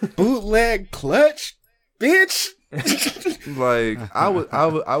fake bootleg clutch, bitch." Like I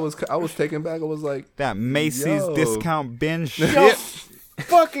was taken back. I was like, that Macy's discount bin shit. Yo,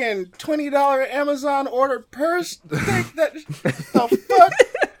 fucking $20 Amazon ordered purse. Take that. The fuck.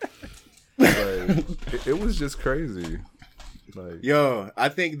 Like, it was just crazy. Like, yo, I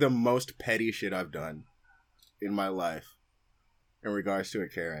think the most petty shit I've done in my life, in regards to a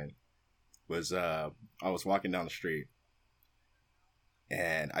Karen, was I was walking down the street,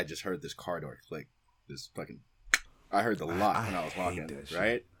 and I just heard this car door click. I heard the lock when I was walking,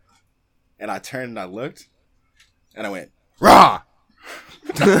 right? And I turned and I looked, and I went, "Rah!"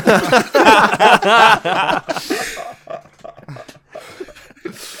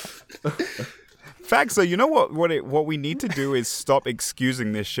 Facts. So you know what we need to do is stop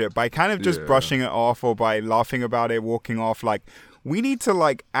excusing this shit by kind of just brushing it off or by laughing about it, walking off. Like, we need to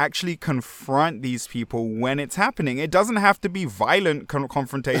like actually confront these people when it's happening. It doesn't have to be violent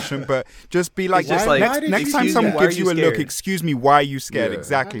confrontation, but just be like, next time someone gives you a look, excuse me, why are you scared?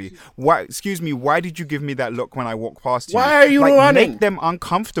 Exactly. Why? Excuse me, why did you give me that look when I walked past you? Why are you running? Make them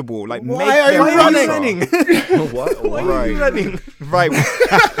uncomfortable. Like, why are you running? Why are you running? Right.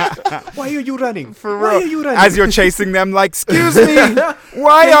 Why are you running? For real. Why are you running? As you're chasing them, like, excuse me,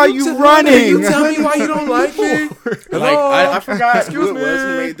 why are you running? Can you tell me why you don't like me? Like, I forgot who it was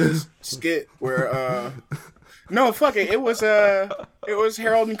who made this skit where no, fuck it. It was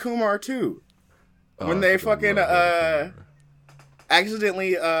Harold and Kumar too. When they fucking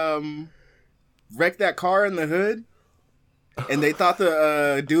accidentally wrecked that car in the hood. And they thought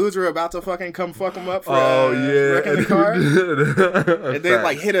the dudes were about to fucking come fuck them up for wrecking the car. And they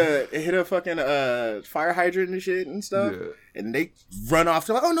like hit a fucking fire hydrant and shit and stuff. Yeah. And they run off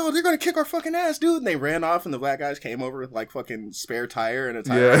to like, "Oh no, they're gonna kick our fucking ass, dude!" And they ran off, and the black guys came over with like fucking spare tire and a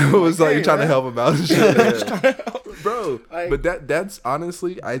tire. Yeah, it was like, you're trying to help them out, bro. Like, but that's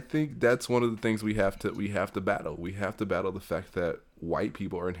honestly, I think that's one of the things we have to battle. We have to battle the fact that white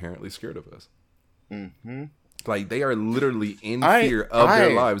people are inherently scared of us. Mm-hmm. Like, they are literally in fear of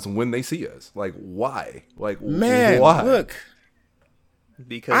their lives when they see us. Like, why? Like, man, why? Look.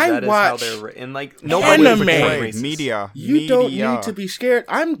 Because that is how they're written. Like, nobody anime media. You don't need to be scared.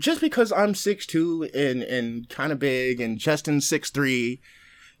 Just because I'm 6'2" and kind of big, and Justin's 6'3",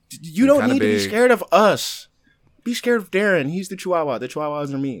 you don't need to be scared of us. Be scared of Darren. He's the Chihuahua. The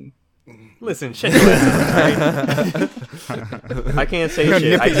Chihuahuas are mean. Listen, shut your ass up, right? I can't say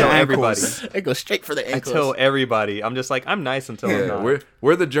shit. I tell everybody. It goes straight for the ankles. I tell everybody. I'm just like, I'm nice until I'm not.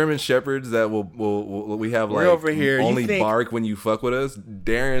 We're the German Shepherds that we have like over here. Only bark when you fuck with us.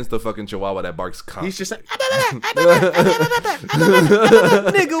 Darren's the fucking Chihuahua that barks constantly. He's just like,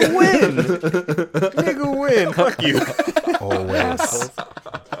 nigga win. Nigga win. Fuck you.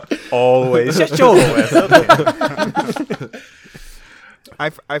 Always. Shut your ass.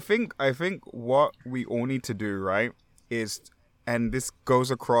 I think what we all need to do, right, is, and this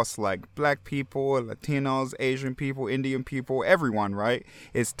goes across like black people, Latinos, Asian people, Indian people, everyone, right?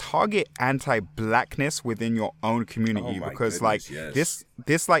 Is target anti-blackness within your own community, because like this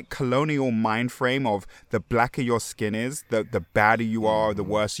like colonial mind frame of the blacker your skin is, the badder you are, the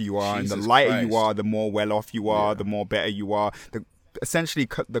worse you are, and the lighter you are, the more well off you are, the more better you are. Essentially,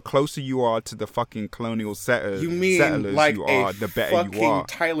 the closer you are to the fucking colonial settlers, like you are, the better you are.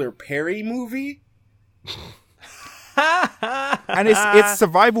 Tyler Perry movie. And it's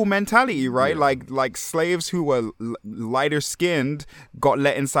survival mentality, right? Like slaves who were lighter skinned got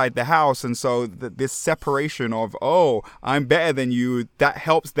let inside the house, and so this separation of, oh, I'm better than you, that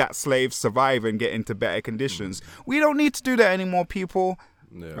helps that slave survive and get into better conditions. We don't need to do that anymore, people.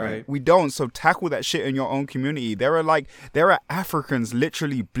 Yeah. Right. We don't. So tackle that shit in your own community. There are Africans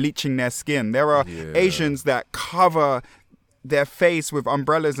literally bleaching their skin. There are Asians that cover their face with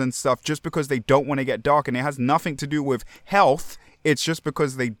umbrellas and stuff just because they don't want to get dark, and it has nothing to do with health. It's just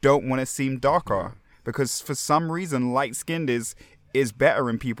because they don't want to seem darker, because for some reason light skinned is better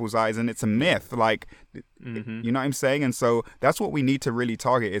in people's eyes, and it's a myth. Like, you know what I'm saying? And so that's what we need to really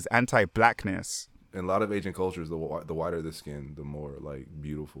target, is anti-blackness. In a lot of Asian cultures, the whiter the skin, the more like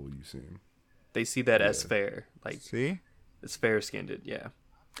beautiful you seem. They see that as fair. Like, see, it's fair skinned. Yeah.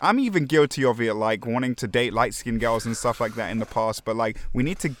 I'm even guilty of it, like wanting to date light-skinned girls and stuff like that in the past. But like, we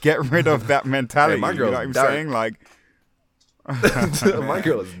need to get rid of that mentality. Hey, my you know girl's what I'm dark. saying? Like, My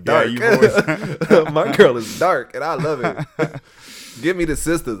girl is dark. Yeah, My girl is dark, and I love it. Give me the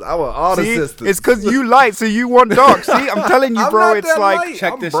sisters. I want all the sisters. It's because you light, so you want dark. See, I'm telling you, I'm bro. not It's that like, light.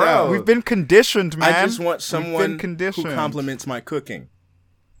 Check I'm this brown. out. we've been conditioned, man. I just want We've someone been who conditioned. compliments my cooking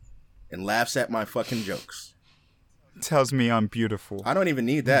and laughs at my fucking jokes. Tells me I'm beautiful. I don't even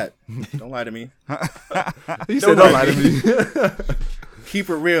need that. Don't lie to me. You said don't lie to me. Keep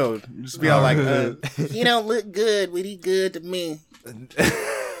it real. Just be all like, you don't look good, but he good to me.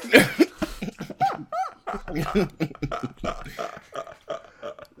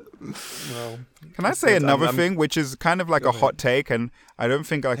 Can I say another thing, which is kind of like a hot take, and I don't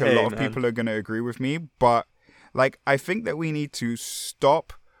think like a lot of people are going to agree with me, but like I think that we need to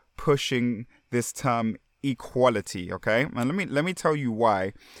stop pushing this term equality, okay? And let me tell you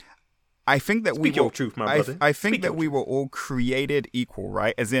why. I think that Speak your truth, my brother. I think Speak that your we were all created equal,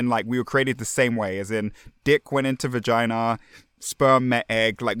 right? As in, like, we were created the same way. As in, dick went into vagina, sperm met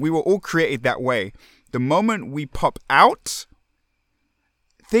egg. Like, we were all created that way. The moment we pop out,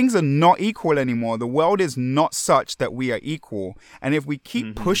 things are not equal anymore. The world is not such that we are equal. And if we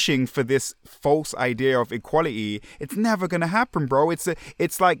keep pushing for this false idea of equality, it's never going to happen, bro.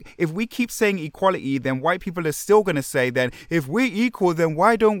 It's like, if we keep saying equality, then white people are still going to say, then if we're equal, then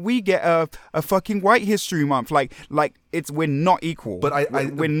why don't we get a fucking White History Month? Like we're not equal. But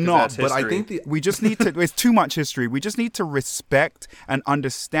we're not. But I think We just need to, it's too much history. We just need to respect and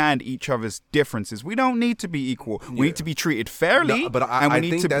understand each other's differences. We don't need to be equal. We need to be treated fairly. No, but and we I need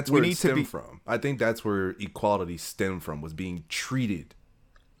think to, that's we where need it to stemmed be, from. I think that's where equality stemmed from, was being treated.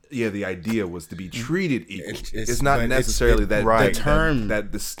 Yeah, the idea was to be treated equal. It's not necessarily that right. The term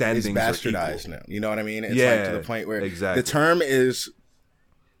that the standings is bastardized now. You know what I mean? It's Yeah, like to the point where exactly. the term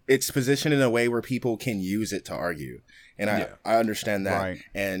it's positioned in a way where people can use it to argue. And I understand that. Right.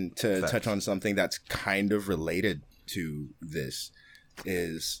 And to touch on something that's kind of related to this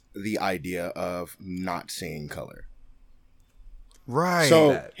is the idea of not seeing color. right.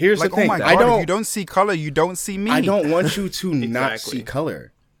 So here's like, the thing. oh my God, if you don't see color, you don't see me. I don't want you to not Exactly. see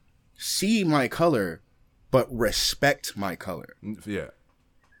color. See my color, but respect my color. Yeah.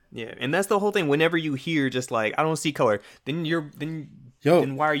 Yeah, and that's the whole thing. Whenever you hear just like, I don't see color, then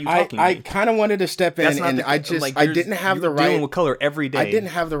then why are you talking to I me? kind of wanted to step in, That's not and the- I just like, I you're didn't have the dealing right with color every day. I didn't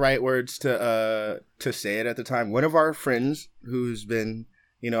have the right words to say it at the time. One of our friends who's been,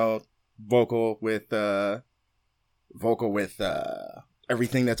 vocal with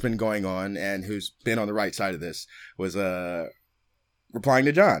everything that's been going on, and who's been on the right side of this, was replying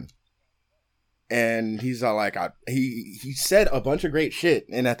to John. And he's all like, he said a bunch of great shit,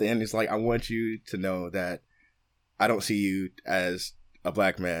 and at the end he's like, I want you to know that I don't see you as a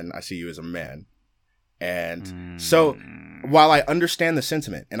black man, I see you as a man. And so while I understand the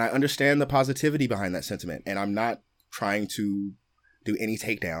sentiment and I understand the positivity behind that sentiment, and I'm not trying to do any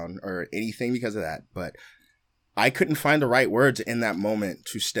takedown or anything because of that, but I couldn't find the right words in that moment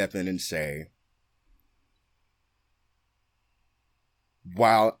to step in and say,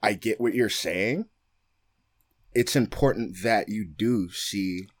 while I get what you're saying, it's important that you do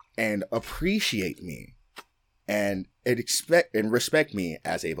see and appreciate me and expect and respect me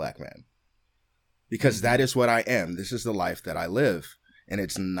as a black man. Because that is what I am. This is the life that I live, and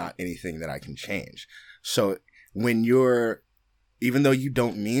it's not anything that I can change. So when you're even though you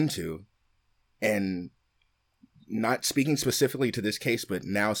don't mean to, and not speaking specifically to this case, but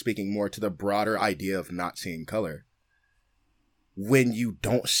now speaking more to the broader idea of not seeing color. When you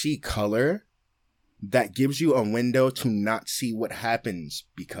don't see color, that gives you a window to not see what happens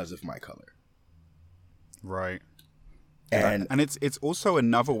because of my color. Right. And it's also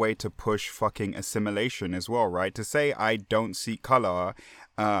another way to push fucking assimilation as well, right? To say I don't see color,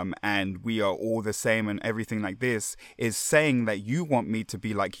 and we are all the same and everything like this is saying that you want me to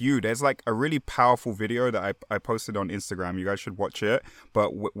be like you. There's like a really powerful video that I posted on Instagram. You guys should watch it. But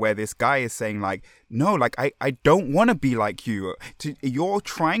where this guy is saying like, no, like I don't want to be like you. You're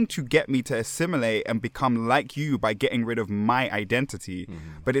trying to get me to assimilate and become like you by getting rid of my identity.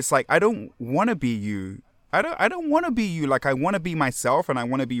 But it's like, I don't want to be you. I don't want to be you. Like, I want to be myself, and I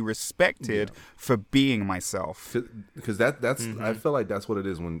want to be respected for being myself. Because that's I feel like that's what it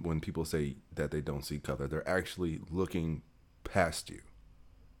is when people say that they don't see color. They're actually looking past you.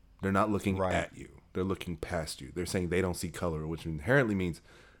 They're not looking at you. They're looking past you. They're saying they don't see color, which inherently means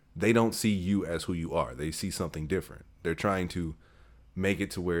they don't see you as who you are. They see something different. They're trying to make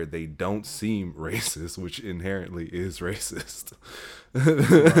it to where they don't seem racist, which inherently is racist.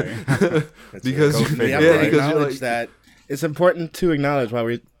 Because we have to acknowledge that it's important to acknowledge while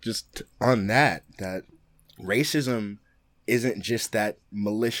we're just on that racism isn't just that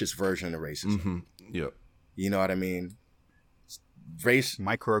malicious version of racism. Yep. You know what I mean?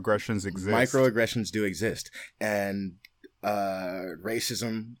 Microaggressions exist. Microaggressions do exist, and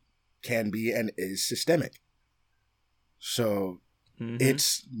racism can be and is systemic. So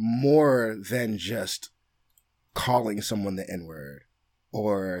it's more than just calling someone the N-word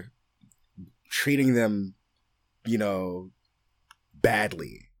or treating them,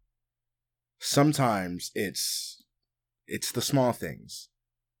 badly. Sometimes it's the small things.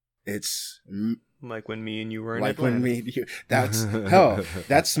 It's like when me and you were in like Atlanta. when me and you. That's hell.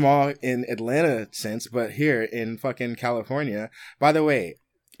 That's small in Atlanta sense, but here in fucking California. By the way,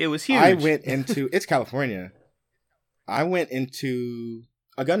 it was huge. I went into it's California. I went into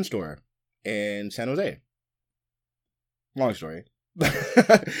a gun store in San Jose. Long story.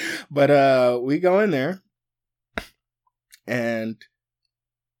 But we go in there and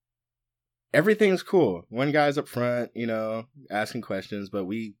everything's cool. One guy's up front, asking questions, but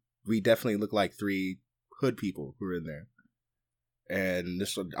we definitely look like three hood people who were in there. And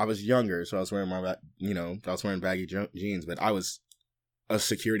I was younger, so I was wearing I was wearing baggy jeans, but I was a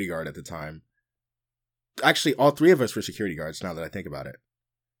security guard at the time. Actually, all three of us were security guards, now that I think about it.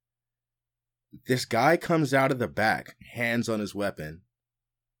 This guy comes out of the back, hands on his weapon.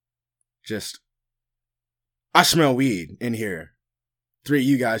 I smell weed in here. 3 of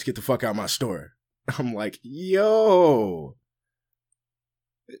you guys get the fuck out of my store. I'm like, yo.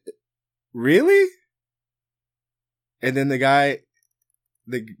 Really? And then the guy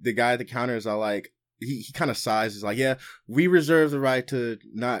at the counters are like, he kind of sighs. He's like, yeah, we reserve the right to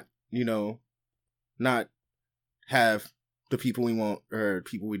not have the people we want or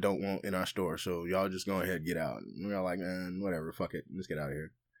people we don't want in our store. So y'all just go ahead and get out. And we're all like, whatever, fuck it. Let's get out of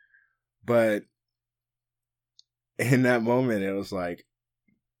here. But in that moment, it was like,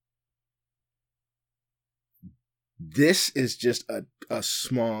 this is just a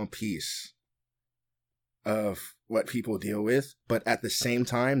small piece of what people deal with. But at the same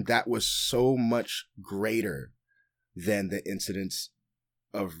time, that was so much greater than the incidents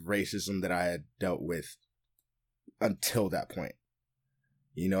of racism that I had dealt with until that point.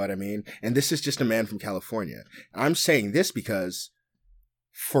 You know what I mean? And this is just a man from California. I'm saying this because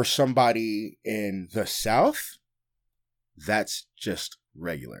for somebody in the South, that's just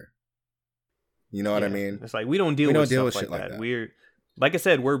regular. You know what I mean? It's like we don't deal with shit like that. We're, like I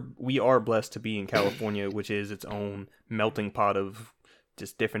said, we are blessed to be in California, which is its own melting pot of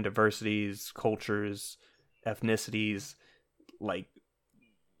just different diversities, cultures, ethnicities. Like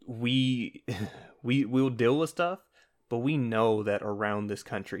we'll deal with stuff, but we know that around this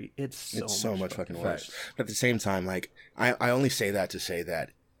country, it's so much fucking worse. But at the same time, like I only say that to say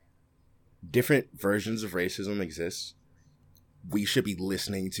that different versions of racism exist. We should be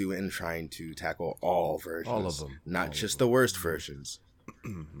listening to and trying to tackle all versions. All of them. Not just the worst versions.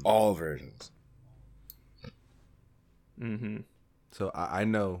 All versions. Mm-hmm. So I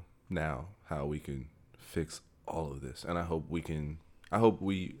know now how we can fix all of this. And I hope we can... I hope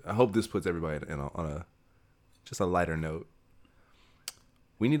this puts everybody on a lighter note.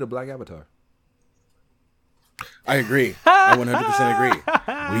 We need a black avatar. I agree. I 100% agree.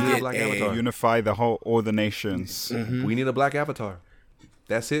 We need a black avatar. Unify all the nations. Mm-hmm. We need a black avatar.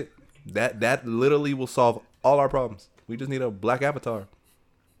 That's it. That literally will solve all our problems. We just need a black avatar.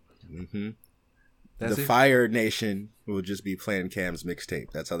 Mm-hmm. That's the it? Fire Nation will just be playing Cam's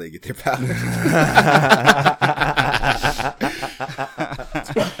mixtape. That's how they get their power.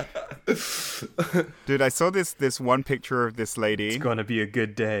 Dude, I saw this one picture of this lady. It's gonna be a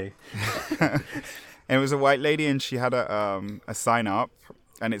good day. And it was a white lady, and she had a sign up,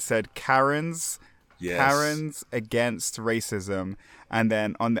 and it said Karens against racism. And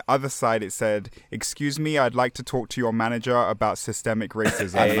then on the other side, it said, "Excuse me, I'd like to talk to your manager about systemic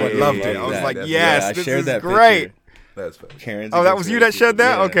racism." I loved love it. I was that. like, That's- "Yes, I this shared is that great." picture. That's funny. Karen's Oh, that against was you that shared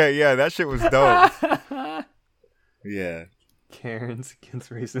that? racism. Okay, yeah, that shit was dope. Yeah. Karens against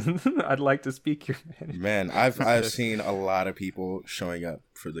racism. I'd like to speak your manager. Man, I've seen a lot of people showing up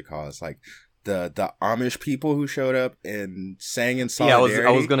for the cause. Like the Amish people who showed up and sang in Yeah, solidarity.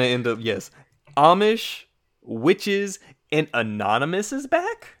 I was gonna end up Amish, witches, and Anonymous is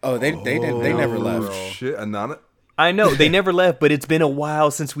back. Oh, they never left. Oh, shit, Anonymous. I know they never left, but it's been a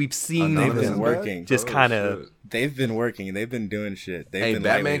while since we've seen They've Anonymous been is them. back? working. Just Oh, kinda- shit. They've been working. They've been doing shit. They've Hey, been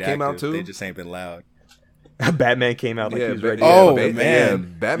Batman lightweight came out active. too? They just ain't been loud. Batman came out like he was ready. Oh, Batman,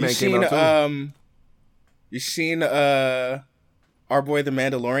 man. Batman you came seen, out too. You seen our boy the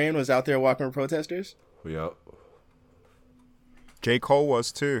Mandalorian was out there walking with protesters? Yep. J. Cole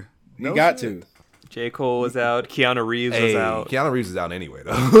was too. You got to. J. Cole was out. Keanu Reeves was Hey, out. Keanu Reeves is out anyway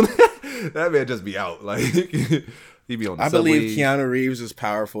though. That man just be out. Like he be on the I subway. believe Keanu Reeves is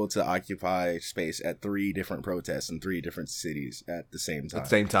powerful to occupy space at 3 different protests in 3 different cities at the same time. At the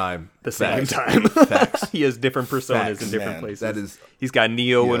same time. The same Facts. time. Facts. He has different personas Facts, in different man. places. That is He's got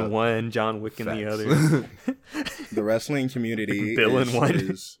Neo Yeah. in one, John Wick in the facts. other. The wrestling community Bill in one.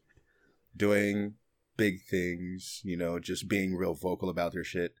 is doing big things, you know, just being real vocal about their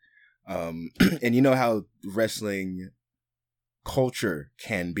shit. And you know how wrestling culture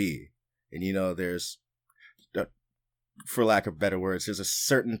can be. And you know, there's, for lack of better words, there's a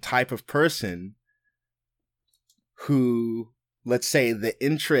certain type of person who, let's say, the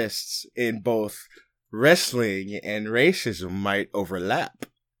interests in both wrestling and racism might overlap.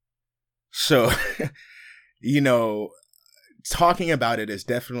 So, you know, talking about it is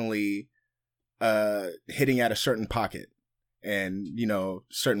definitely hitting at a certain pocket and, you know,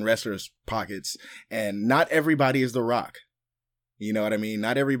 certain wrestlers' pockets. And not everybody is The Rock. You know what I mean?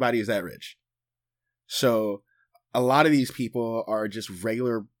 Not everybody is that rich. So a lot of these people are just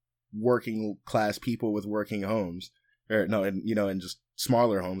regular working class people with working homes, or no, and you know, and just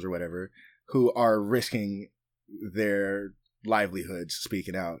smaller homes or whatever, who are risking their livelihoods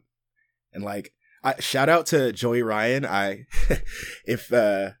speaking out. And like, shout out to Joey Ryan. I'll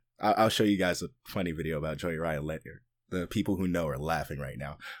show you guys a funny video about Joey Ryan later. The people who know are laughing right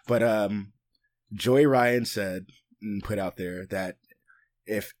now. But Joey Ryan said and put out there that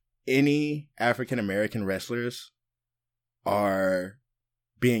if any African American wrestlers are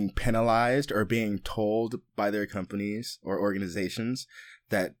being penalized or being told by their companies or organizations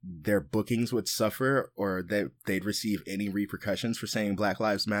that their bookings would suffer or that they'd receive any repercussions for saying Black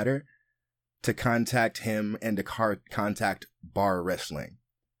Lives Matter, to contact him and to contact Bar Wrestling,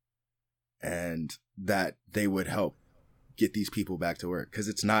 and that they would help get these people back to work, because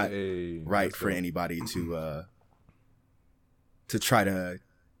it's not right for anybody to try to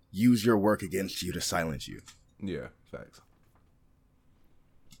use your work against you to silence you. Yeah, facts.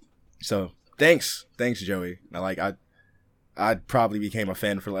 So thanks Joey. I probably became a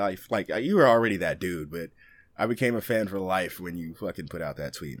fan for life. Like, you were already that dude, but I became a fan for life when you fucking put out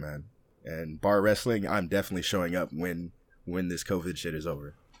that tweet, man. And Bar Wrestling, I'm definitely showing up when this COVID shit is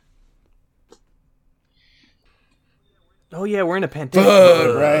over. Oh yeah, we're in a pandemic.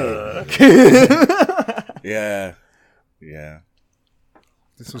 Right. Yeah.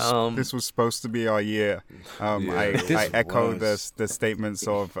 This was supposed to be our year. I echo the statements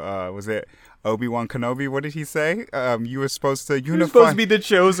of was it Obi-Wan Kenobi? What did he say? You were supposed to unify. You're supposed to be the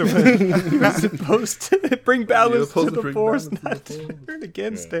chosen one. You're supposed to bring balance to the force, not turn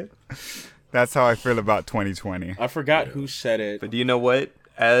against it. That's how I feel about 2020. I forgot who said it. But do you know what?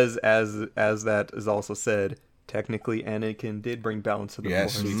 As that is also said, technically Anakin did bring balance to the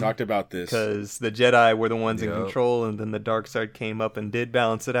Yes, force. we talked about this. Because the Jedi were the ones in control, and then the dark side came up and did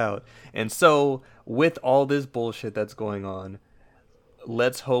balance it out. And so, with all this bullshit that's going on,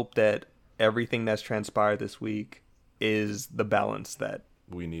 let's hope that everything that's transpired this week is the balance that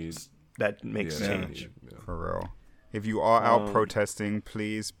We need. that makes Yeah, change. For real. If you are out protesting,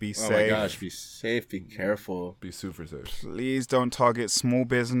 please be safe. Oh my gosh, be safe, be careful. Be super safe. Please don't target small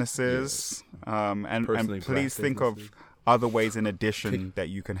businesses. And Personally please black think businesses. of other ways in addition that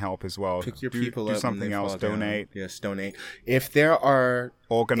you can help as well. Pick your do people up. do when something they else. fall down. Donate. Yes, donate. If there are any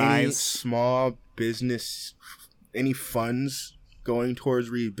Organize. small business, any funds going towards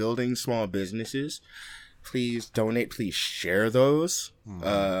rebuilding small businesses, please donate. Please share those.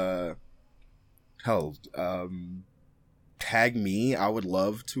 Hell, tag me. I would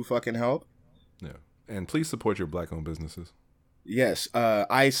love to fucking help. Yeah, and please support your Black-owned businesses. Yes,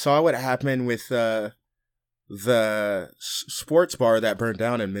 I saw what happened with the sports bar that burned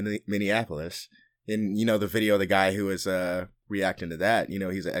down in Minneapolis. In the video, the guy who was reacting to that,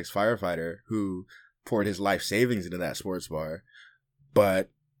 he's an ex-firefighter who poured his life savings into that sports bar.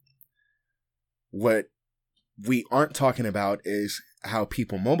 But what we aren't talking about is how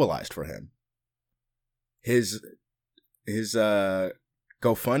people mobilized for him. His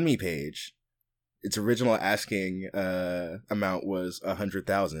GoFundMe page, its original asking amount was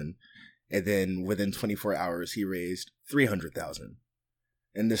 $100,000, and then within 24 hours he raised $300,000.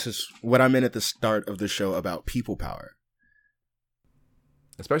 And this is what I meant at the start of the show about people power.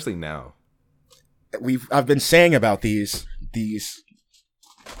 Especially now. I've been saying about these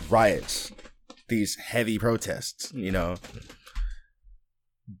riots, these heavy protests,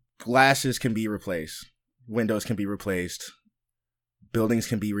 glasses can be replaced, windows can be replaced, buildings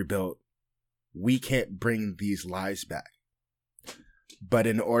can be rebuilt. We can't bring these lives back. But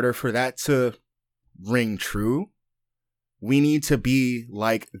in order for that to ring true, we need to be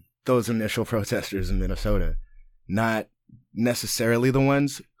like those initial protesters in Minnesota, not necessarily the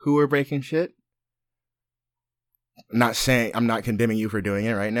ones who are breaking shit. I'm not condemning you for doing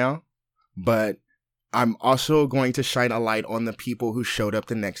it right now, but I'm also going to shine a light on the people who showed up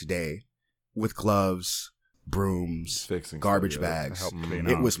the next day with gloves, brooms, Fixing garbage stuff, yeah. bags. Help clean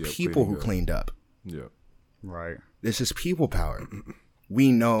It up. was people who cleaned up. Yeah. Right. This is people power.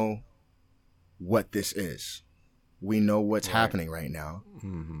 We know what this is. We know what's happening right now.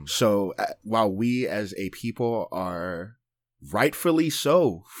 Mm-hmm. So while we as a people are rightfully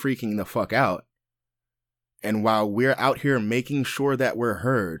so freaking the fuck out, and while we're out here making sure that we're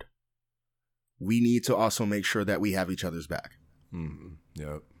heard, we need to also make sure that we have each other's back. Mm-hmm.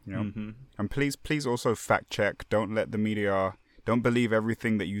 Yep. Yep. Mm-hmm. And please also fact check. Don't let the media. Don't believe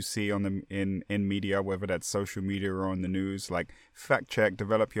everything that you see on the in media, whether that's social media or on the news. Like, fact check,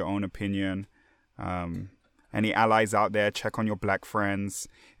 develop your own opinion. Any allies out there, check on your Black friends.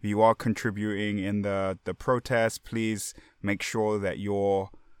 If you are contributing in the protest, please make sure that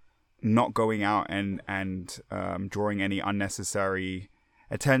you're not going out and drawing any unnecessary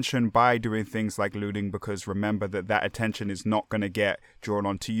attention by doing things like looting, because remember that attention is not going to get drawn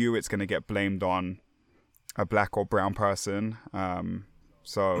onto you. It's going to get blamed on a Black or brown person.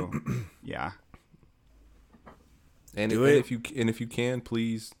 So yeah. And Do if it. you can,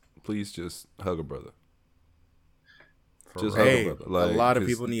 please just hug a brother. Just Hey, hug a brother. a lot of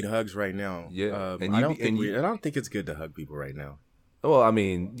 'cause- people need hugs right now. Yeah, and I you don't be- and think you- I don't think it's good to hug people right now. Well, I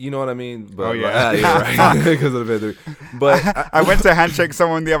mean, you know what I mean. But, Oh, yeah. right. Because of the vendor. But I went to handshake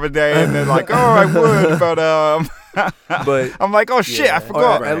someone the other day, and they're like, "Oh, I would," but but I'm like, "Oh shit, I Yeah. or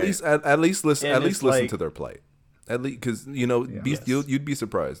forgot." at least listen And least it's listen like- to their plight. At least because Yes. you'd be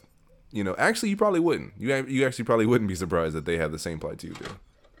surprised. Actually, you probably wouldn't. You actually probably wouldn't be surprised that they have the same plight you do.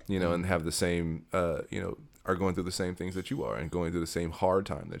 And have the same are going through the same things that you are and going through the same hard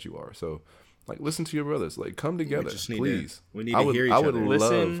time that you are. So, like, listen to your brothers. Like, come together, just need please. we need to hear each I would other.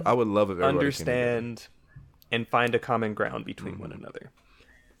 Listen, I would love if everybody Understand and find a common ground between one another.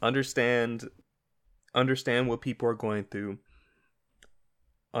 Understand what people are going through.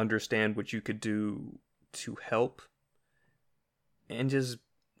 Understand what you could do to help. And just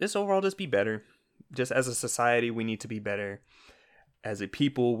overall just be better. Just as a society, we need to be better. As a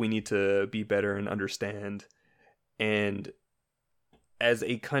people, we need to be better and understand. And as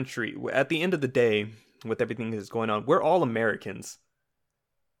a country, at the end of the day, with everything that's going on, we're all Americans.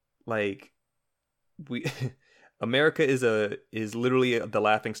 Like, America is literally the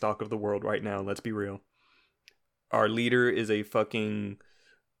laughingstock of the world right now. Let's be real. Our leader is a fucking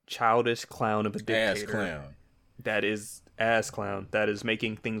childish clown of a dictator. Ass clown. That is ass clown. That is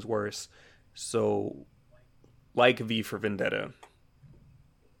making things worse. So, like V for Vendetta,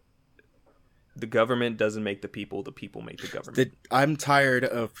 the government doesn't make the people make the government. I'm tired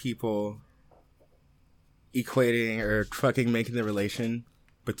of people equating or fucking making the relation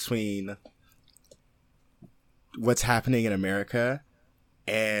between what's happening in America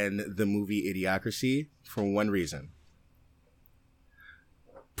and the movie Idiocracy for one reason.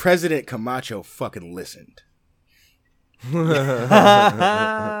 President Camacho fucking listened.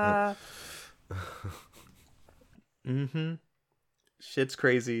 Mm-hmm. Shit's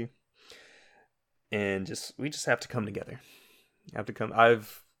crazy. And we just have to come together. I've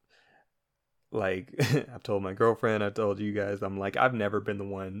told my girlfriend, I've told you guys, I'm like, I've never been the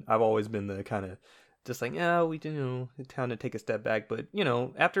one. I've always been the kind of just like, yeah, we it's time to take a step back. But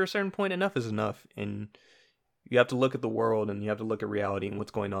after a certain point, enough is enough, and you have to look at the world and you have to look at reality and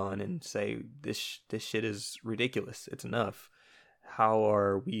what's going on and say this shit is ridiculous. It's enough. How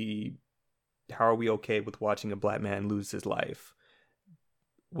are we okay with watching a black man lose his life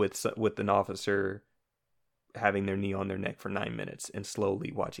with an officer having their knee on their neck for 9 minutes and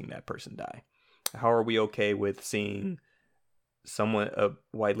slowly watching that person die? How are we okay with seeing a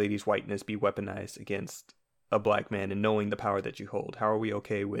white lady's whiteness be weaponized against a black man and knowing the power that you hold? How are we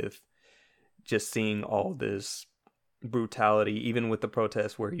okay with just seeing all this brutality, even with the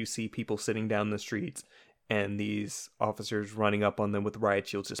protests where you see people sitting down the streets and these officers running up on them with riot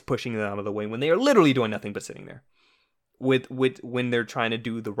shields, just pushing them out of the way when they are literally doing nothing but sitting there when they're trying to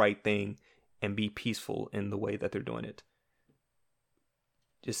do the right thing and be peaceful in the way that they're doing it?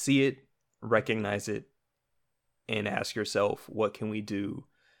 Just see it, recognize it, and ask yourself, what can we do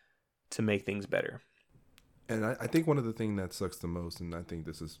to make things better? And I think one of the things that sucks the most, and I think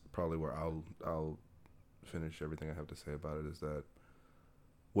this is probably where I'll finish everything I have to say about it, is that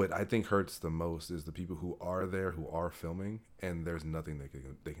what I think hurts the most is the people who are there, who are filming, and there's nothing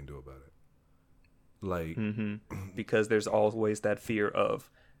they can do about it. Like, because there's always that fear of,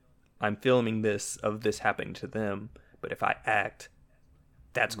 I'm filming this happening to them, but if I act,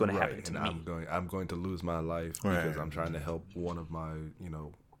 that's going to happen to me. I'm going to lose my life because I'm trying to help one of my,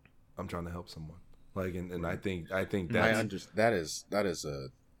 I'm trying to help someone. Like, and I think that's that is a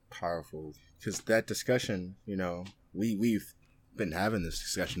powerful, because that discussion, we've been having this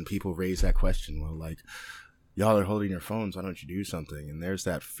discussion. People raise that question. Well, like, y'all are holding your phones. Why don't you do something? And there's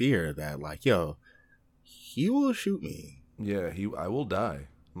that fear that, like, yo, he will shoot me. Yeah, I will die.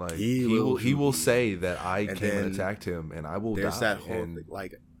 Like, he will say that I came and attacked him, and I will die. There's that whole thing,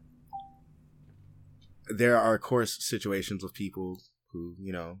 like, there are, of course, situations with people who,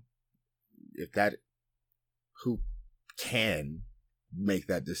 who can make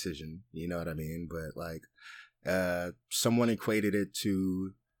that decision, you know what I mean? But, like, someone equated it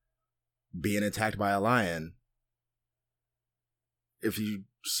to being attacked by a lion. If you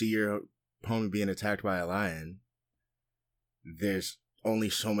see your homie being attacked by a lion, there's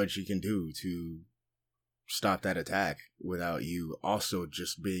only so much you can do to stop that attack without you also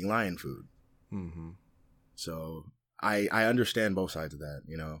just being lion food. Mm-hmm. So I understand both sides of that,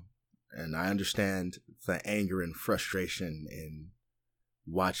 and I understand the anger and frustration in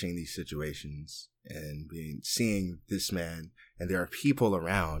watching these situations and seeing this man, and there are people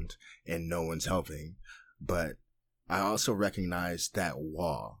around and no one's helping. But I also recognize that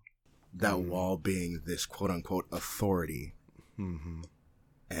wall being this quote unquote authority. Mm-hmm.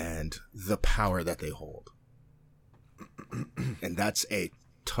 And the power that they hold. And that's a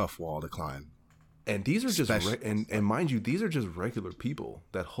tough wall to climb. And these are just and mind you, these are just regular people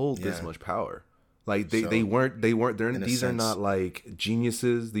that hold this much power. Like these are not like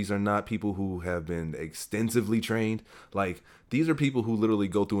geniuses. These are not people who have been extensively trained. Like, these are people who literally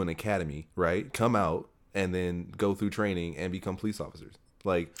go through an academy, right? Come out and then go through training and become police officers.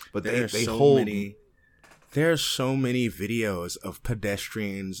 Like, but they hold. There's so many videos of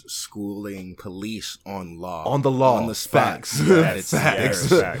pedestrians schooling police on law. On the law. On the spot. Facts. That it's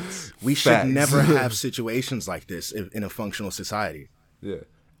Facts. We should never have situations like this in a functional society. Yeah.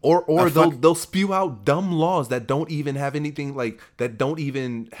 Or they'll spew out dumb laws that don't even have anything, like, that don't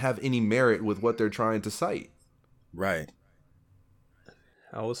even have any merit with what they're trying to cite. Right.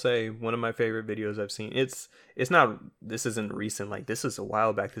 I will say one of my favorite videos I've seen. This isn't recent. Like, this is a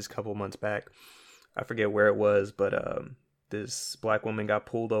while back. This is a couple months back. I forget where it was, but this black woman got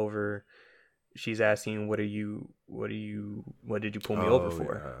pulled over. She's asking, what did you pull me over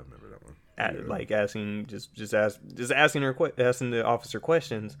for? Yeah, I remember that one. Like, asking asking the officer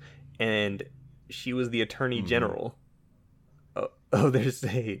questions, and she was the attorney general of their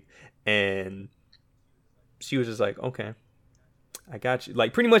state, and she was just like, okay, I got you.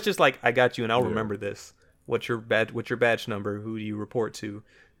 Like, pretty much just like, I got you, and I'll remember this. What's your badge number? Who do you report to?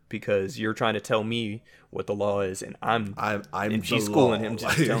 Because you're trying to tell me what the law is, and I'm and she's schooling him.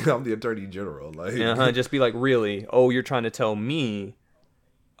 Just I'm the attorney general. Like, just be like, really? Oh, you're trying to tell me?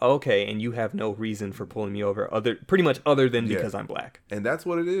 Okay, and you have no reason for pulling me over, other than because I'm black. And that's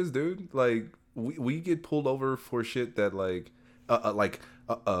what it is, dude. Like, we get pulled over for shit that, like,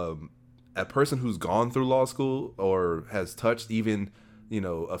 a person who's gone through law school or has touched even,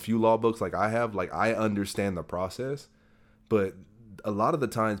 a few law books like I have. Like, I understand the process, but a lot of the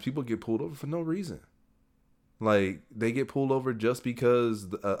times people get pulled over for no reason. Like, they get pulled over just because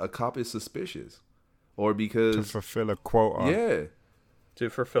a cop is suspicious, or because to fulfill a quota. Yeah, to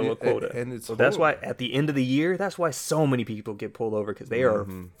fulfill a quota. And it's that's why at the end of the year, that's why so many people get pulled over, because they are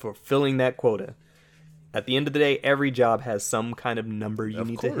fulfilling that quota. At the end of the day, every job has some kind of number you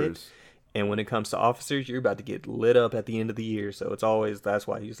need to hit. And when it comes to officers, you're about to get lit up at the end of the year. So it's always, that's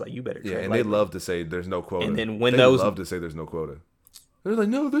why he's like, you better. Yeah, and they love to say there's no quota. And then when they love to say there's no quota. They're like,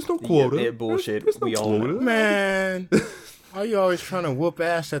 no, there's no quota. Yeah, bullshit. There's no we all quota. Man, why are you always trying to whoop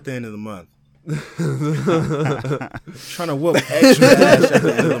ass at the end of the month? Trying to whoop extra ass at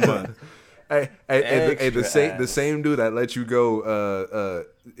the end of the month. Hey, the same dude that let you go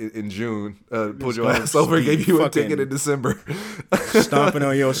in June pulled your ass over and gave you a ticket in December. Stomping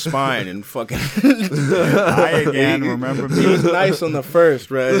on your spine and fucking. I again remember He was me. nice on the 1st,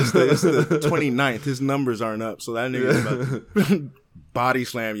 bro. It's the 29th. His numbers aren't up, so that nigga's about to body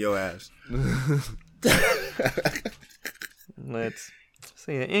slam your ass. Let's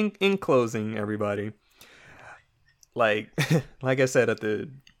see. In closing, everybody, like I said at the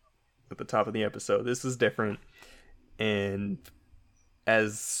top of the episode, this is different, and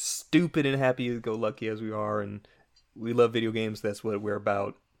as stupid and happy-go-lucky as we are, and we love video games, that's what we're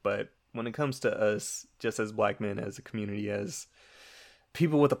about. But when it comes to us, just as black men, as a community, as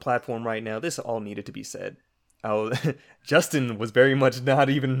people with a platform right now, this all needed to be said. Justin was very much not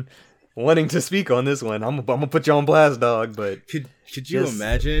even wanting to speak on this one. I'm gonna put you on blast, dog. But could you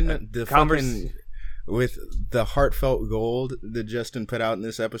imagine the fucking with the heartfelt gold that Justin put out in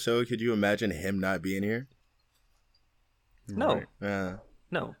this episode? Could you imagine him not being here? No, Yeah.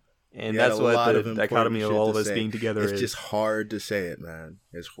 no. And that's what the dichotomy of all of us being together is. It's just hard to say it, man.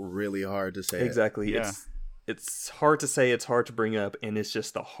 It's really hard to say exactly. Yeah. It's hard to say, it's hard to bring up, and it's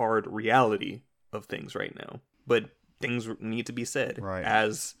just the hard reality of things right now. But things need to be said. Right.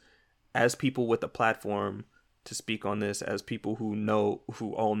 As people with a platform to speak on this, as people who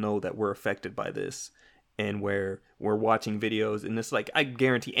all know that we're affected by this, and where we're watching videos, and it's like, I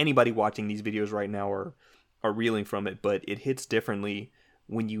guarantee anybody watching these videos right now are reeling from it, but it hits differently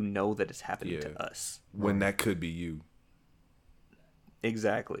when you know that it's happening to us. When that could be you.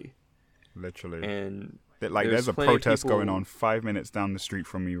 Exactly. Literally. And there's a plenty of protest people going on 5 minutes down the street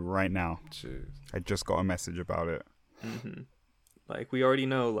from me right now. Jeez. I just got a message about it. Mm-hmm. Like, we already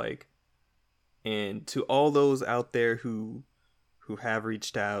know, like, and to all those out there who have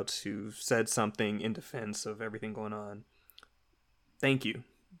reached out, who said something in defense of everything going on, thank you.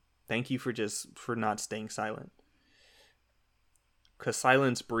 Thank you for not staying silent. Because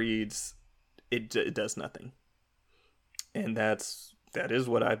silence breeds, it does nothing. And that is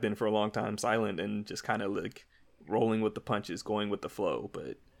what I've been for a long time, silent and just kind of like rolling with the punches, going with the flow.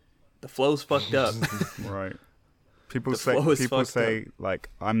 But the flow's fucked up. Right. People The say flow is fucked like,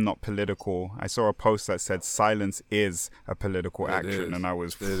 I'm not political. I saw a post that said silence is a political action, and I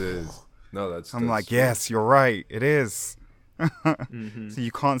was It is. No, I'm like, yes, you're right. It is. Mm-hmm. So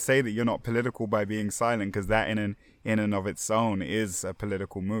you can't say that you're not political by being silent, because that in and of its own is a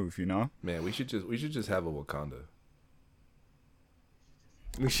political move, you know? Man, we should just have a Wakanda.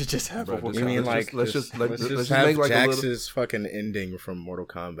 We should just have Bro, a just- You mean let's like just let's have have like a little- Jax's fucking ending from Mortal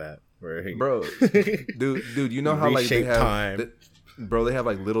Kombat, where he Bro, dude, you know how like they Reshape have, time. bro, they have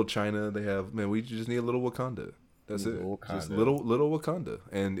like little China. They have, man, we just need a little Wakanda. That's Little it. Just Wakanda. little Wakanda,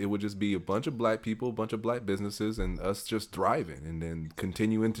 and it would just be a bunch of black people, a bunch of black businesses, and us just thriving, and then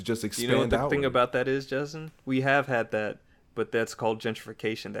continuing to just expand. You know what the thing outward. about that is, Justin? We have had that, but that's called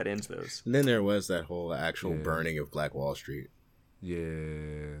gentrification that ends those. And then there was that whole actual Yeah. burning of Black Wall Street. Yeah,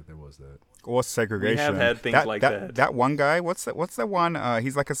 there was that. Or segregation. We have had things like that. That one guy, what's the one?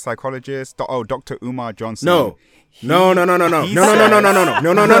 He's like a psychologist. Oh, Dr. Umar Johnson. No, no, no, no, no, no, he no, no, no, no, no,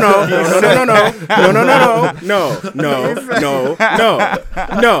 no, no, no, no, no, no, no,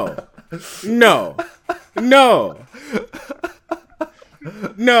 no, no,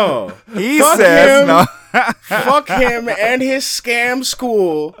 no. He Fuck says him. no. Fuck him and his scam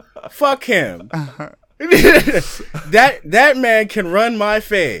school. Fuck him. That man can run my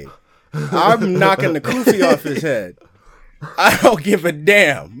fade. I'm knocking the kufi off his head. I don't give a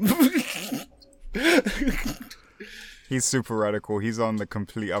damn. He's super radical. He's on the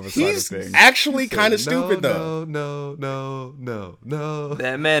complete other side of He's things. actually kind of stupid though. No.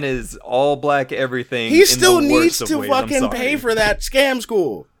 That man is all black everything. He in still the worst needs of to ways. I'm fucking sorry. pay for that scam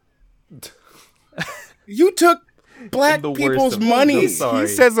school. You took black In the worst people's of ways. money. I'm sorry. He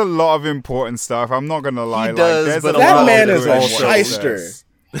says a lot of important stuff. I'm not gonna lie. He does, there's but a a That lot lot man of is good a in what he shyster. says.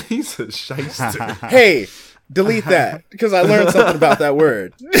 He's a shyster. Hey, delete that because I learned something about that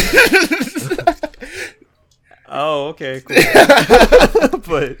word. Oh, okay, cool.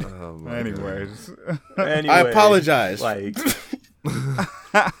 But Oh, my God. Anyways, anyway, I apologize. Like,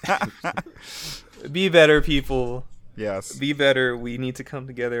 be better, people. yes. Be better. We need to come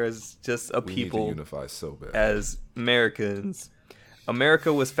together as just a We people, need to unify so bad. as Americans.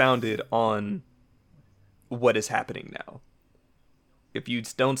 America was founded on what is happening now. If you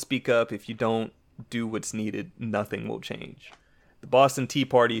don't speak up, if you don't do what's needed, nothing will change. The Boston Tea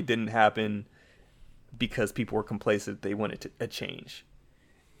Party didn't happen because people were complacent. They wanted a change.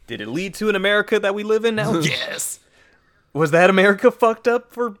 Did it lead to an America that we live in now? Yes. Was that America fucked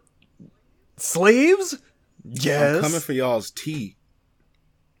up for slaves? Yes. I'm coming for y'all's tea.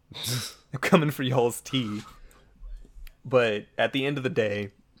 I'm coming for y'all's tea. But at the end of the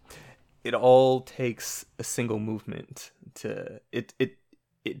day, it all takes a single movement to it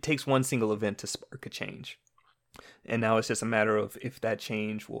takes one single event to spark a change. And now it's just a matter of if that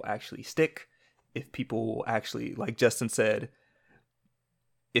change will actually stick, if people will actually, like Justin said,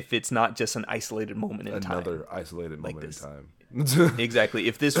 if it's not just an isolated moment in time. Another isolated moment in time. Exactly.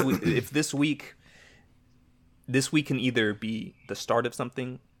 If this week can either be the start of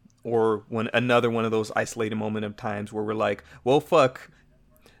something or another one of those isolated moment of times where we're like, well, fuck,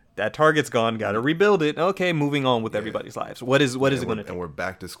 that target's gone, gotta rebuild it. Okay, moving on with everybody's lives. What is it going to take? And we're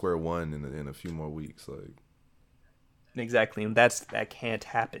back to square one in a few more weeks. Like, exactly, and that can't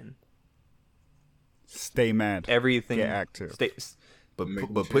happen. Stay mad. Everything. Get active.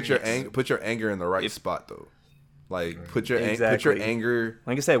 But put your anger in the right spot though. Like put your anger.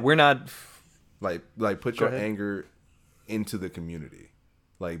 Like I said, we're not. Like put your anger into the community,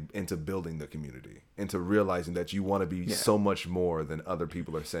 like into building the community, into realizing that you want to be so much more than other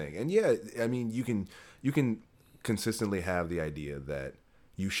people are saying. And yeah, I mean, you can consistently have the idea that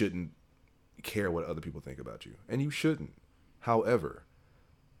you shouldn't care what other people think about you, and you shouldn't. However,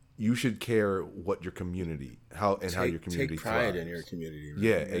 you should care what your community, how your community take pride thrives. in your community. Right?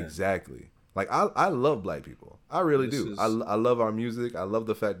 Yeah, exactly. Like I love black people. I really do. I love our music. I love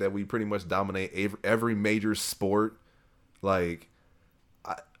the fact that we pretty much dominate every major sport. Like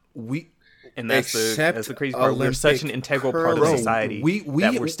and that's the crazy part. We're such an integral part of society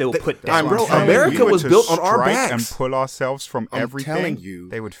that we're still put down. America was built on our backs. And pull ourselves from everything. I'm telling you,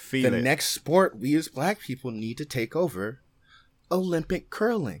 they would feel the next sport we as black people need to take over: Olympic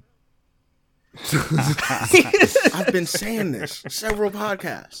curling. I've been saying this several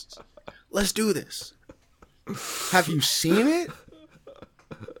podcasts. Let's do this. Have you seen it?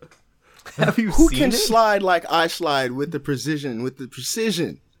 Who can slide like I slide with the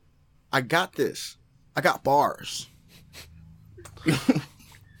precision? I got this. I got bars.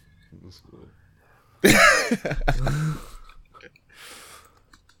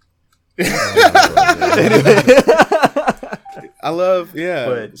 I love,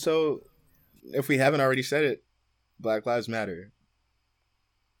 But, so, if we haven't already said it, Black Lives Matter.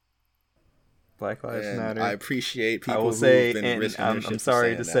 Black Lives Matter. I appreciate people. I will say, and I'm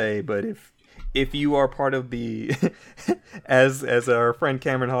sorry to say, but if you are part of the, as our friend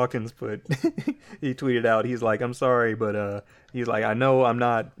Cameron Hawkins put, he tweeted out, he's like, I'm sorry, but he's like, I know I'm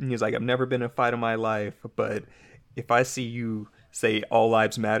not. He's like, I've never been in a fight in my life, but if I see you say all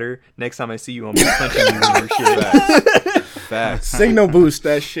lives matter, next time I see you, I'm gonna punch you in your shit. Facts. Signal boost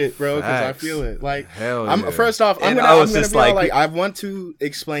that shit, bro, because I feel it. Like, first off, I'm gonna be like, I want to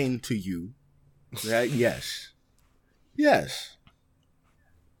explain to you that yes,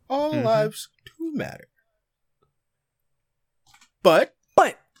 all lives do matter, but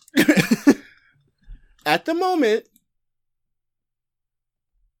at the moment,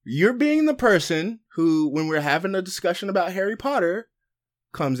 you're being the person who, when we're having a discussion about Harry Potter,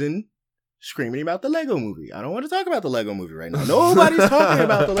 comes in screaming about the Lego movie. I don't want to talk about the Lego movie right now. Nobody's talking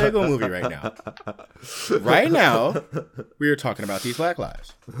about the Lego movie right now. Right now, we are talking about these Black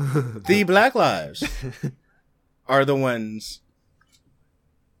Lives. The Black Lives are the ones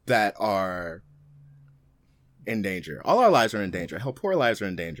that are in danger. All our lives are in danger. Hell, poor lives are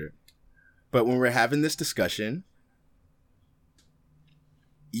in danger. But when we're having this discussion,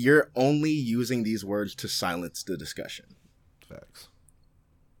 you're only using these words to silence the discussion. Facts.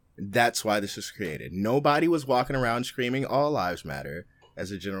 That's why this was created. Nobody was walking around screaming all lives matter as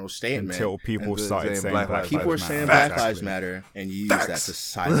a general statement. Until people started saying Black Lives Matter. People were saying Black Lives Matter, and you use that to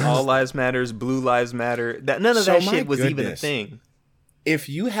silence. All lives matters, blue lives matter. None of that shit was even a thing. If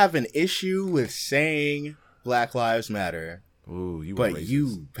you have an issue with saying Black Lives Matter, but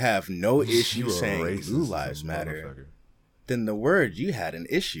you have no issue saying blue lives matter, then the word you had an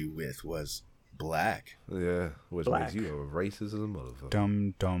issue with was black. Yeah, which makes you a racist as a motherfucker.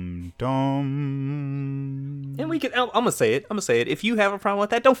 Dum dum dum. And we can. I'm gonna say it. If you have a problem with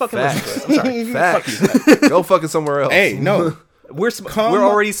that, don't fucking listen to us. I'm sorry. Facts. Go fucking somewhere else. Hey, no, we're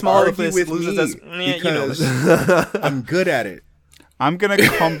already small. If this loses us, because I'm good at it. I'm gonna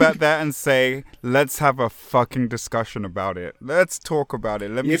combat that and say, let's have a fucking discussion about it. Let's talk about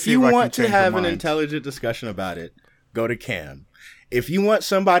it. If you want to have an intelligent discussion about it, go to Cam. If you want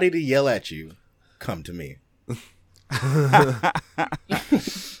somebody to yell at you, come to me.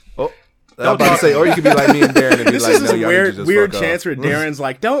 Oh, I was about to say, or you could be like me and Darren and be This like, is no, a y'all weird, need to just weird fuck chance off. where Darren's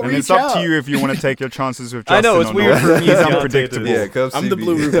like, don't And reach it's up out. to you if you want to take your chances with I Justin. know, it's or weird not. for me He's and Deontay unpredictable. Yeah, come I'm see the me.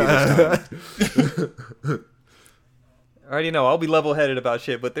 blue ruby this time. I already know I'll be level-headed about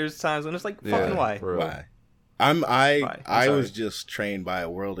shit, but there's times when it's like, fucking why? for real. Why? Why? I'm I sorry. was just trained by a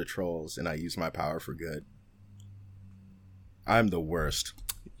world of trolls, and I use my power for good. I'm the worst.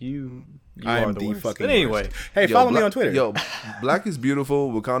 You I are am the the worst. fucking But anyway, worst. Hey, Yo, follow me Black- on Twitter. Yo, Black is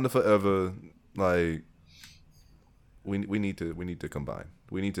beautiful. Wakanda forever. Like, we need to combine.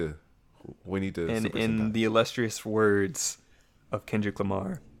 We need to. and super in sympathize. the illustrious words of Kendrick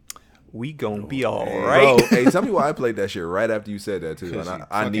Lamar, we gon' be all Bro, right. hey, tell me why I played that shit right after you said that too. And 'Cause you I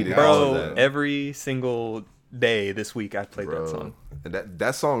fucking needed got all Bro, of that. every single day this week I played Bro. that song. And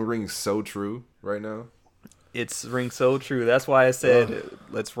that song rings so true right now. It's rings so true. That's why I said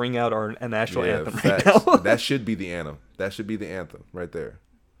let's ring out our national anthem right facts. now. That should be the anthem. That should be the anthem right there.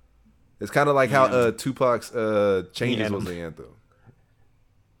 It's kind of like how Tupac's Changes anthem. was the anthem.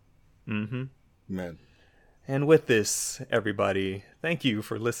 Mm-hmm. Man, And with this, everybody, thank you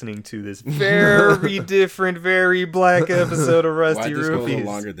for listening to this very different, very black episode of why Rusty this go a little Rupees.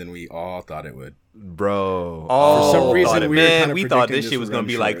 longer than we all thought it would? Bro. Oh, For some reason, thought it, we were man, kinda we thought predicting this this shit was would gonna run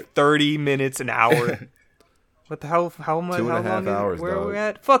be short. like 30 minutes, an hour. What the hell? How much? 2.5 How long? hours, Where dog. we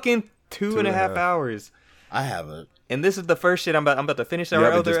at? Fucking two and a half 2.5. hours. I have a. And this is the first shit I'm about to finish our Yeah,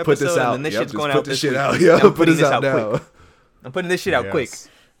 but other just put episode, this out. and then this Yep, shit's just going put out this this shit week. out. Yeah, I'm put putting this out now. quick. I'm putting this shit out quick. Yes.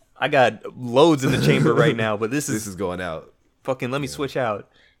 I got loads in the chamber right now, but this This is is going out. fucking. Let me switch out.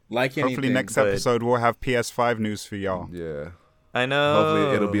 Like anything, Hopefully next but- episode we'll have PS5 news for y'all. Yeah. I know.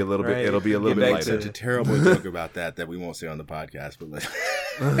 Hopefully it'll be a little bit. right? It'll be a little Get bit back lighter. such a terrible joke about that we won't say on the podcast, but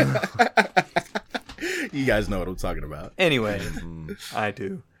you guys know what I'm talking about. Anyway, Mm-hmm. I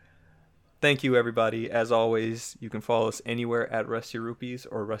do. Thank you, everybody. As always, you can follow us anywhere at Rusty Rupees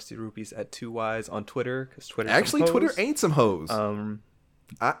or Rusty Rupees at 2Ys on Twitter. Because Twitter Actually, Twitter ain't some hoes.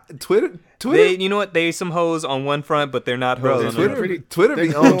 Twitter. They, you know what? They some hoes on one front, but they're not hoes Bro, on Twitter, the other. Twitter be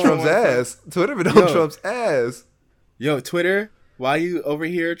they're on going Trump's on ass. Twitter be on Yo. Trump's ass. Yo, Twitter, why you over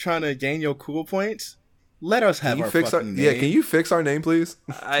here trying to gain your cool points? Let us have Can you our fix our fucking yeah? name. Can you fix our name, please?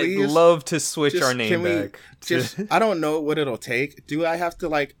 I'd please? love to switch Just- our name can we back. Just, I don't know what it'll take. Do I have to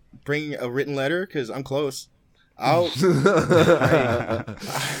like bring a written letter? Because I'm close. I'll.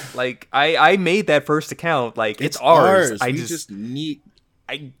 Like I made that first account. Like it's, It's ours. I we just need.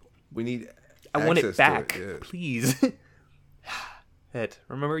 We need. I want it access to back, yeah. please. Ed,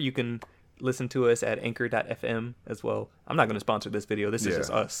 remember you can listen to us at anchor.fm as well. I'm not going to sponsor this video. This is Yeah.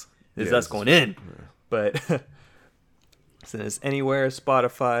 just us. This is Yeah, us going in. But send us anywhere: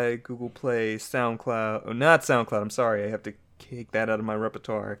 Spotify, Google Play, SoundCloud. Oh, not SoundCloud. I'm sorry. I have to kick that out of my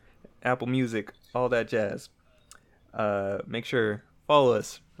repertoire. Apple Music, all that jazz. Make sure follow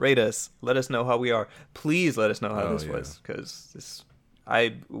us, rate us, let us know how we are. Please let us know how this yeah. was, because this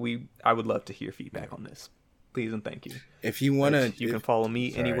I would love to hear feedback on this. Please and thank you. If you want to, You can follow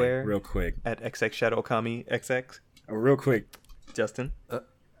me anywhere Real quick. at XX Shadow Kami XX. Real quick. Justin,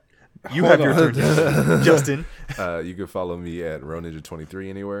 you hold have your on. turn. Justin, You can follow me at RoNinja23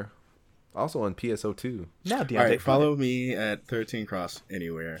 anywhere. Also on PSO2. now Deontay. All right, follow me at 13 Cross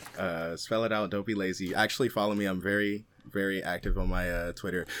anywhere. Spell it out. Don't be lazy. Actually, follow me. I'm very, very active on my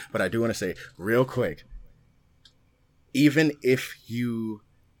Twitter. But I do want to say real quick, even if you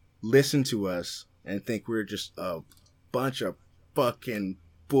listen to us and think we're just a bunch of fucking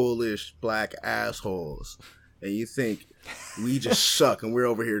bullish black assholes, and you think we just suck and we're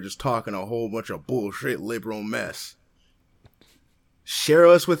over here just talking a whole bunch of bullshit liberal mess, share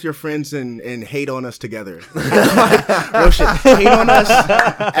us with your friends and hate on us together. No shit. Hate on us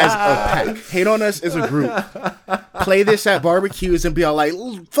as a pack. Hate on us as a group. Play this at barbecues and be all like,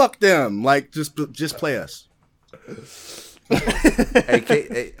 fuck them. Like, just play us. They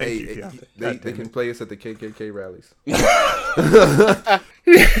can play us at the KKK rallies.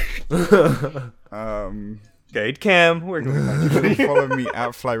 Gate Cam, we're going to find you. You can follow me at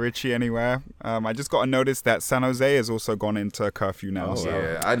FlyRichie anywhere. I just got a notice that San Jose has also gone into curfew now. so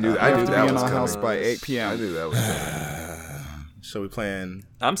Yeah, I knew you have to that be in was our coming. house by 8 I p.m. knew that was coming. So we playing.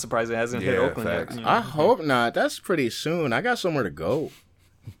 I'm surprised it hasn't hit Yeah, Oakland facts. yet. I hope not. That's pretty soon. I got somewhere to go.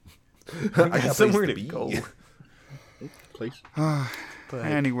 I got Somewhere place to be. go. Place. But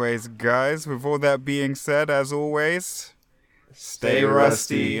Anyways, guys, with all that being said, as always, stay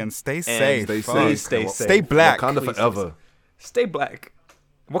rusty and stay safe. Stay Fuck. safe. stay safe. Stay black. Wakanda Please forever. stay black.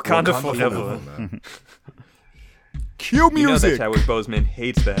 Wakanda Wakanda forever. man. Cue You know that music. Chadwick Boseman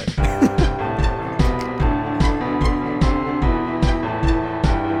hates that.